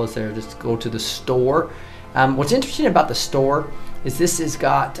as well as there. Just go to the store. What's interesting about the store is this has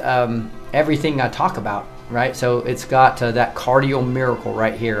got everything I talk about. Right, so it's got that Cardio Miracle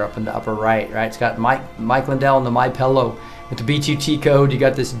right here up in the upper right. It's got Mike Lindell and the My Pillow with the B2T code. You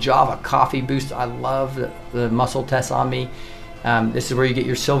got this Java coffee boost. I love the muscle test on me. This is where you get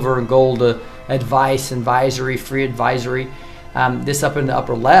your silver and gold advice, advisory, free advisory. This up in the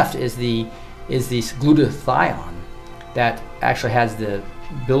upper left is the glutathione that actually has the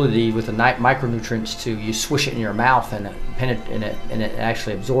ability with the micronutrients to you swish it in your mouth and it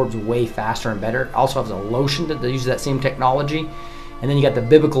actually absorbs way faster and better. It also has a lotion that uses that same technology, and then you got the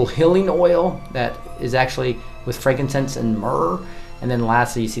biblical healing oil that is actually with frankincense and myrrh, and then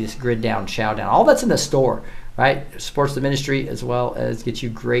lastly you see this grid down, chow down. All that's in the store, right? Supports the ministry as well as gets you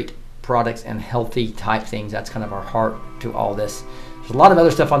great products and healthy type things. That's kind of our heart to all this. There's a lot of other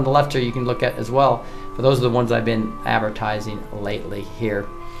stuff on the left here you can look at as well. But those are the ones I've been advertising lately here.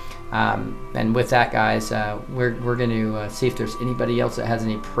 And with that, guys, we're going to see if there's anybody else that has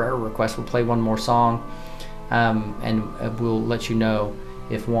any prayer requests. We'll play one more song, and we'll let you know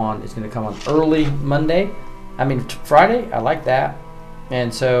if Juan is going to come on early Friday. I like that.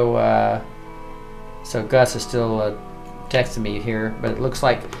 And so Gus is still texting me here, but it looks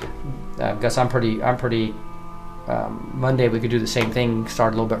like Gus, I'm pretty. Monday we could do the same thing,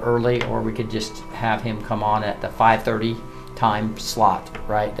 start a little bit early, or we could just have him come on at the 5:30 time slot,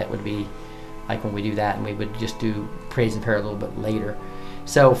 right? That would be like when we do that, and we would just do Praise and Prayer a little bit later.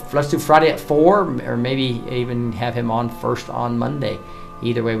 So let's do Friday at 4, or maybe even have him on first on Monday.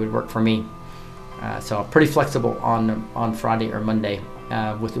 Either way would work for me. So pretty flexible on Friday or Monday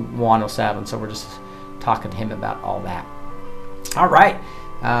with 107. So we're just talking to him about all that. All right.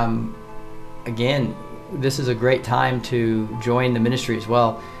 again, this is a great time to join the ministry as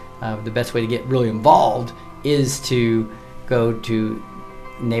well. The best way to get really involved is to go to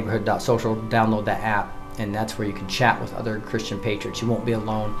neighborhood.social, download that app, and that's where you can chat with other Christian patriots. You won't be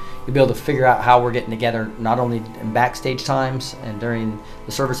alone. You'll be able to figure out how we're getting together, not only in backstage times and during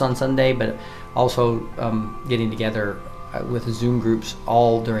the service on Sunday, but also getting together with Zoom groups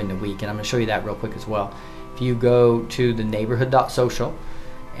all during the week. And I'm going to show you that real quick as well. If you go to the neighborhood.social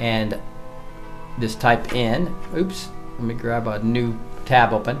and just type in, oops, let me grab a new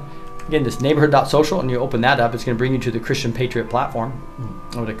tab open. Again, this neighborhood.social, and you open that up, it's going to bring you to the Christian Patriot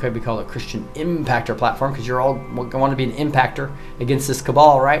platform, or it could be called a Christian Impactor platform, because you're all want to be an impactor against this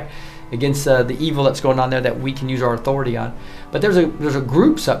cabal, right? Against the evil that's going on there that we can use our authority on. But there's a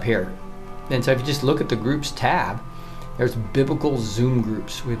groups up here, and so if you just look at the groups tab, there's biblical Zoom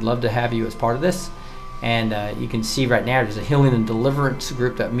groups. We'd love to have you as part of this. And you can see right now there's a healing and deliverance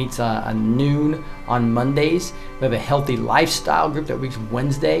group that meets on noon on Mondays. We have a healthy lifestyle group that meets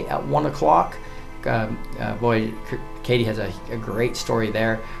Wednesday at 1 o'clock. Boy, Katie has a great story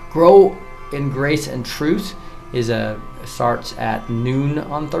there. Grow in Grace and Truth starts at noon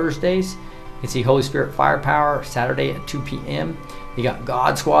on Thursdays. You can see Holy Spirit Firepower Saturday at 2 p.m. You got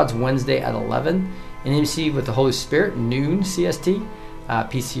God Squads Wednesday at 11. And MC with the Holy Spirit, noon CST.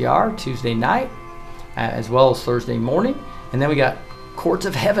 PCR Tuesday night, as well as Thursday morning. And then we got Courts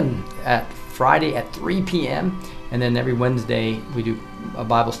of Heaven at Friday at 3 p.m. And then every Wednesday we do a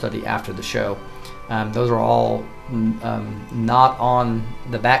Bible study after the show. Those are all not on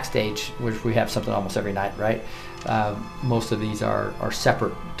the backstage, which we have something almost every night, right? Most of these are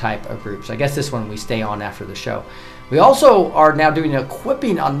separate type of groups. I guess this one we stay on after the show. We also are now doing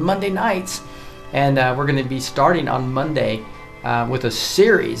equipping on Monday nights. And we're going to be starting on Monday with a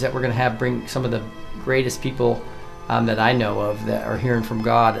series that we're going to bring some of the greatest people that I know of that are hearing from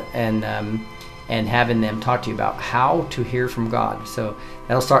God, and having them talk to you about how to hear from God. So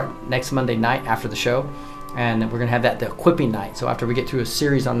that'll start next Monday night after the show, and we're going to have that the equipping night. So after we get through a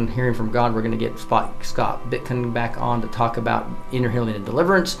series on hearing from God, we're going to get Scott Bitkin back on to talk about inner healing and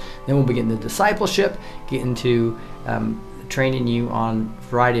deliverance. Then we'll be getting the discipleship, get into training you on a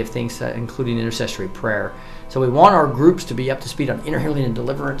variety of things, including intercessory prayer. So we want our groups to be up to speed on inner healing and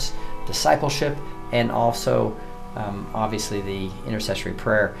deliverance, discipleship, and also obviously the intercessory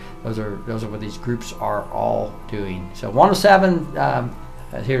prayer. Those are what these groups are all doing. So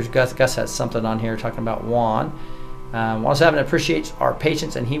 107, here's Gus. Gus has something on here talking about Juan. 107 appreciates our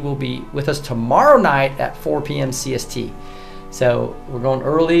patience, and he will be with us tomorrow night at 4 p.m. CST. So we're going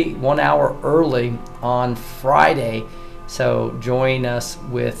early, 1 hour early on Friday. So join us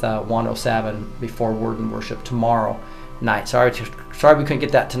with 107 before Word and Worship tomorrow night. Sorry we couldn't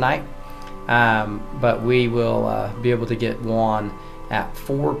get that tonight, but we will be able to get one at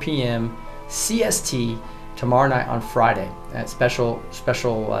 4 p.m. CST tomorrow night on Friday. That special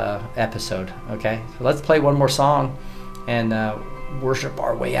episode. Okay, so let's play one more song and worship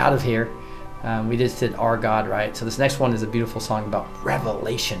our way out of here. We just did Our God, right? So this next one is a beautiful song about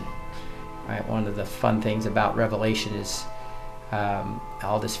revelation. Right, one of the fun things about Revelation is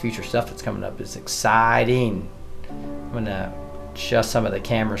all this future stuff that's coming up is exciting. I'm going to adjust some of the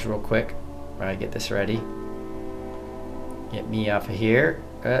cameras real quick while I get this ready. Get me off of here.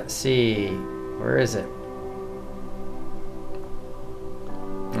 Let's see. Where is it?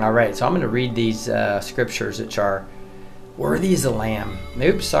 All right, so I'm going to read these scriptures, which are worthy as the Lamb.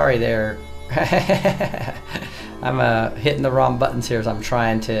 Oops, sorry there. I'm hitting the wrong buttons here as I'm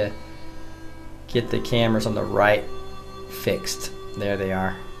trying to get the cameras on the right fixed. There they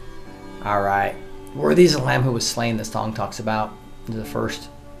are. All right. Worthy is the Lamb who was slain, the song talks about. The first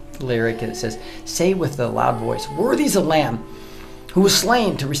lyric, it says, say with a loud voice, worthy is the Lamb who was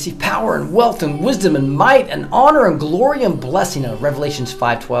slain to receive power and wealth and wisdom and might and honor and glory and blessing. Of Revelations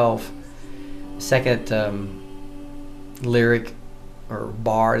 5:12. Second lyric or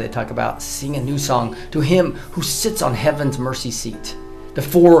bar, they talk about sing a new song to him who sits on heaven's mercy seat. The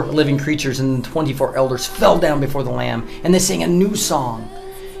 4 living creatures and the 24 elders fell down before the Lamb, and they sang a new song.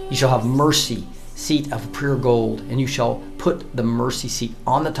 You shall have mercy seat of pure gold, and you shall put the mercy seat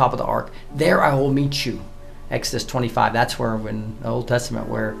on the top of the ark. There I will meet you. Exodus 25, that's where in the Old Testament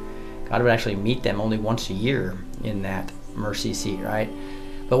where God would actually meet them only once a year in that mercy seat, right?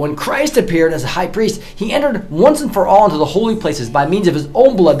 But when Christ appeared as a high priest, he entered once and for all into the holy places by means of his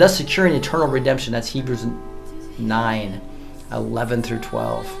own blood, thus securing eternal redemption. That's Hebrews 9:11 through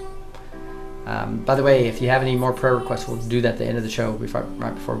 12. By the way, if you have any more prayer requests, we'll do that at the end of the show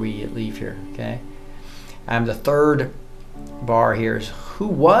right before we leave here, okay? The third bar here is who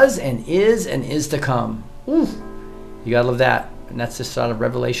was and is to come. Ooh, you gotta love that. And that's just out of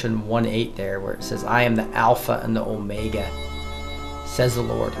Revelation 1:8 there, where it says, I am the Alpha and the Omega, says the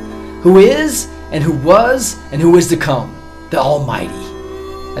Lord, who is, and who was, and who is to come, the Almighty.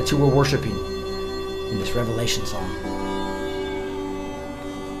 That's who we're worshiping in this Revelation song.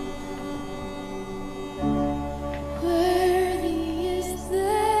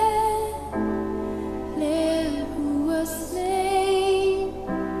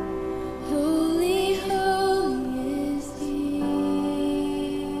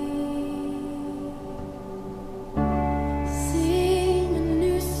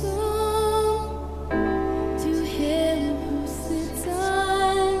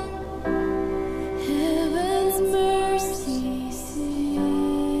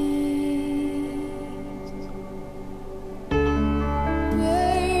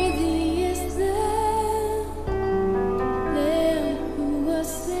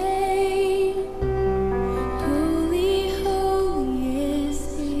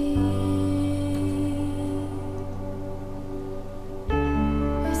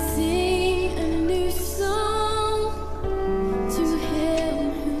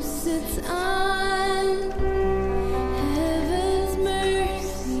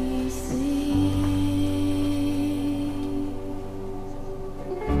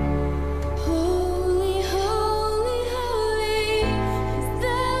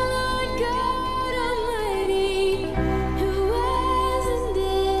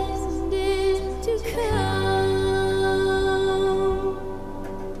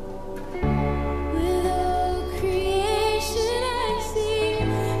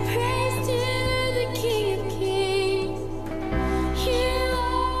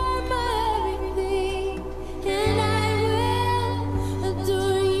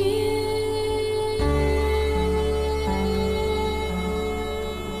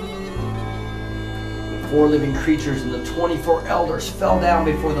 Four living creatures and the 24 elders fell down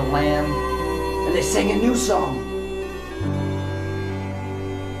before the Lamb, and they sang a new song.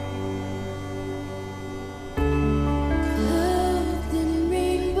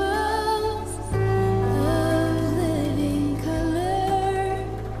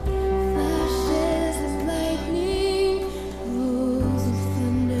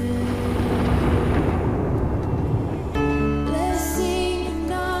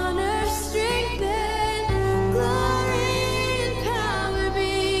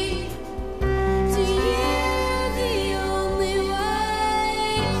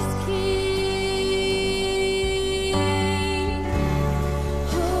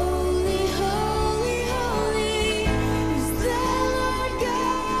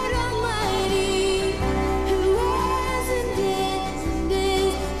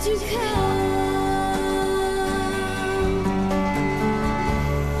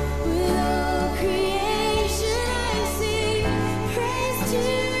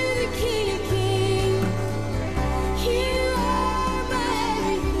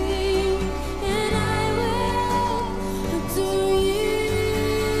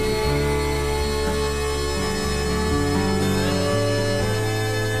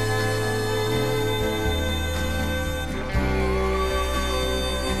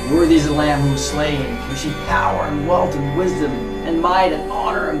 Worthy is the Lamb who was slain, who received power and wealth and wisdom and might and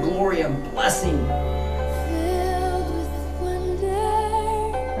honor and glory and blessing. Filled with wonder,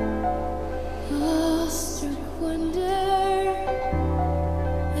 awestruck wonder,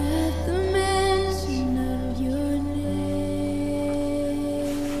 at the mention of your name.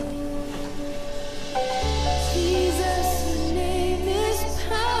 Jesus, your name is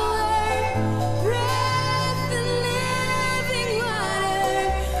power, breath and living water,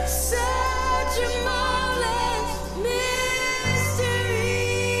 such a marvelous mystery.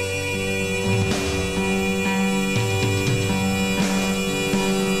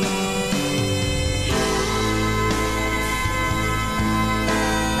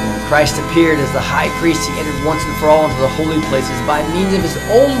 When Christ appeared as the high priest, he entered once and for all into the holy places by means of his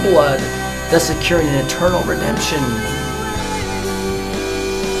own blood, thus securing an eternal redemption.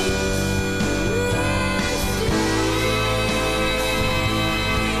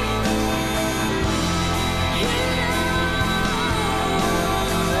 Holy,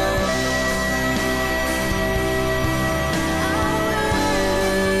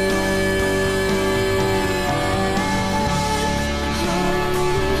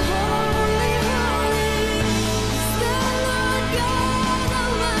 holy, holy is the Lord God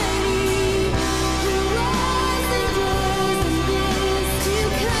Almighty, who was and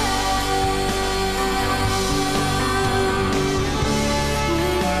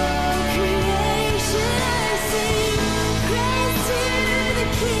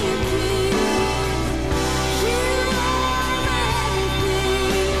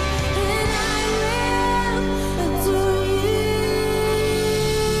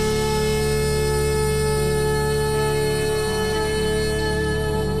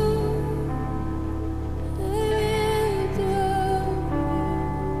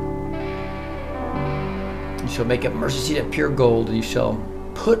shall make a mercy seat of pure gold, and you shall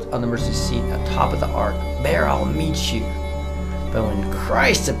put on the mercy seat atop of the ark. There I'll meet you. But when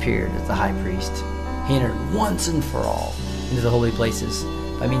Christ appeared as the high priest, he entered once and for all into the holy places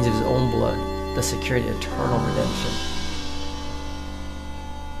by means of his own blood, thus securing eternal redemption.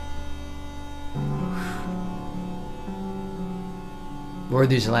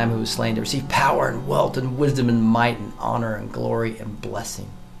 Worthy is the Lamb who was slain to receive power and wealth and wisdom and might and honor and glory and blessing.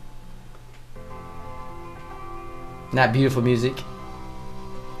 Isn't that beautiful music?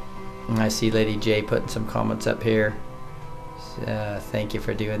 And I see Lady J putting some comments up here. Thank you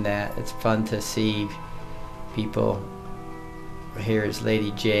for doing that. It's fun to see people. Here is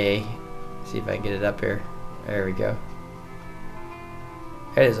Lady J. See if I can get it up here. There we go.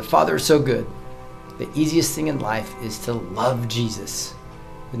 It is. A Father is so good. The easiest thing in life is to love Jesus.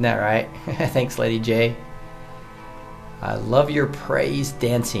 Isn't that right? Thanks, Lady J. I love your praise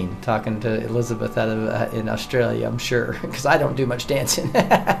dancing. Talking to Elizabeth out of in Australia, I'm sure, because I don't do much dancing.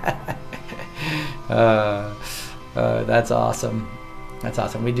 That's awesome. That's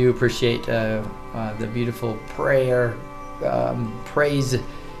awesome. We do appreciate the beautiful prayer, praise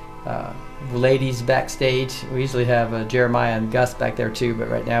ladies backstage. We usually have Jeremiah and Gus back there too, but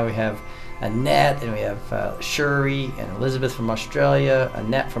right now we have Annette, and we have Shuri and Elizabeth from Australia,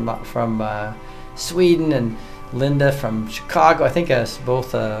 Annette from Sweden, and Linda from Chicago. I think us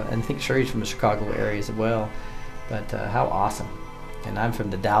both, and I think Shuri's from the Chicago area as well. But how awesome. And I'm from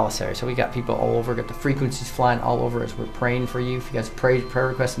the Dallas area, so we got people all over, got the frequencies flying all over as we're praying for you. If you guys prayer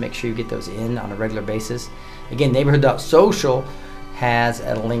requests, make sure you get those in on a regular basis. Again, neighborhood.social has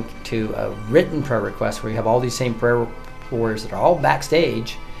a link to a written prayer request where you have all these same prayer warriors that are all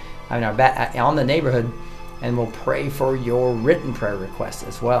backstage, on the neighborhood, and we'll pray for your written prayer requests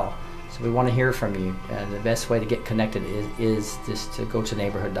as well. So we want to hear from you, and the best way to get connected is just to go to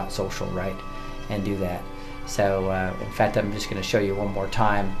neighborhood.social, right, and do that. So in fact, I'm just going to show you one more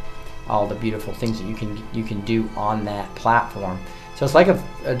time all the beautiful things that you can do on that platform. So it's like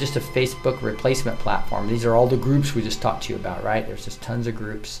just a Facebook replacement platform. These are all the groups we just talked to you about, right? There's just tons of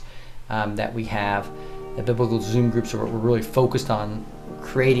groups that we have. The biblical Zoom groups are what we're really focused on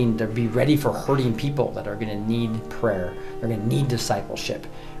creating to be ready for hurting people that are going to need prayer. They're going to need discipleship,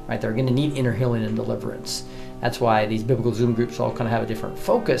 right? They're going to need inner healing and deliverance. That's why these biblical Zoom groups all kind of have a different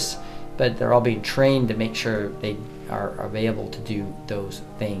focus, but they're all being trained to make sure they are available to do those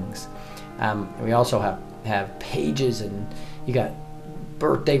things. We also have pages, and you got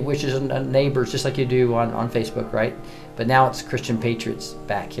birthday wishes and neighbors, just like you do on Facebook, right? But now it's Christian Patriots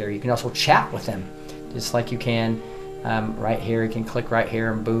back here. You can also chat with them, just like you can right here. You can click right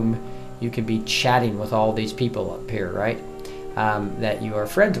here, and boom, you can be chatting with all these people up here, right? That you are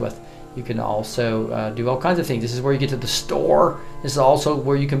friends with. You can also do all kinds of things. This is where you get to the store. This is also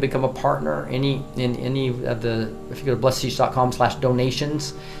where you can become a partner. If you go to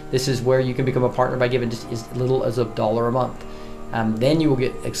blessedteach.com/donations, this is where you can become a partner by giving just as little as $1 a month. Then you will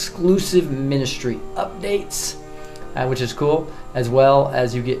get exclusive ministry updates, which is cool, as well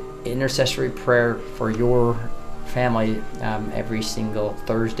as you get intercessory prayer for your family every single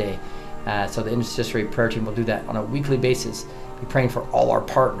Thursday. So the intercessory prayer team will do that on a weekly basis. Be praying for all our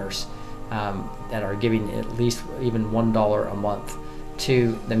partners that are giving at least even $1 a month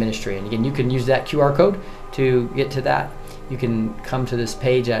to the ministry. And again, you can use that QR code to get to that. You can come to this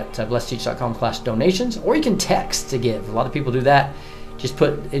page at blessedteach.com/donations, or you can text to give. A lot of people do that. Just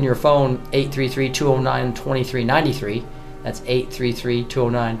put in your phone 833-209-2393. That's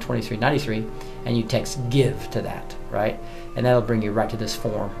 833-209-2393, and you text give to that, right? And that'll bring you right to this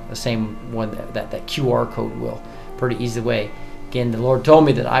form, the same one that QR code will. Pretty easy way. Again, the Lord told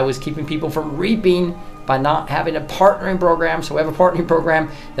me that I was keeping people from reaping by not having a partnering program. So we have a partnering program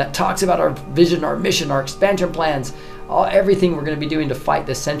that talks about our vision, our mission, our expansion plans, everything we're going to be doing to fight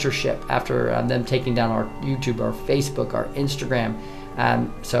the censorship after them taking down our YouTube, our Facebook, our Instagram,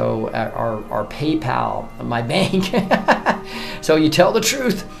 so our PayPal, my bank. So you tell the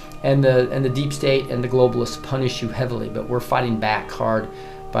truth, and the deep state and the globalists punish you heavily. But we're fighting back hard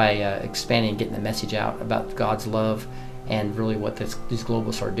by expanding, getting the message out about God's love and really what these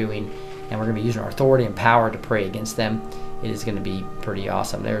globalists are doing. And we're going to be using our authority and power to pray against them. It is going to be pretty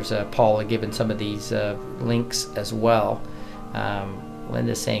awesome. There's Paula giving some of these links as well.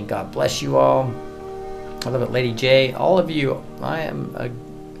 Linda's saying, God bless you all. I love it. Lady J, all of you, I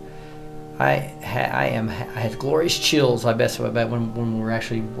had glorious chills, I bet when we're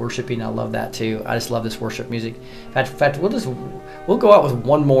actually worshiping. I love that too. I just love this worship music. In fact, we'll go out with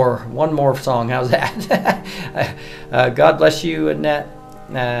one more song. How's that? God bless you, Annette.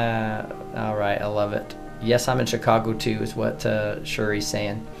 All right, I love it. Yes, I'm in Chicago too, is what Shuri's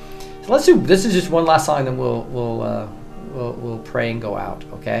saying. So let's do. This is just one last song, then we'll pray and go out.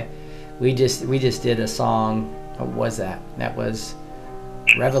 Okay. We just did a song. What was that? That was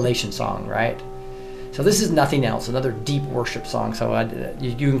Revelation song, right? So this is Nothing Else, another deep worship song. So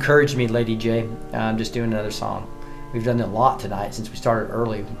you encouraged me, Lady J. I'm just doing another song. We've done a lot tonight since we started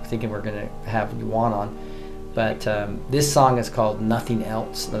early, thinking we're going to have Yuan on. But this song is called Nothing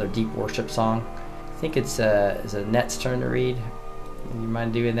Else, another deep worship song. I think it's Annette's turn to read. You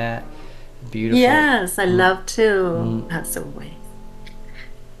mind doing that? Beautiful. Yes, I love to, as always.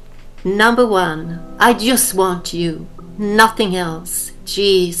 Number 1, I just want you, nothing else.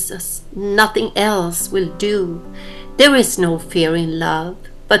 Jesus, nothing else will do. There is no fear in love,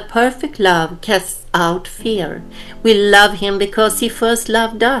 but perfect love casts out fear. We love him because he first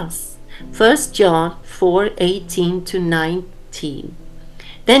loved us. 1 John 4:18-19.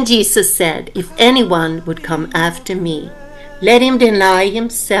 Then Jesus said, if anyone would come after me, let him deny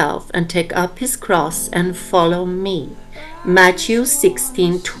himself and take up his cross and follow me. Matthew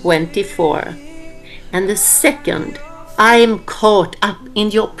 16:24. And the second, I am caught up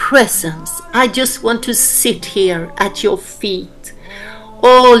in your presence. I just want to sit here at your feet.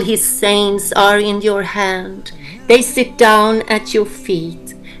 All his saints are in your hand. They sit down at your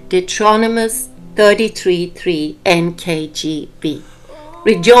feet. Deuteronomy 33:3 NKJV.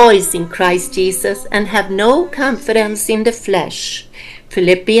 Rejoice in Christ Jesus and have no confidence in the flesh.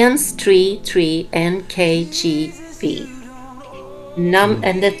 Philippians 3:3 NKJV.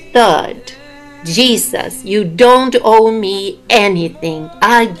 And the third, Jesus, you don't owe me anything.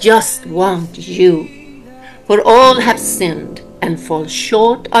 I just want you. For all have sinned and fall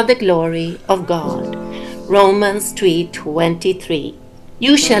short of the glory of God. Romans 3:23.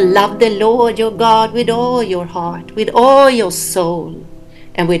 You shall love the Lord your God with all your heart, with all your soul,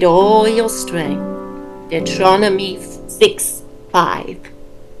 and with all your strength. Deuteronomy 6:5.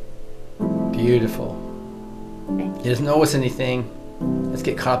 Beautiful. He doesn't owe us anything. Let's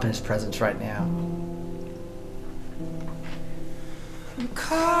get caught up in his presence right now. I'm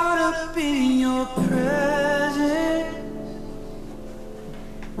caught up in your presence.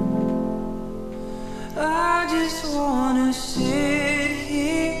 I just wanna sit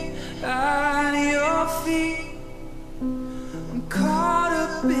here at your feet. I'm caught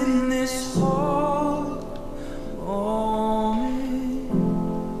up in this whole moment.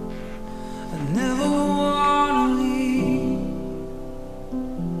 I never wanna leave.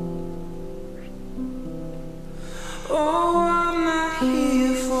 Oh, I'm not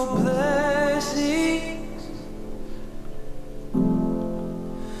here for blessings.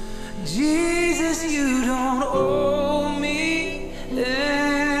 Jesus, you don't owe me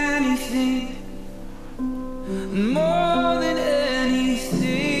anything more than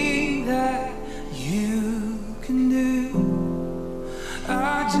anything that you can do. I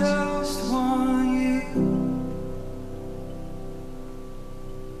just want you.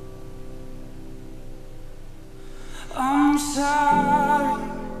 I'm sorry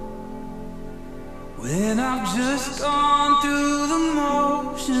when I've just gone through the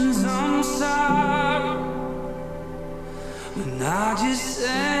motions. I'm sorry when I just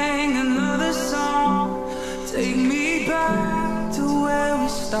sang another song. Take me back to where we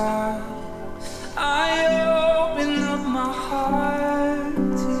started. I open up my heart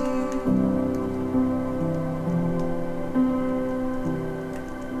to you.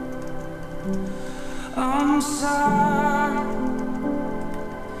 I'm sorry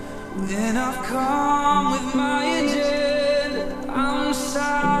when I've come with my agenda. I'm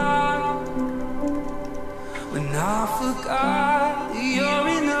sorry when I forgot that you're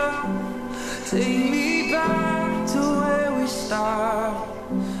enough. Take me back to where we started.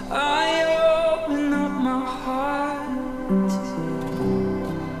 I open up my heart to you.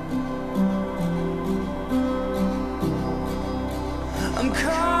 I'm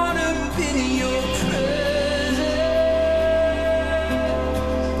caught up in your presence.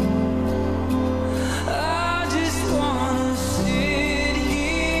 I just wanna sit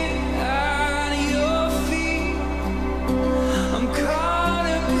here at your feet. I'm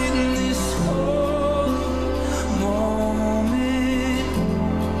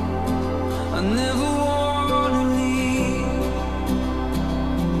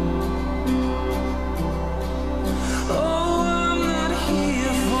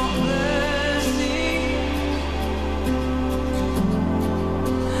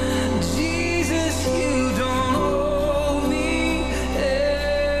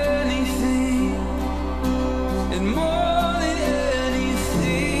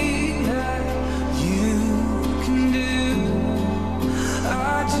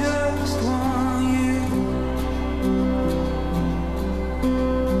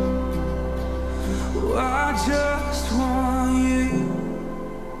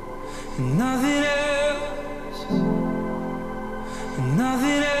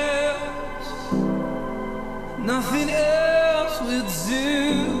Nothing else will do.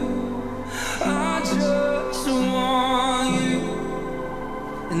 I just want you,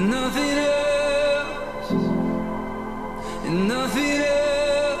 and nothing else, and nothing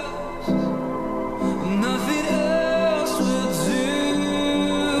else, nothing else will do.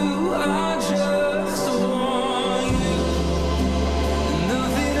 I just want you, and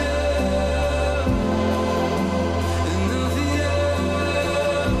nothing else, and nothing else,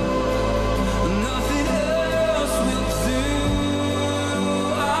 nothing else will do.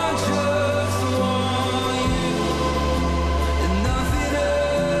 I just want you, and nothing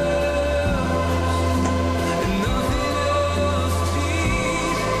else, and nothing else, Jesus,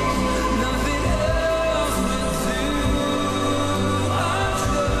 nothing else will do. I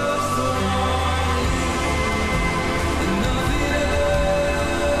just want you, and nothing else,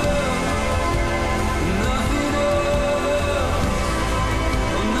 nothing else,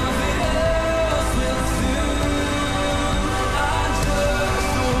 nothing else will do. I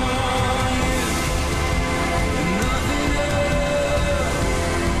just want you, and nothing else,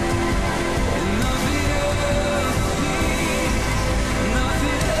 and nothing else, Jesus,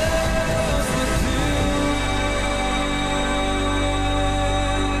 nothing else will do.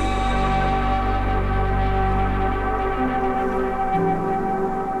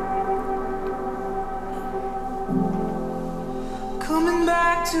 Coming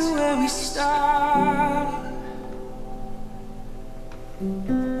back to where we started,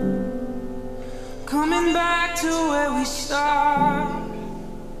 coming back to where we started.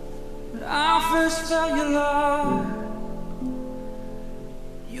 When I first felt your love,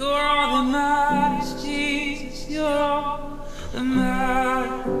 you're all that matters, Jesus, you're all that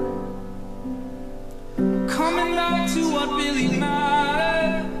matters. Coming back to what really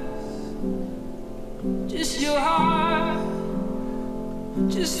matters, just your heart.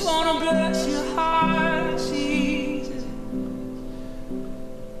 Just wanna bless your heart, Jesus.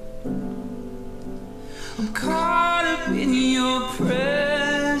 I'm caught up in your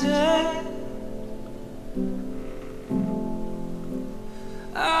presence.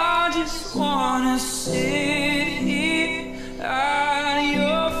 I just wanna sit here at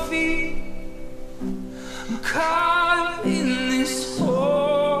your feet. I'm caught up in this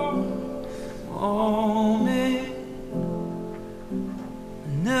whole moment.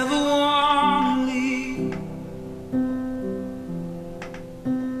 Never wanna leave.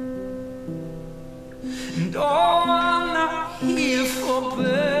 And oh, I'm not here for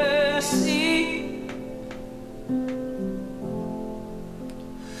blessing.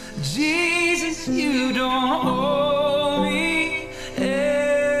 Jesus, you don't owe me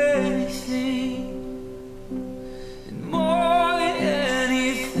anything. And more than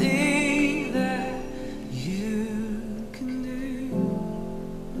anything that you can do,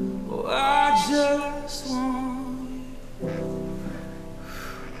 oh, I just want you.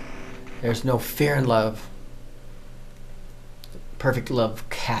 There's no fear in love. Perfect love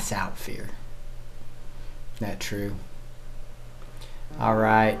casts out fear. Isn't that true? All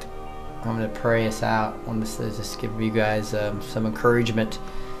right. I'm going to pray us out. I want to just give you guys some encouragement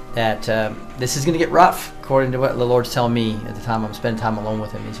that this is going to get rough, according to what the Lord's telling me at the time I'm spending time alone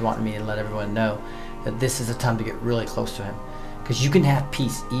with Him. He's wanting me to let everyone know that this is a time to get really close to Him. Because you can have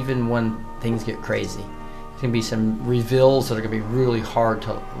peace even when things get crazy. There's going to be some reveals that are going to be really hard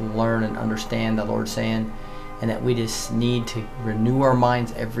to learn and understand, the Lord's saying, and that we just need to renew our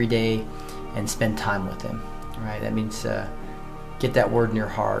minds every day and spend time with Him. All right? That means get that word in your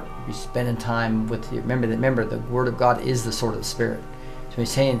heart. Be spending time with you. Remember, the Word of God is the sword of the Spirit. So He's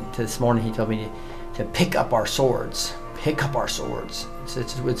saying this morning, He told me to pick up our swords. Pick up our swords.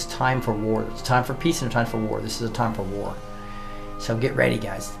 It's time for war. It's time for peace and a time for war. This is a time for war. So get ready,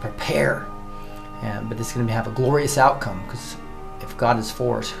 guys. Prepare. But this is going to have a glorious outcome, because if God is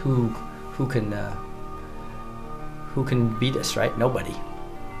for us, who can beat us, right? Nobody.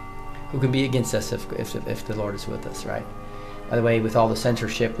 Who can be against us if the Lord is with us, right? By the way, with all the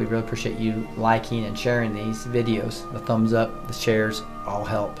censorship, we really appreciate you liking and sharing these videos. The thumbs up, the shares, all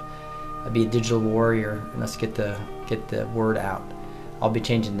help. Be a digital warrior, and let's get the word out. I'll be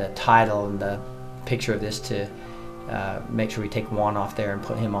changing the title and the picture of this to make sure we take Juan off there and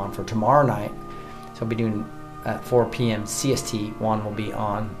put him on for tomorrow night. So I'll be doing at 4 p.m. CST. Juan will be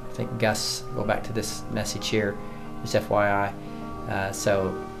on. I think Gus, go back to this message here, just FYI.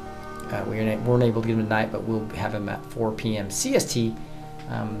 We weren't able to get him tonight, but we'll have him at 4 p.m. CST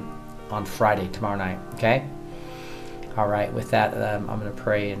on Friday, tomorrow night. Okay? All right, with that, I'm going to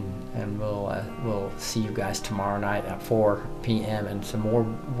pray, and we'll see you guys tomorrow night at 4 p.m. and some more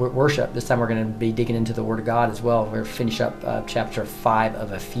worship. This time we're going to be digging into the Word of God as well. We're going to finish up chapter 5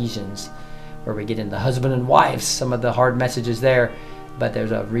 of Ephesians, where we get into husband and wives, some of the hard messages there, but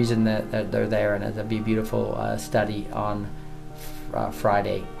there's a reason that they're there, and it'll be a beautiful study on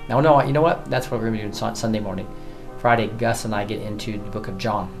Friday. Now, no, you know what? That's what we're going to be doing Sunday morning. Friday, Gus and I get into the book of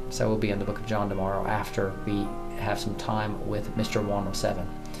John. So we'll be in the book of John tomorrow after we have some time with Mr. 107.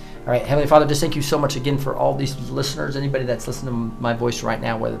 All right, Heavenly Father, just thank you so much again for all these listeners, anybody that's listening to my voice right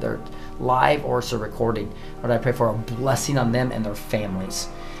now, whether they're live or it's a recording. Lord, I pray for a blessing on them and their families.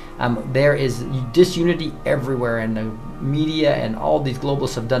 There is disunity everywhere, and the media and all these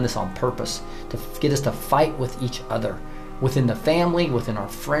globalists have done this on purpose to get us to fight with each other, within the family, within our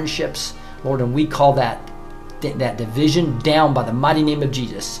friendships, Lord, and we call that division down by the mighty name of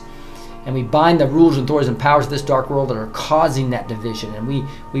Jesus. And we bind the rulers and authorities and powers of this dark world that are causing that division. And we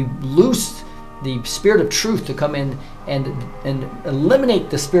loose the spirit of truth to come in and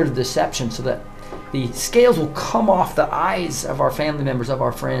eliminate the spirit of deception, so that the scales will come off the eyes of our family members, of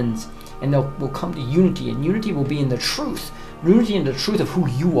our friends, and we'll come to unity. And unity will be in the truth. Unity in the truth of who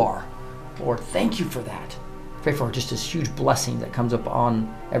you are. Lord, thank you for that. Pray for just this huge blessing that comes up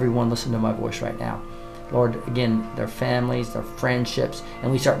on everyone listening to my voice right now. Lord, again, their families, their friendships,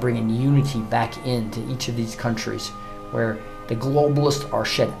 and we start bringing unity back into each of these countries where the globalists are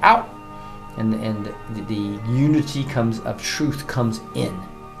shed out, and the unity of truth comes in.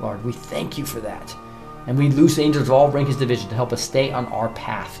 Lord, we thank you for that. And we loose angels of all ranks and division to help us stay on our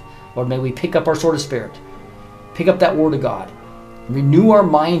path. Lord, may we pick up our sword of spirit, pick up that word of God, and renew our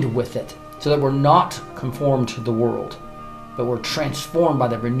mind with it, so that we're not conformed to the world, but we're transformed by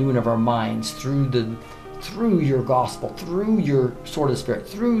the renewing of our minds through your gospel, through your sword of the Spirit,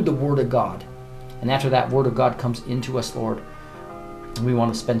 through the Word of God. And after that Word of God comes into us, Lord, we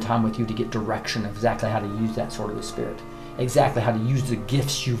want to spend time with you to get direction of exactly how to use that sword of the Spirit, exactly how to use the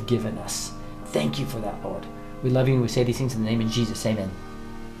gifts you've given us. Thank you for that, Lord. We love you, and we say these things in the name of Jesus. Amen.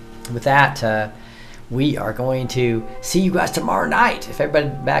 With that, we are going to see you guys tomorrow night. If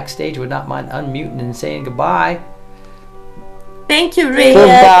everybody backstage would not mind unmuting and saying goodbye. Thank you, Ray.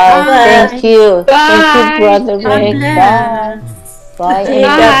 Goodbye. Thank you. Bye. Thank you, Brother Ray. Bye. Bye.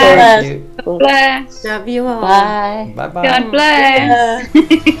 Bye. God Bless. Love you all. Bye. Bye-bye. God bless.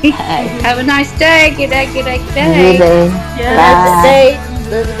 Have a nice day. Good day. Good day. Good day. Good day. Yes.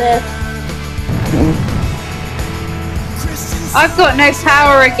 Elizabeth. I've got no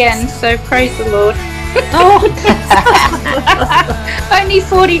power again, so praise the Lord. Only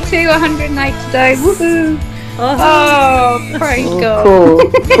 42, 108 today. Woohoo! Oh, praise God.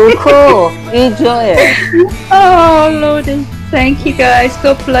 Cool. Enjoy it. Oh, Lordy. Thank you, guys.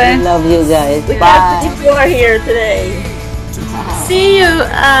 God bless. We love you guys. We Bye. got 54 here today. See you,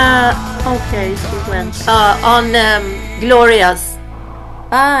 okay, she went, on Gloria's.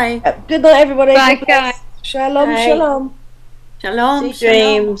 Bye. Good night, everybody. Bye, God bless. guys. Shalom, Bye. shalom. Shalom, Sweet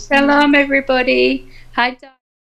dreams. Shalom, everybody. Hi, Doc.